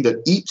charro bean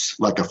that eats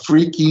like a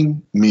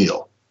freaking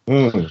meal.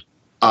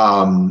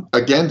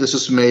 Again, this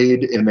is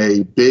made in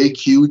a big,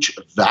 huge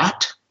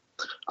vat.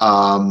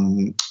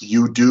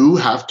 You do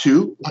have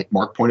to, like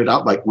Mark pointed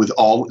out, like with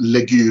all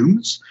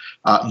legumes,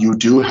 you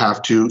do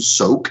have to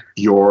soak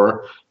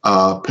your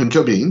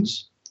pinto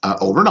beans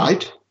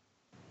overnight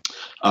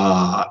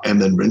and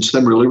then rinse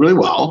them really, really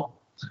well.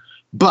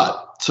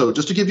 But, so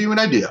just to give you an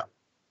idea,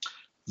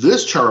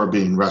 this charro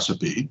bean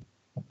recipe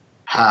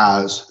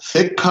has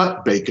thick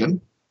cut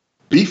bacon,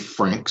 beef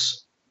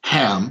franks,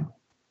 ham,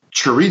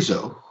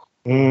 chorizo.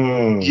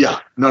 Yeah,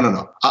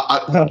 no.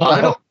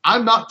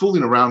 I'm not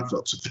fooling around,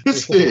 folks.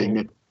 This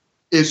thing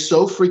is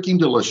so freaking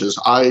delicious.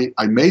 I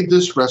made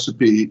this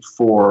recipe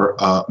for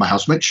my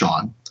housemate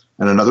Sean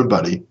and another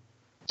buddy,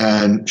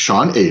 and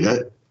Sean ate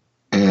it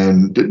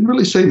and didn't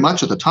really say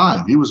much at the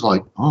time. He was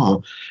like,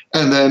 oh,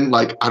 and then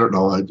like I don't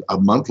know, a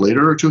month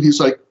later or two,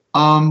 he's like,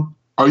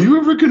 are you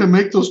ever going to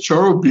make those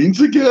charro beans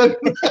again?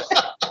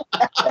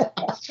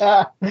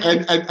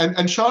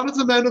 and Sean is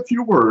a man of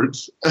few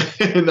words.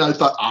 And I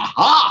thought,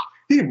 aha,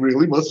 he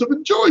really must have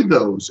enjoyed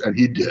those. And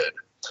he did.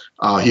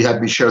 He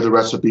had me share the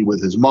recipe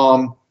with his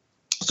mom.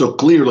 So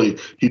clearly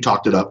he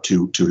talked it up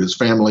to his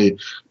family.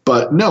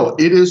 But no,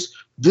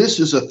 this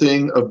is a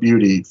thing of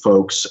beauty,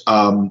 folks.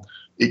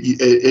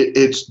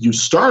 It's you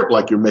start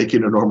like you're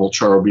making a normal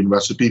charro bean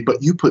recipe,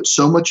 but you put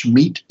so much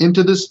meat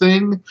into this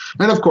thing.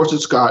 And of course,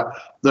 it's got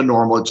the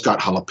normal. It's got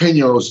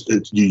jalapenos.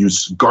 You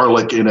use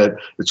garlic in it.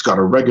 It's got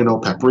oregano,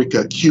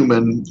 paprika,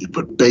 cumin. You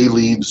put bay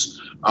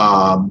leaves.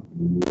 It's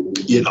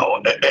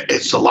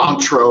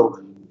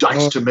cilantro,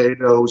 diced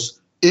tomatoes.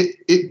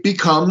 It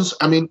becomes.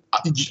 I mean,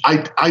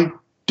 I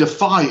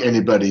defy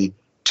anybody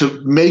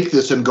to make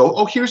this and go,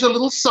 oh, here's a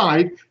little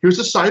side. Here's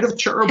a side of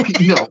charro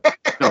beans.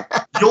 No.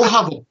 You'll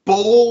have a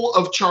bowl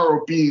of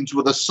charro beans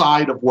with a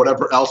side of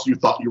whatever else you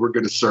thought you were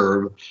going to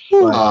serve.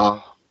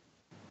 Right.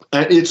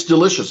 And it's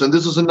delicious. And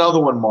this is another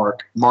one,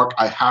 Mark. Mark,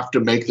 I have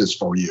to make this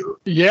for you.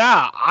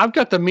 Yeah, I've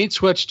got the meat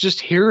sweats just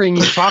hearing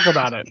you talk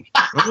about it.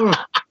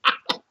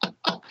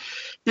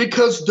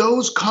 Because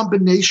those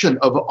combination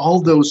of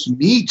all those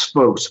meats,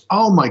 folks,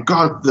 oh my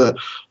God, the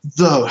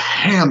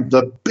ham,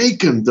 the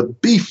bacon, the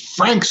beef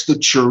franks, the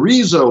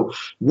chorizo,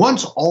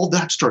 once all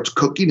that starts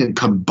cooking and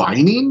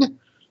combining,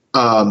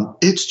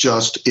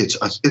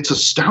 it's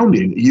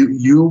astounding.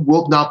 You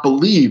will not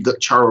believe that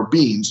charro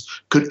beans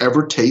could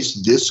ever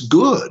taste this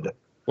good.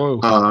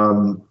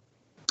 Whoa.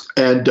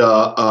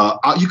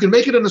 You can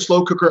make it in a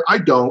slow cooker. I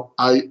don't.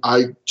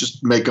 I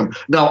just make them.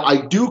 Now,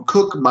 I do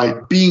cook my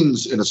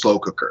beans in a slow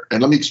cooker.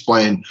 And let me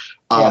explain.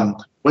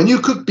 When you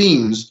cook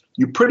beans,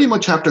 you pretty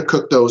much have to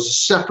cook those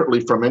separately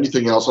from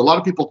anything else. A lot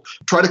of people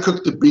try to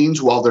cook the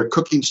beans while they're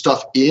cooking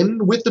stuff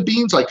in with the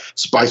beans, like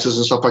spices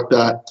and stuff like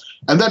that.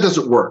 And that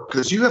doesn't work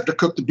because you have to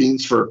cook the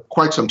beans for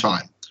quite some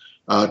time.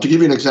 To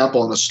give you an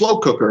example, in a slow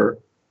cooker,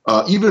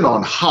 even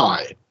on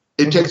high,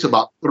 it takes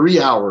about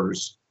 3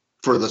 hours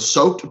for the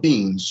soaked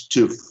beans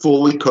to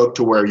fully cook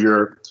to where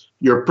you're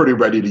pretty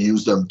ready to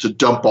use them, to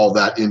dump all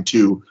that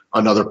into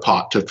another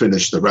pot to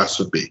finish the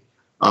recipe.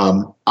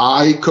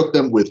 I cook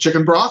them with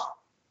chicken broth,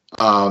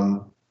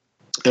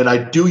 And I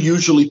do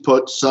usually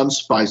put some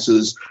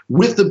spices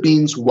with the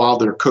beans while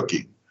they're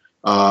cooking.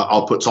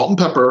 I'll put salt and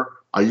pepper.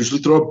 I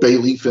usually throw a bay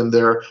leaf in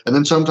there, and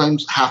then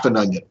sometimes half an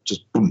onion.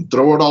 Just boom,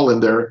 throw it all in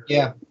there.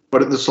 Yeah.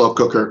 Put it in the slow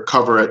cooker,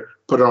 cover it,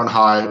 put it on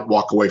high,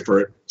 walk away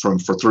for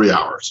 3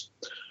 hours.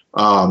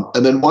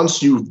 And then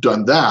once you've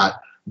done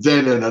that,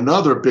 then in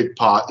another big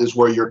pot is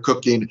where you're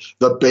cooking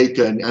the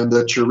bacon and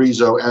the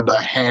chorizo and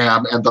the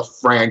ham and the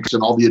franks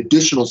and all the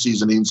additional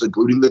seasonings,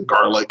 including the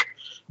garlic.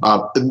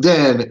 And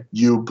then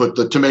you put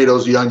the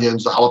tomatoes, the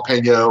onions, the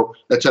jalapeno,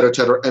 et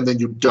cetera, and then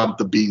you dump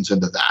the beans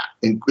into that,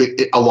 and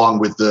along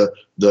with the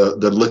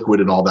liquid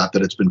and all that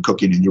it's been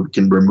cooking, and you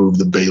can remove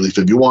the bay leaf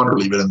if you want or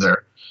leave it in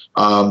there.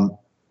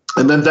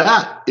 And then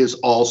that is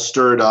all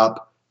stirred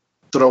up,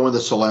 throw in the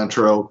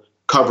cilantro,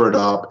 cover it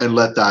up, and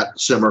let that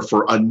simmer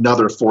for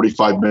another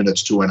 45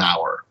 minutes to an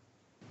hour.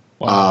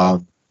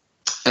 Wow.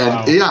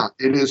 Yeah,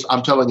 it is.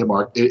 I'm telling you,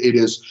 Mark, it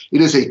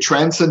is a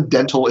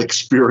transcendental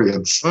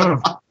experience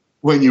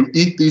when you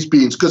eat these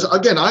beans. Because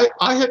again,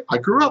 I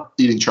grew up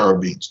eating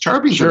charro beans.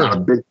 Charro beans are not a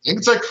big thing.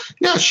 It's like,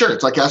 yeah, sure.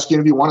 It's like asking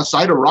if you want a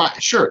side of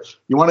rice. Sure.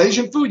 You want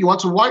Asian food? You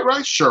want some white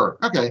rice? Sure.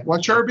 Okay. You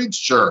want charro beans?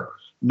 Sure.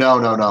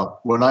 No.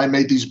 When I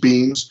made these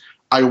beans,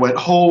 I went,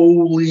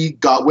 holy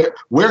God,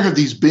 where have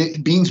these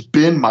beans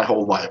been my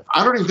whole life?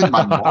 I don't even think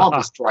my mom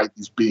has tried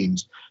these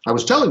beans. I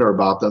was telling her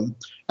about them,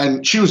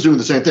 and she was doing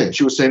the same thing.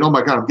 She was saying, oh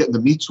my God, I'm getting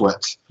the meat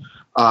sweats.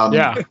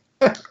 And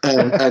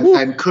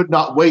could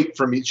not wait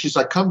for me. She's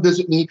like, come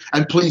visit me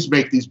and please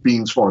make these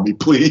beans for me,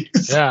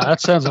 please. Yeah,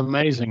 that sounds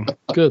amazing.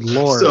 Good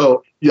Lord.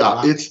 So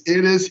yeah, it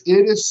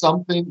is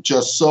something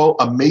just so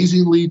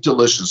amazingly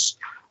delicious.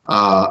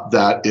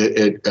 That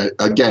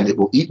it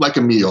will eat like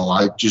a meal.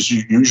 I just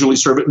usually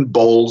serve it in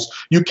bowls.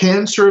 You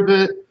can serve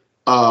it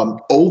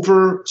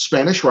over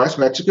Spanish rice,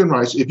 Mexican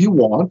rice if you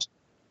want.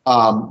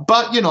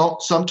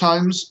 But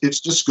sometimes it's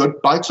just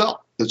good by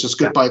itself. It's just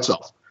good by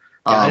itself.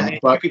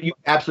 But you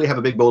absolutely have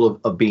a big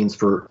bowl of beans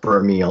for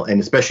a meal, and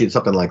especially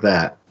something like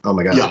that. Oh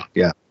my God.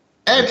 Yeah.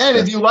 And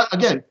if you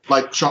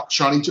like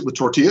Sean eats it with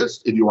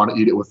tortillas. If you want to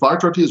eat it with flour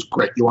tortillas,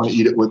 great. You want to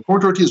eat it with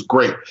corn tortillas,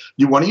 great.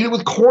 You want to eat it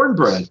with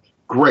cornbread,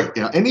 great.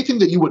 Anything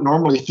that you would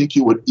normally think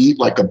you would eat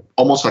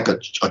almost like a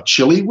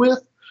chili with,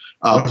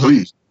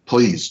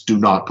 please do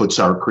not put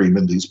sour cream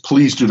in these.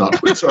 Please do not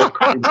put sour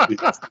cream in these.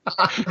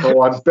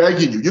 Oh, I'm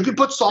begging you. You can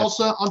put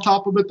salsa on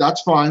top of it.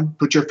 That's fine.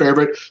 Put your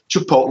favorite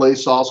chipotle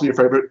salsa, your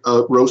favorite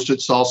roasted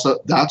salsa.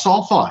 That's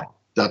all fine.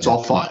 That's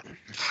all fine.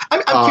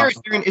 I'm curious,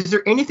 Aaron, is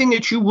there anything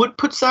that you would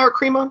put sour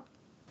cream on?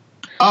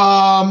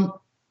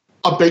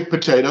 A baked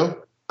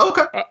potato.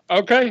 Okay.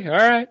 Okay. All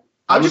right.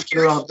 I'm just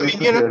curious.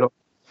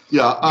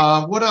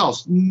 Yeah. What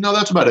else? No,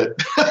 that's about it.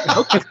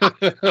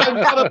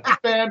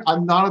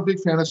 I'm not a big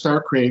fan of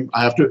sour cream,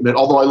 I have to admit,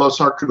 although I love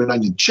sour cream and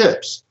onion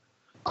chips.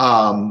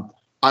 I'm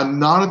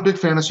not a big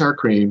fan of sour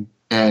cream.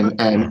 And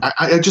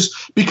I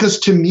just, because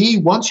to me,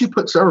 once you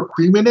put sour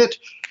cream in it,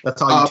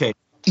 that's all you taste.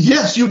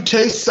 Yes, you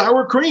taste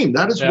sour cream.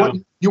 That is what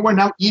you are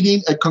now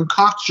eating, a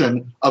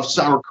concoction of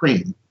sour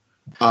cream.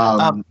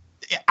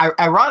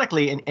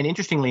 Ironically and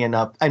interestingly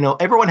enough, I know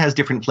everyone has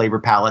different flavor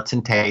palettes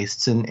and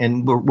tastes,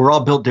 and we're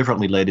all built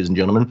differently, ladies and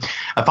gentlemen.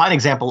 A fine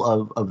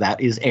example of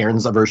that is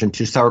Aaron's aversion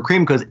to sour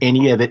cream, because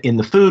any of it in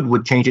the food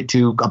would change it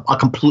to a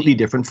completely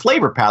different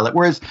flavor palette,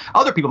 whereas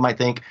other people might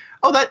think,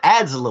 oh, that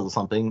adds a little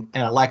something,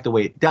 and I like the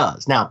way it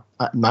does. Now,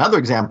 my other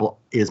example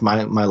is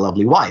my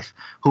lovely wife,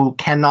 who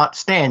cannot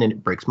stand, and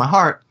it breaks my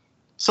heart,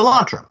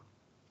 cilantro,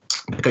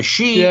 because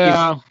she is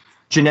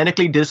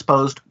genetically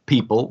disposed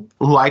people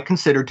who I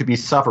consider to be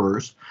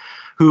sufferers,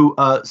 who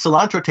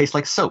cilantro tastes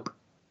like soap.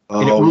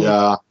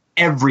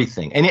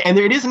 Everything. And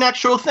it is an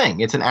actual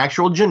thing. It's an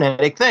actual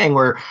genetic thing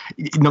where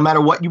no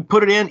matter what you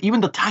put it in, even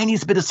the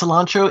tiniest bit of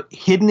cilantro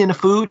hidden in a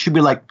food should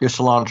be like, there's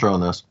cilantro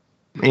in this.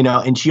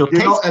 And she'll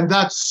taste it. And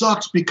that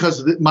sucks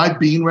because my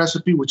bean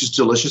recipe, which is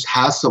delicious,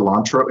 has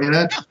cilantro in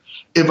it.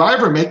 If I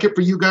ever make it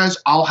for you guys,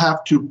 I'll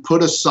have to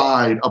put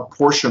aside a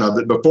portion of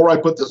it before I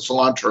put the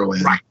cilantro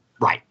in.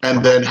 Right.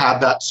 And then have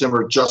that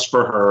simmer just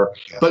for her.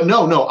 Yeah. But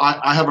no,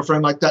 I have a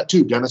friend like that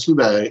too, Dennis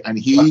Loubet. And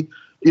he,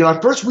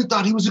 at first we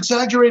thought he was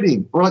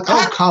exaggerating. We're like,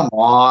 oh, come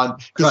on.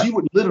 Because he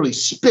would literally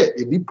spit.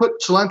 If he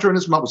put cilantro in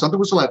his mouth, something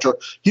with cilantro,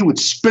 he would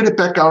spit it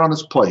back out on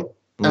his plate.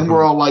 And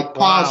we're all like,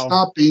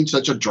 stop being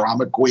such a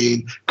drama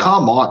queen.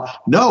 Come on.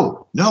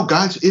 No,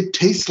 guys, it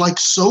tastes like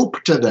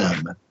soap to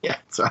them. Yeah,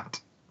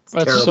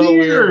 that's so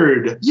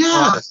weird.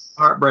 Yes.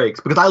 Heart breaks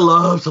because I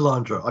love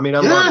cilantro. I mean,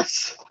 I love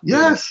it.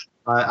 Yes.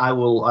 I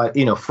will,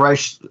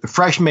 fresh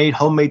made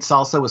homemade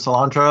salsa with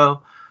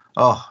cilantro.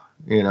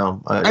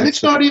 And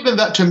it's not even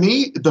that, to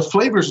me, the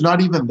flavor is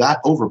not even that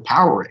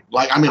overpowering.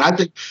 I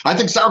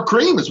think sour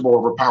cream is more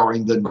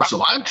overpowering than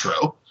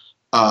cilantro.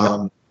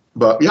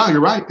 But yeah,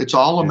 you're right. It's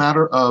all a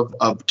matter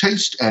of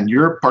taste and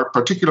your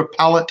particular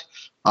palate.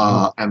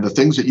 and the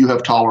things that you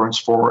have tolerance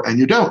for and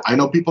you don't. I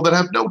know people that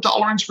have no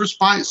tolerance for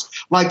spice,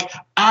 like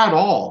at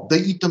all. They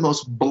eat the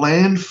most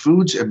bland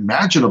foods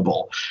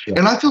imaginable. Yeah.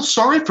 And I feel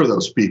sorry for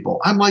those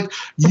people. I'm like,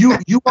 you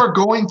are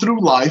going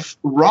through life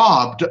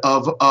robbed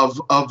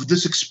of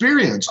this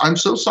experience. I'm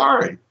so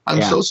sorry.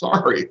 I'm so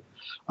sorry.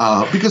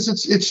 Because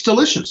it's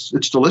delicious.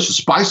 It's delicious.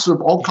 Spice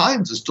of all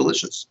kinds is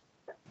delicious.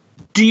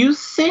 Do you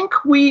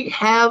think we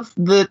have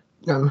the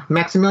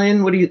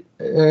Maximilian? What do you?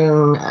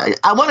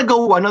 I want to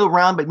go another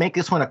round, but make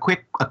this one a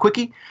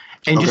quickie,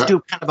 and just do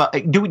kind of a.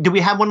 Do we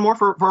have one more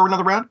for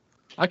another round?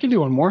 I can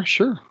do one more.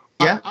 Sure.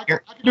 Yeah, I can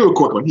do a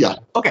quick one. Yeah.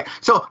 Okay,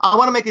 so I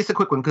want to make this a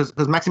quick one because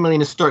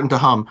Maximilian is starting to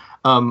hum,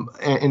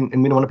 and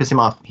we don't want to piss him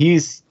off.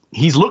 He's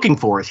looking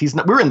for us.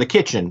 We're in the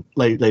kitchen,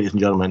 ladies and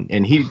gentlemen,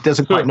 and he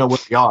doesn't quite know where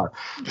we are.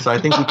 So I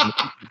think we can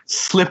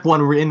slip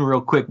one in real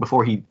quick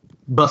before he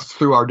busts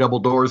through our double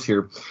doors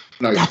here.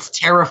 Nice. That's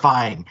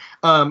terrifying.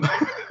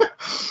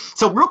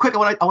 So real quick, I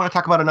want to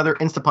talk about another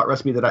Instapot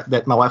recipe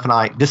that my wife and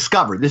I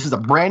discovered. This is a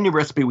brand new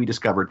recipe we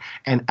discovered,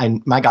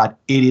 and my God,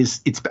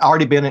 it's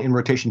already been in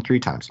rotation 3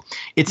 times.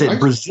 It's a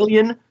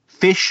Brazilian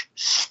fish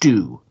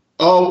stew.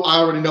 Oh, I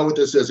already know what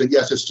this is, and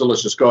yes, it's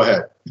delicious. Go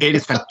ahead. It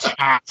is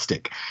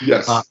fantastic.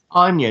 Yes.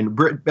 Onion,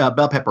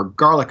 bell pepper,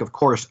 garlic, of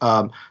course,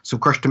 some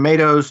crushed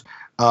tomatoes,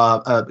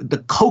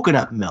 the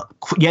coconut milk.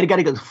 You got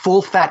to get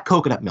full fat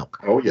coconut milk.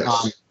 Oh,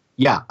 yes.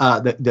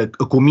 The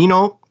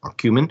comino or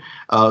cumin,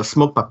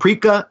 smoked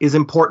paprika is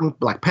important,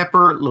 black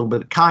pepper, a little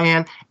bit of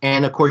cayenne,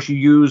 and of course you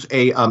use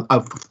a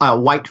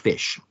white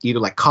fish, either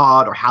like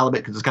cod or halibut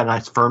because it's got a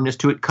nice firmness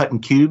to it, cut in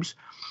cubes.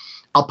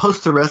 I'll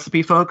post the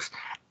recipe, folks.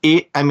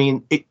 In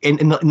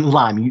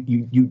lime,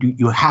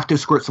 you have to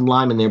squirt some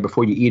lime in there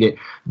before you eat it.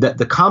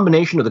 The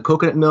combination of the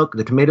coconut milk,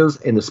 the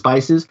tomatoes, and the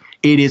spices,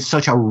 it is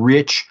such a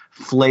rich,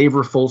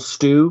 flavorful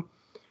stew.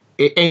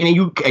 And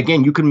you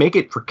can make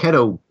it for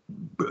keto,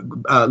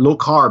 low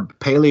carb,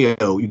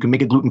 paleo. You can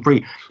make it gluten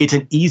free. It's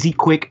an easy,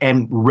 quick,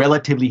 and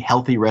relatively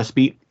healthy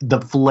recipe.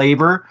 The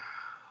flavor,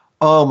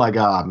 oh my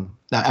God!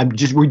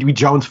 We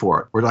Jones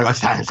for it. We're like, it's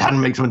time to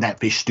make some of that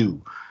fish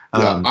stew.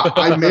 Yeah,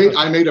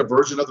 I made a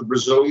version of the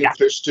Brazilian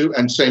fish stew,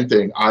 and same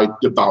thing. I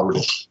devoured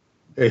it.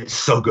 It's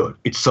so good.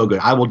 It's so good.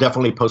 I will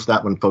definitely post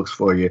that one, folks,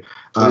 for you.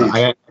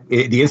 The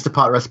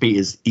Instapot recipe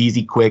is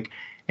easy, quick,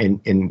 and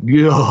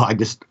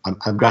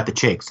I've got the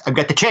shakes. I've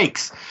got the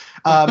shakes.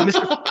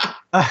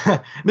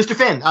 Mr.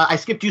 Finn, I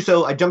skipped you,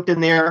 so I jumped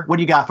in there. What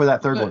do you got for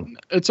that third one?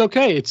 It's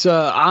okay.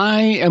 I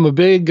am a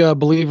big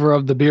believer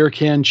of the beer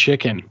can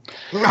chicken.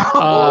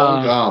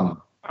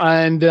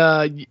 And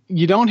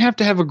you don't have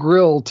to have a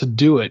grill to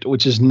do it,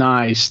 which is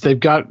nice. They've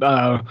got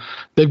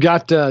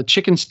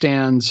chicken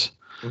stands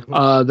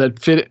that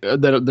fit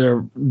that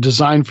they're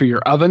designed for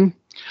your oven.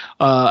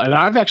 And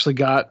I've actually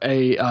got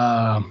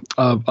a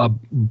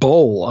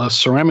bowl, a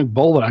ceramic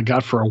bowl that I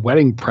got for a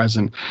wedding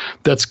present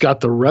that's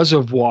got the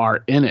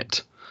reservoir in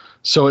it.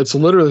 So it's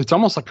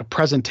almost like a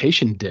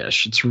presentation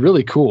dish. It's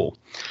really cool.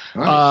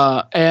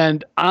 Nice.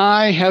 And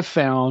I have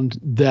found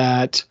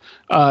that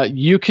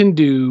you can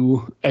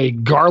do a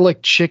garlic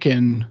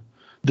chicken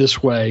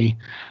this way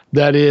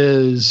that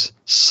is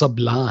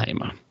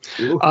sublime.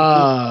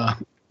 The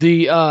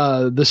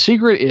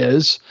secret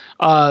is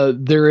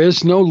there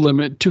is no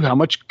limit to how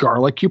much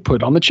garlic you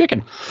put on the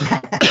chicken.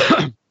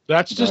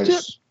 That's just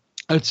it.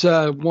 It's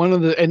one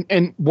of the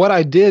and what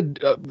I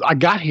did. I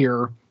got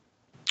here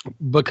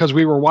because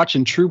we were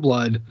watching True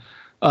Blood,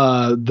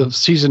 the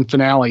season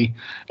finale,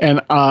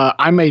 and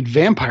I made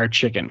vampire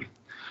chicken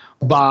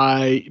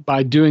by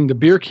doing the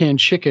beer can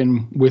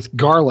chicken with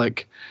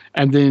garlic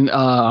and then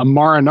a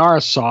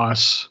marinara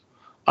sauce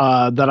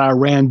that I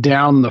ran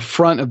down the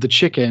front of the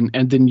chicken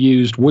and then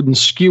used wooden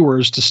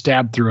skewers to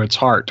stab through its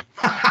heart.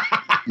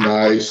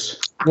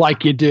 Nice.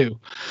 Like you do.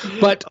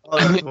 But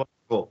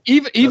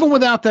even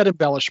without that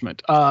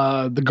embellishment,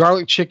 the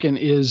garlic chicken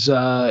is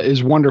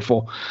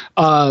wonderful.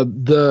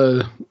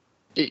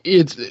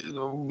 It's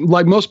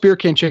like most beer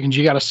can chickens,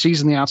 you got to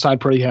season the outside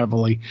pretty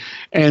heavily.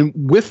 And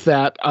with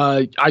that,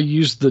 I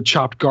use the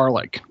chopped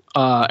garlic.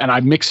 And I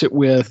mix it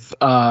with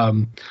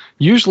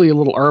usually a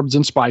little herbs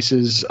and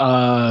spices,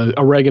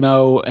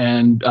 oregano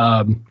and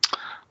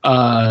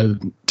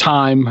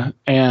thyme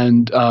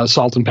and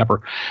salt and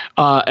pepper,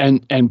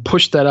 and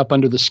push that up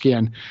under the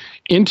skin.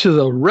 Into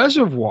the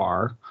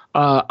reservoir,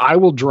 I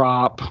will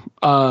drop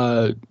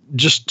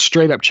just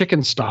straight up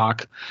chicken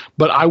stock,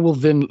 but I will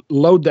then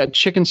load that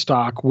chicken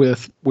stock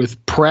with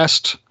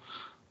pressed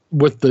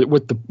with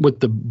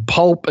the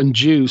pulp and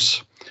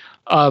juice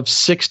of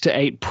 6 to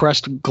 8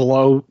 pressed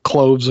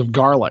cloves of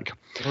garlic.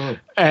 Oh.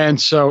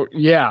 And so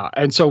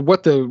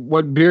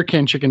what beer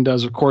can chicken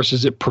does, of course,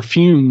 is it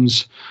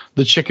perfumes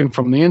the chicken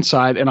from the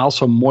inside and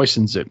also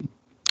moistens it.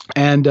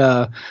 And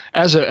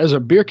as a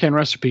beer can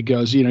recipe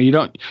goes,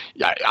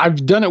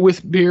 I've done it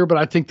with beer, but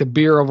I think the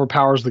beer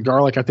overpowers the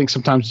garlic. I think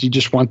sometimes you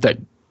just want that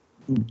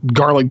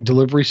garlic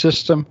delivery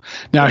system.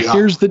 Now,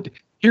 here's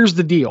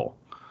the deal.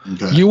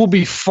 Okay. You will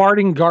be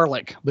farting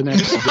garlic the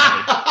next day.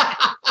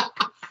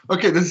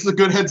 Okay, this is a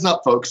good heads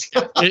up, folks.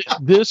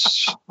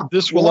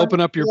 This will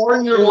open up your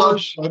warn your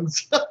loved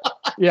ones.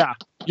 Yeah,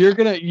 you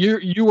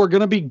are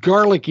gonna be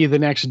garlicky the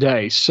next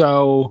day.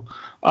 So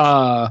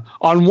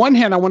on one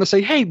hand, I want to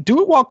say, hey,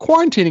 do it while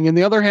quarantining, and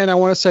the other hand, I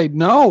want to say,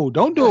 no,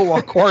 don't do it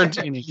while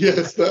quarantining.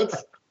 Yes,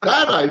 that's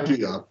bad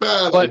idea.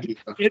 Bad idea.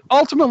 It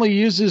ultimately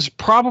uses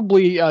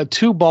probably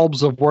 2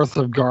 bulbs of worth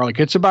of garlic.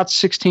 It's about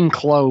 16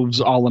 cloves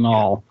all in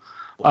all.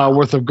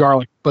 Worth of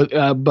garlic, but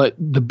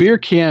the beer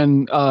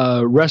can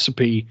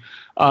recipe,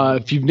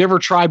 if you've never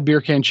tried beer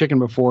can chicken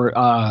before,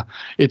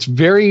 it's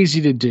very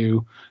easy to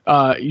do.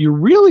 You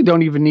really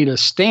don't even need a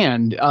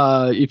stand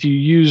if you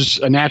use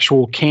an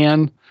actual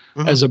can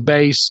as a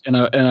base and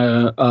a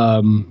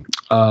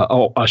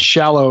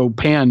shallow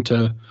pan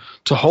to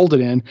hold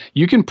it in.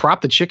 You can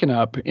prop the chicken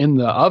up in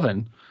the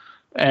oven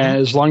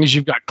as long as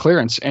you've got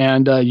clearance,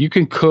 and you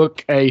can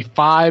cook a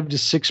 5 to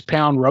 6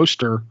 pound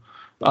roaster.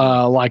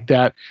 Like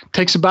that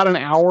takes about an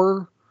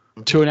hour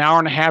to an hour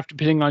and a half,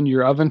 depending on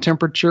your oven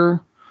temperature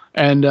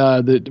and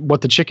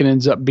what the chicken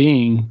ends up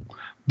being.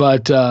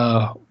 But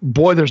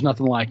boy, there's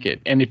nothing like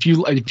it. And if you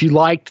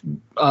liked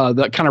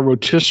that kind of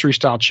rotisserie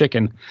style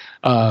chicken,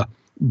 you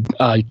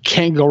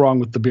can't go wrong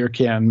with the beer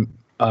can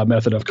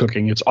method of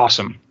cooking. It's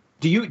awesome.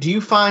 Do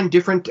you find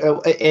different?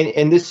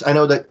 And this, I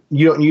know that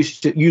you don't use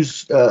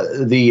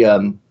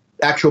the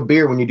actual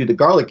beer when you do the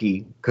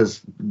garlicky,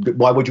 because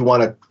why would you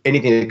want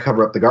anything to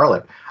cover up the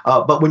garlic?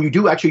 But when you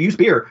do actually use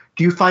beer,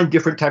 do you find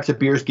different types of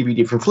beers give you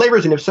different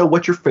flavors? And if so,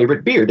 what's your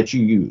favorite beer that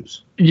you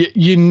use?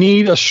 You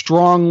need a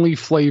strongly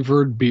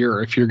flavored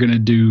beer if you're going to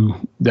do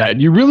that.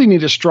 You really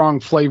need a strong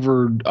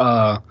flavored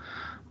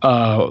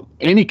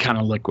any kind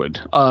of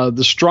liquid.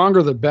 The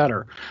stronger, the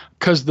better,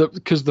 because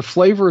the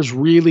flavor is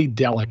really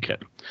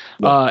delicate.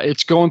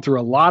 It's going through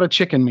a lot of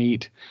chicken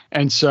meat,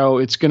 and so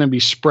it's going to be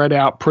spread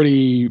out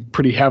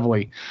pretty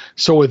heavily.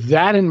 So with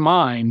that in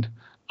mind,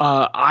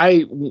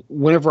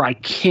 whenever I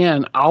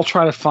can, I'll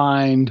try to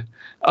find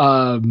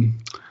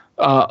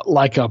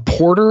like a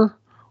porter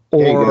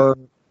or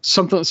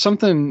something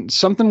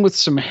with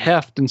some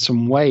heft and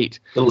some weight.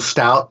 A little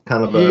stout,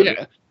 kind of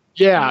a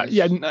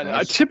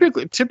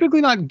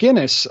typically not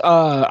Guinness.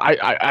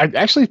 I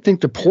actually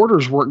think the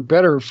porters work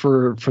better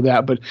for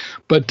that,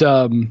 but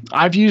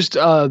I've used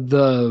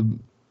the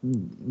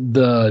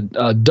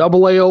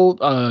double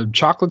ale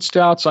chocolate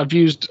stouts. I've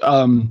used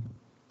the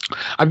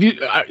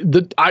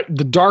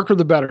darker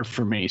the better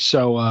for me.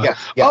 So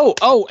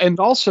and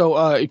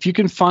also if you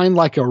can find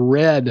like a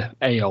red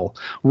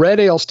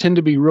ales tend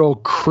to be real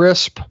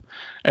crisp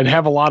and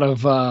have a lot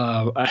of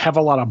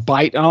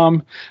bite on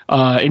them.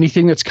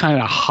 Anything that's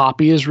kind of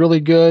hoppy is really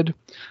good.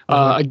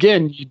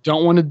 Again, you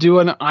don't want to do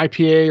an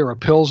IPA or a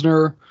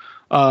Pilsner.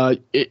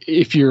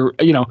 If you're,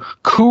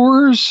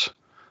 Coors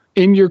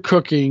in your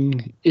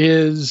cooking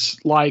is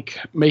like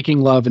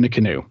making love in a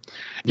canoe.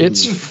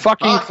 It's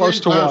fucking close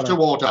to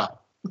water.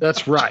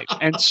 That's right.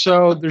 And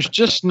so there's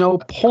just no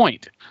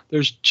point. So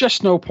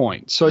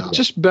it's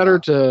just better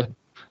to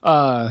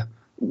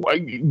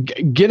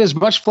get as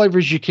much flavor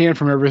as you can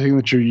from everything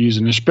that you're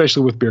using,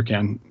 especially with beer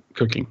can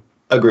cooking.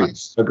 Agreed.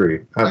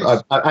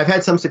 I've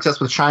had some success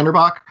with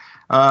Shinerbach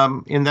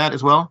in that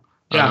as well.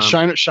 Yeah,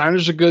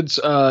 Shiner's a good.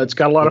 It's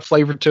got a lot of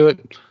flavor to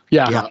it.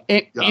 Yeah.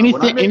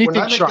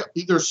 Anything sharp.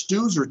 Either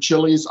stews or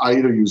chilies, I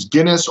either use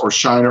Guinness or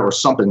Shiner or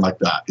something like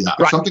that. Yeah,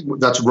 right. Something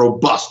that's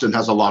robust and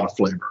has a lot of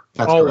flavor.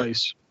 That's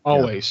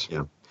always.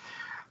 Yeah.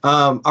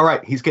 All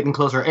right, he's getting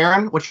closer.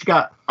 Aaron, what you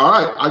got? All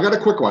right, I got a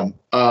quick one.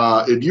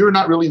 If you're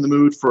not really in the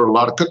mood for a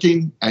lot of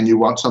cooking and you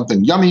want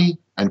something yummy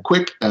and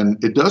quick,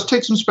 and it does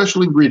take some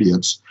special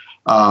ingredients,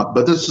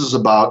 but this is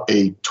about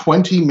a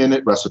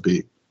 20-minute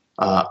recipe.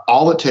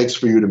 All it takes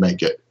for you to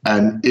make it,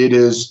 and it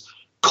is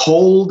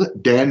cold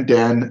dan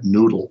dan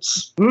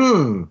noodles.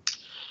 And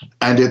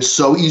it's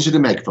so easy to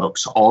make,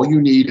 folks. All you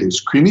need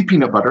is creamy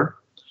peanut butter,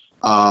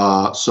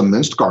 some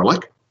minced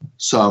garlic,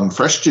 some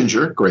fresh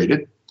ginger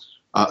grated,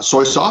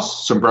 soy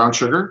sauce, some brown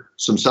sugar,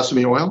 some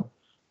sesame oil.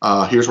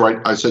 Here's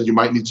where I said you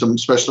might need some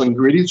special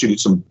ingredients. You need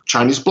some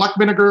Chinese black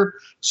vinegar,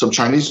 some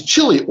Chinese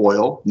chili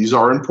oil. These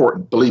are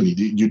important. Believe me,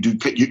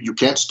 you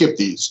can't skip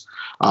these.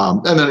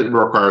 And then it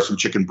requires some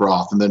chicken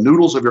broth, and then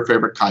noodles of your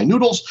favorite kind.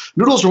 Noodles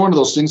are one of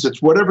those things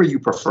that's whatever you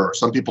prefer.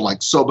 Some people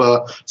like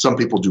soba, some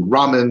people do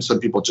ramen, some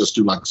people just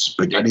do like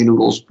spaghetti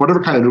noodles,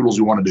 whatever kind of noodles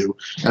you want to do,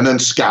 and then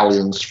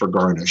scallions for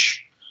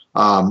garnish.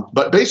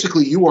 But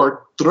basically, you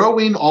are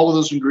throwing all of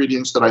those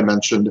ingredients that I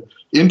mentioned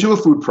into a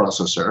food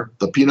processor: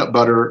 the peanut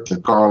butter, the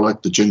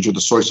garlic, the ginger,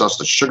 the soy sauce,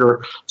 the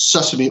sugar,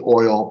 sesame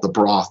oil, the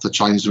broth, the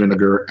Chinese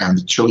vinegar, and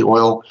the chili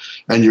oil.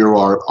 And you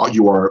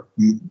are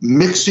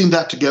mixing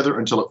that together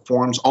until it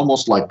forms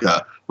almost like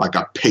a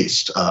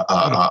paste,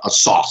 a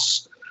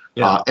sauce.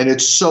 Yeah. And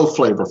it's so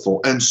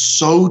flavorful and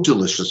so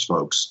delicious,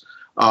 folks.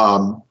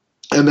 And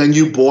then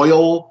you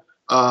boil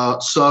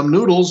some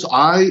noodles.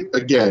 I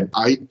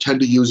tend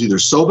to use either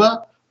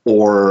soba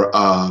or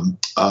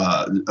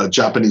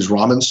Japanese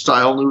ramen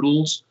style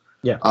noodles.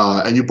 Yeah.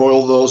 And you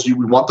boil those. You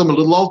want them a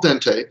little al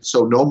dente,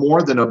 so no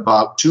more than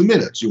about 2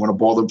 minutes. You want to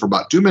boil them for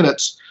about 2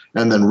 minutes,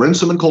 and then rinse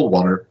them in cold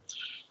water.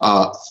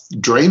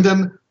 Drain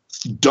them,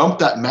 dump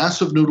that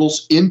massive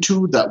noodles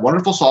into that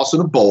wonderful sauce in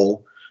a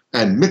bowl,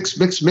 and mix.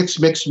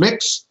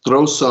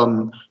 Throw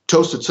some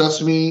toasted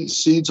sesame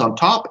seeds on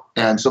top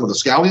and some of the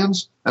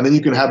scallions. And then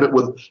you can have it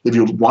with, if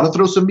you want to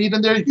throw some meat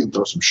in there, you can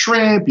throw some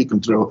shrimp, you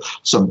can throw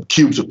some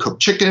cubes of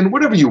cooked chicken,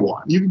 whatever you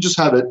want. You can just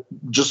have it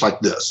just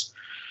like this.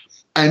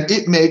 And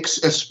it makes,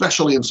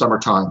 especially in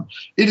summertime,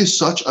 it is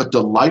such a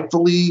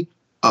delightfully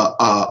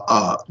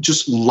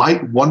just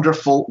light,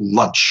 wonderful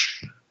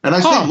lunch. And I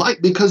say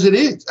light because it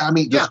is. I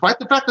mean, despite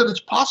the fact that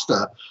it's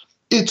pasta,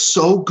 it's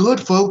so good,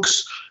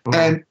 folks.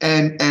 And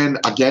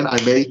again,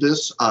 I made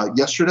this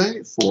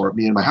yesterday for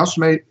me and my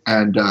housemate,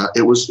 and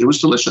it was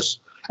delicious.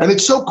 And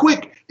it's so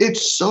quick.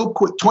 It's so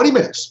quick. 20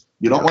 minutes.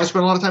 You don't want to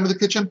spend a lot of time in the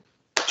kitchen?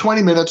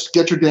 20 minutes.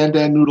 Get your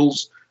dan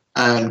noodles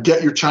and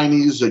get your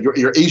Chinese,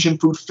 your Asian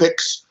food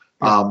fix.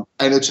 And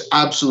it's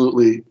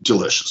absolutely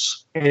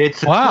delicious. And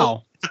it's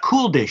a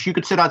cool dish. You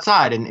could sit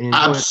outside and enjoy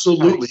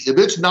absolutely. If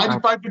it's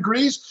 95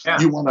 degrees,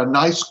 you want a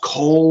nice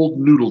cold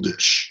noodle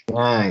dish.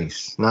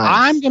 Nice.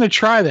 I'm going to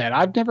try that.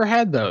 I've never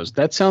had those.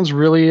 That sounds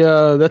really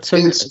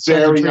it's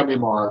very yummy,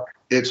 Mark.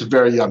 It's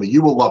very yummy.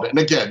 You will love it. And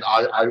again,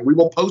 we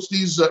will post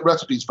these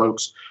recipes,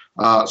 folks,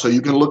 so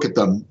you can look at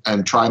them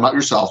and try them out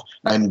yourself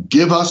and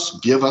give us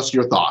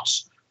your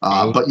thoughts.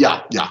 But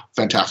yeah,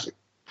 fantastic.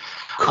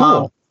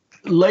 Cool.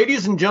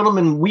 Ladies and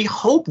gentlemen, we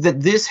hope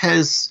that this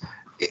has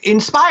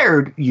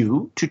inspired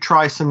you to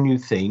try some new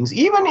things.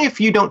 Even if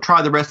you don't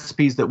try the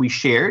recipes that we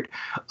shared,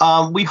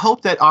 we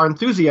hope that our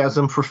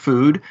enthusiasm for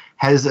food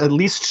has at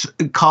least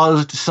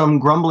caused some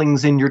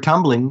grumblings in your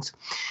tumblings,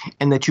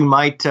 and that you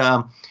might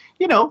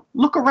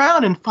look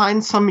around and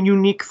find some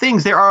unique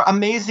things. There are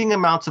amazing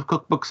amounts of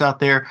cookbooks out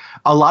there,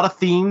 a lot of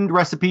themed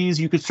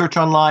recipes you could search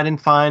online and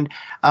find.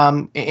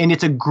 And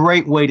it's a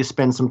great way to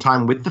spend some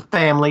time with the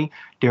family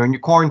during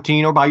your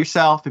quarantine or by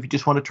yourself if you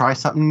just want to try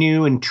something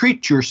new and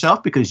treat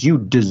yourself because you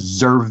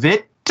deserve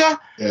it.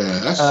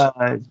 Yes.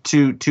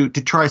 To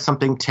try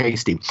something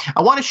tasty.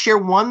 I want to share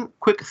one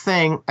quick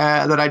thing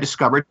that I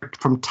discovered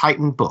from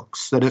Titan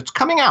Books, that it's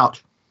coming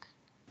out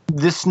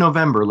this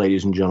November,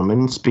 ladies and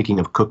gentlemen. Speaking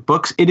of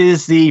cookbooks, it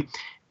is the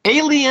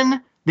Alien,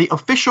 the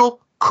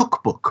Official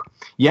Cookbook.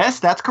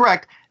 Yes, that's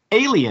correct.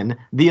 Alien,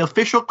 the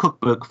Official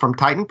Cookbook from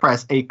Titan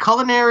Press, a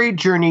culinary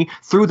journey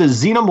through the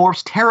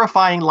xenomorph's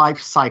terrifying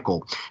life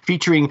cycle,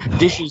 featuring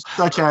dishes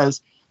such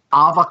as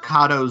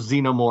avocado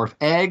xenomorph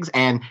eggs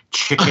and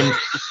chicken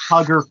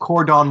hugger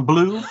cordon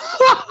bleu.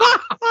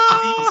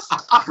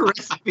 These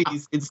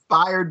recipes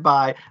inspired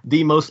by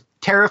the most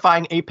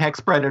terrifying apex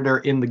predator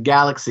in the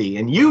galaxy.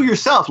 And you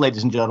yourself,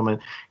 ladies and gentlemen,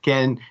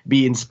 can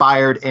be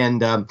inspired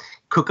and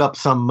cook up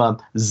some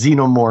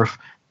xenomorph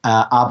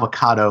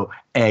avocado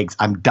eggs.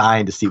 I'm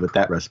dying to see what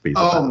that recipe is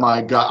about. Oh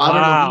my God. I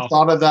don't know who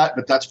thought of that,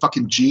 but that's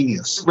fucking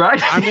genius.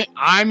 Right?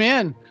 I'm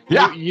in.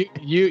 Yeah.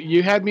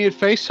 You had me at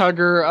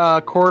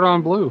facehugger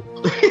cordon bleu.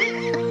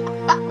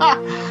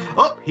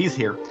 Oh, he's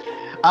here.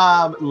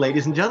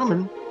 Ladies and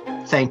gentlemen,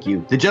 thank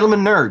you. The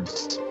Gentleman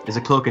Nerds is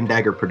a Cloak and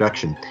Dagger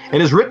production. It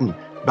is written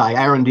by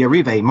Aaron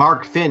D'Arrive,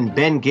 Mark Finn,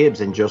 Ben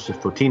Gibbs, and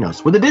Joseph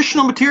Fotinos, with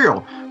additional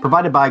material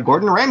provided by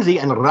Gordon Ramsay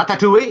and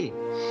Ratatouille.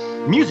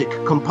 Music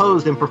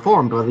composed and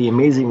performed by the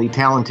amazingly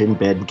talented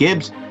Ben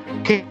Gibbs.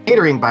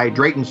 Catering by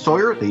Drayton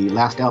Sawyer, the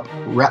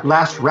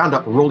last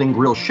Roundup Rolling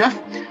Grill chef.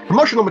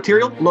 Promotional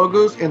material,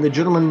 logos, and the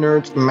Gentleman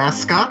Nerds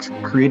mascot,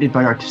 created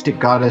by artistic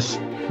goddess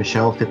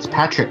Michelle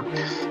Fitzpatrick.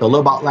 The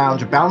Lobot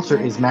Lounge bouncer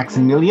is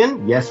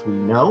Maximilian, yes, we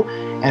know.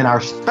 And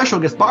our special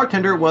guest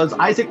bartender was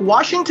Isaac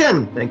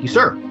Washington. Thank you,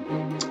 sir.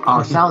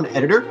 Our sound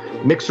editor,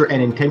 mixer,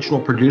 and intentional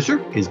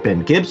producer is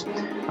Ben Gibbs.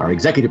 Our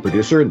executive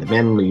producer, and the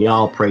man we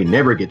all pray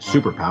never gets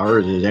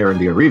superpowers, is Aaron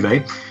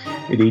D'Arrive.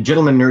 The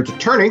Gentleman Nerds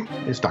attorney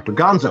is Dr.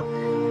 Gonzo.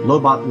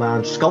 Lobot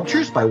Lounge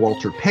sculptures by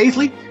Walter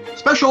Paisley.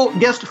 Special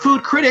guest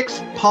food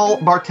critics, Paul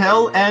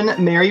Bartel and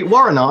Mary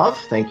Warrenov.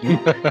 Thank you.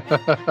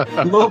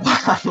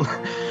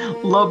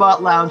 Lobot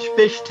Lounge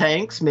fish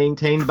tanks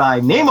maintained by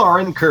Neymar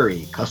and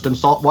Curry. Custom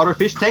saltwater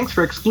fish tanks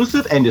for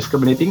exclusive and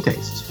discriminating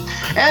tastes.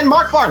 And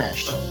Mark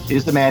Varnash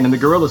is the man in the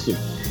gorilla suit.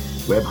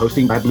 Web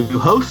hosting by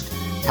Bluehost.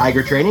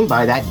 Tiger training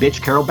by that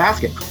bitch Carol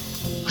Baskin.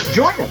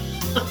 Join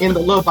us in the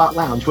Lobot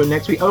Lounge when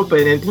next we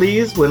open, and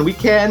please, when we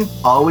can,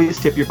 always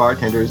tip your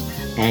bartenders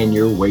and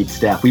your wait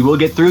staff. We will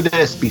get through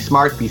this. Be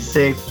smart, be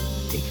safe,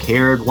 take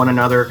care of one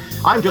another.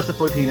 I'm Joseph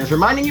Fotinas,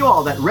 reminding you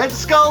all that Red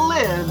Skull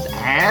lives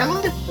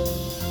and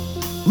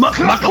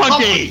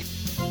McClunky!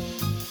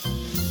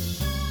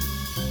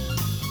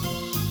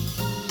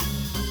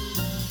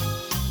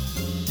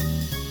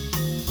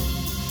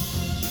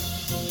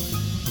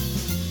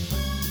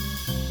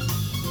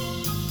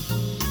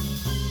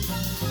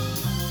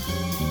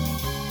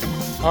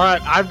 All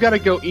right, I've got to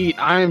go eat.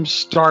 I am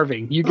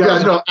starving. You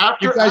guys,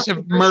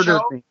 have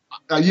murdered me.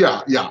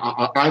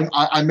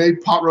 I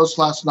made pot roast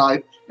last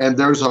night, and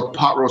there's a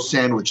pot roast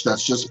sandwich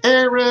that's just,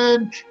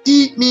 Aaron,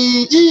 eat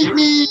me.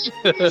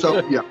 So,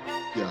 yeah.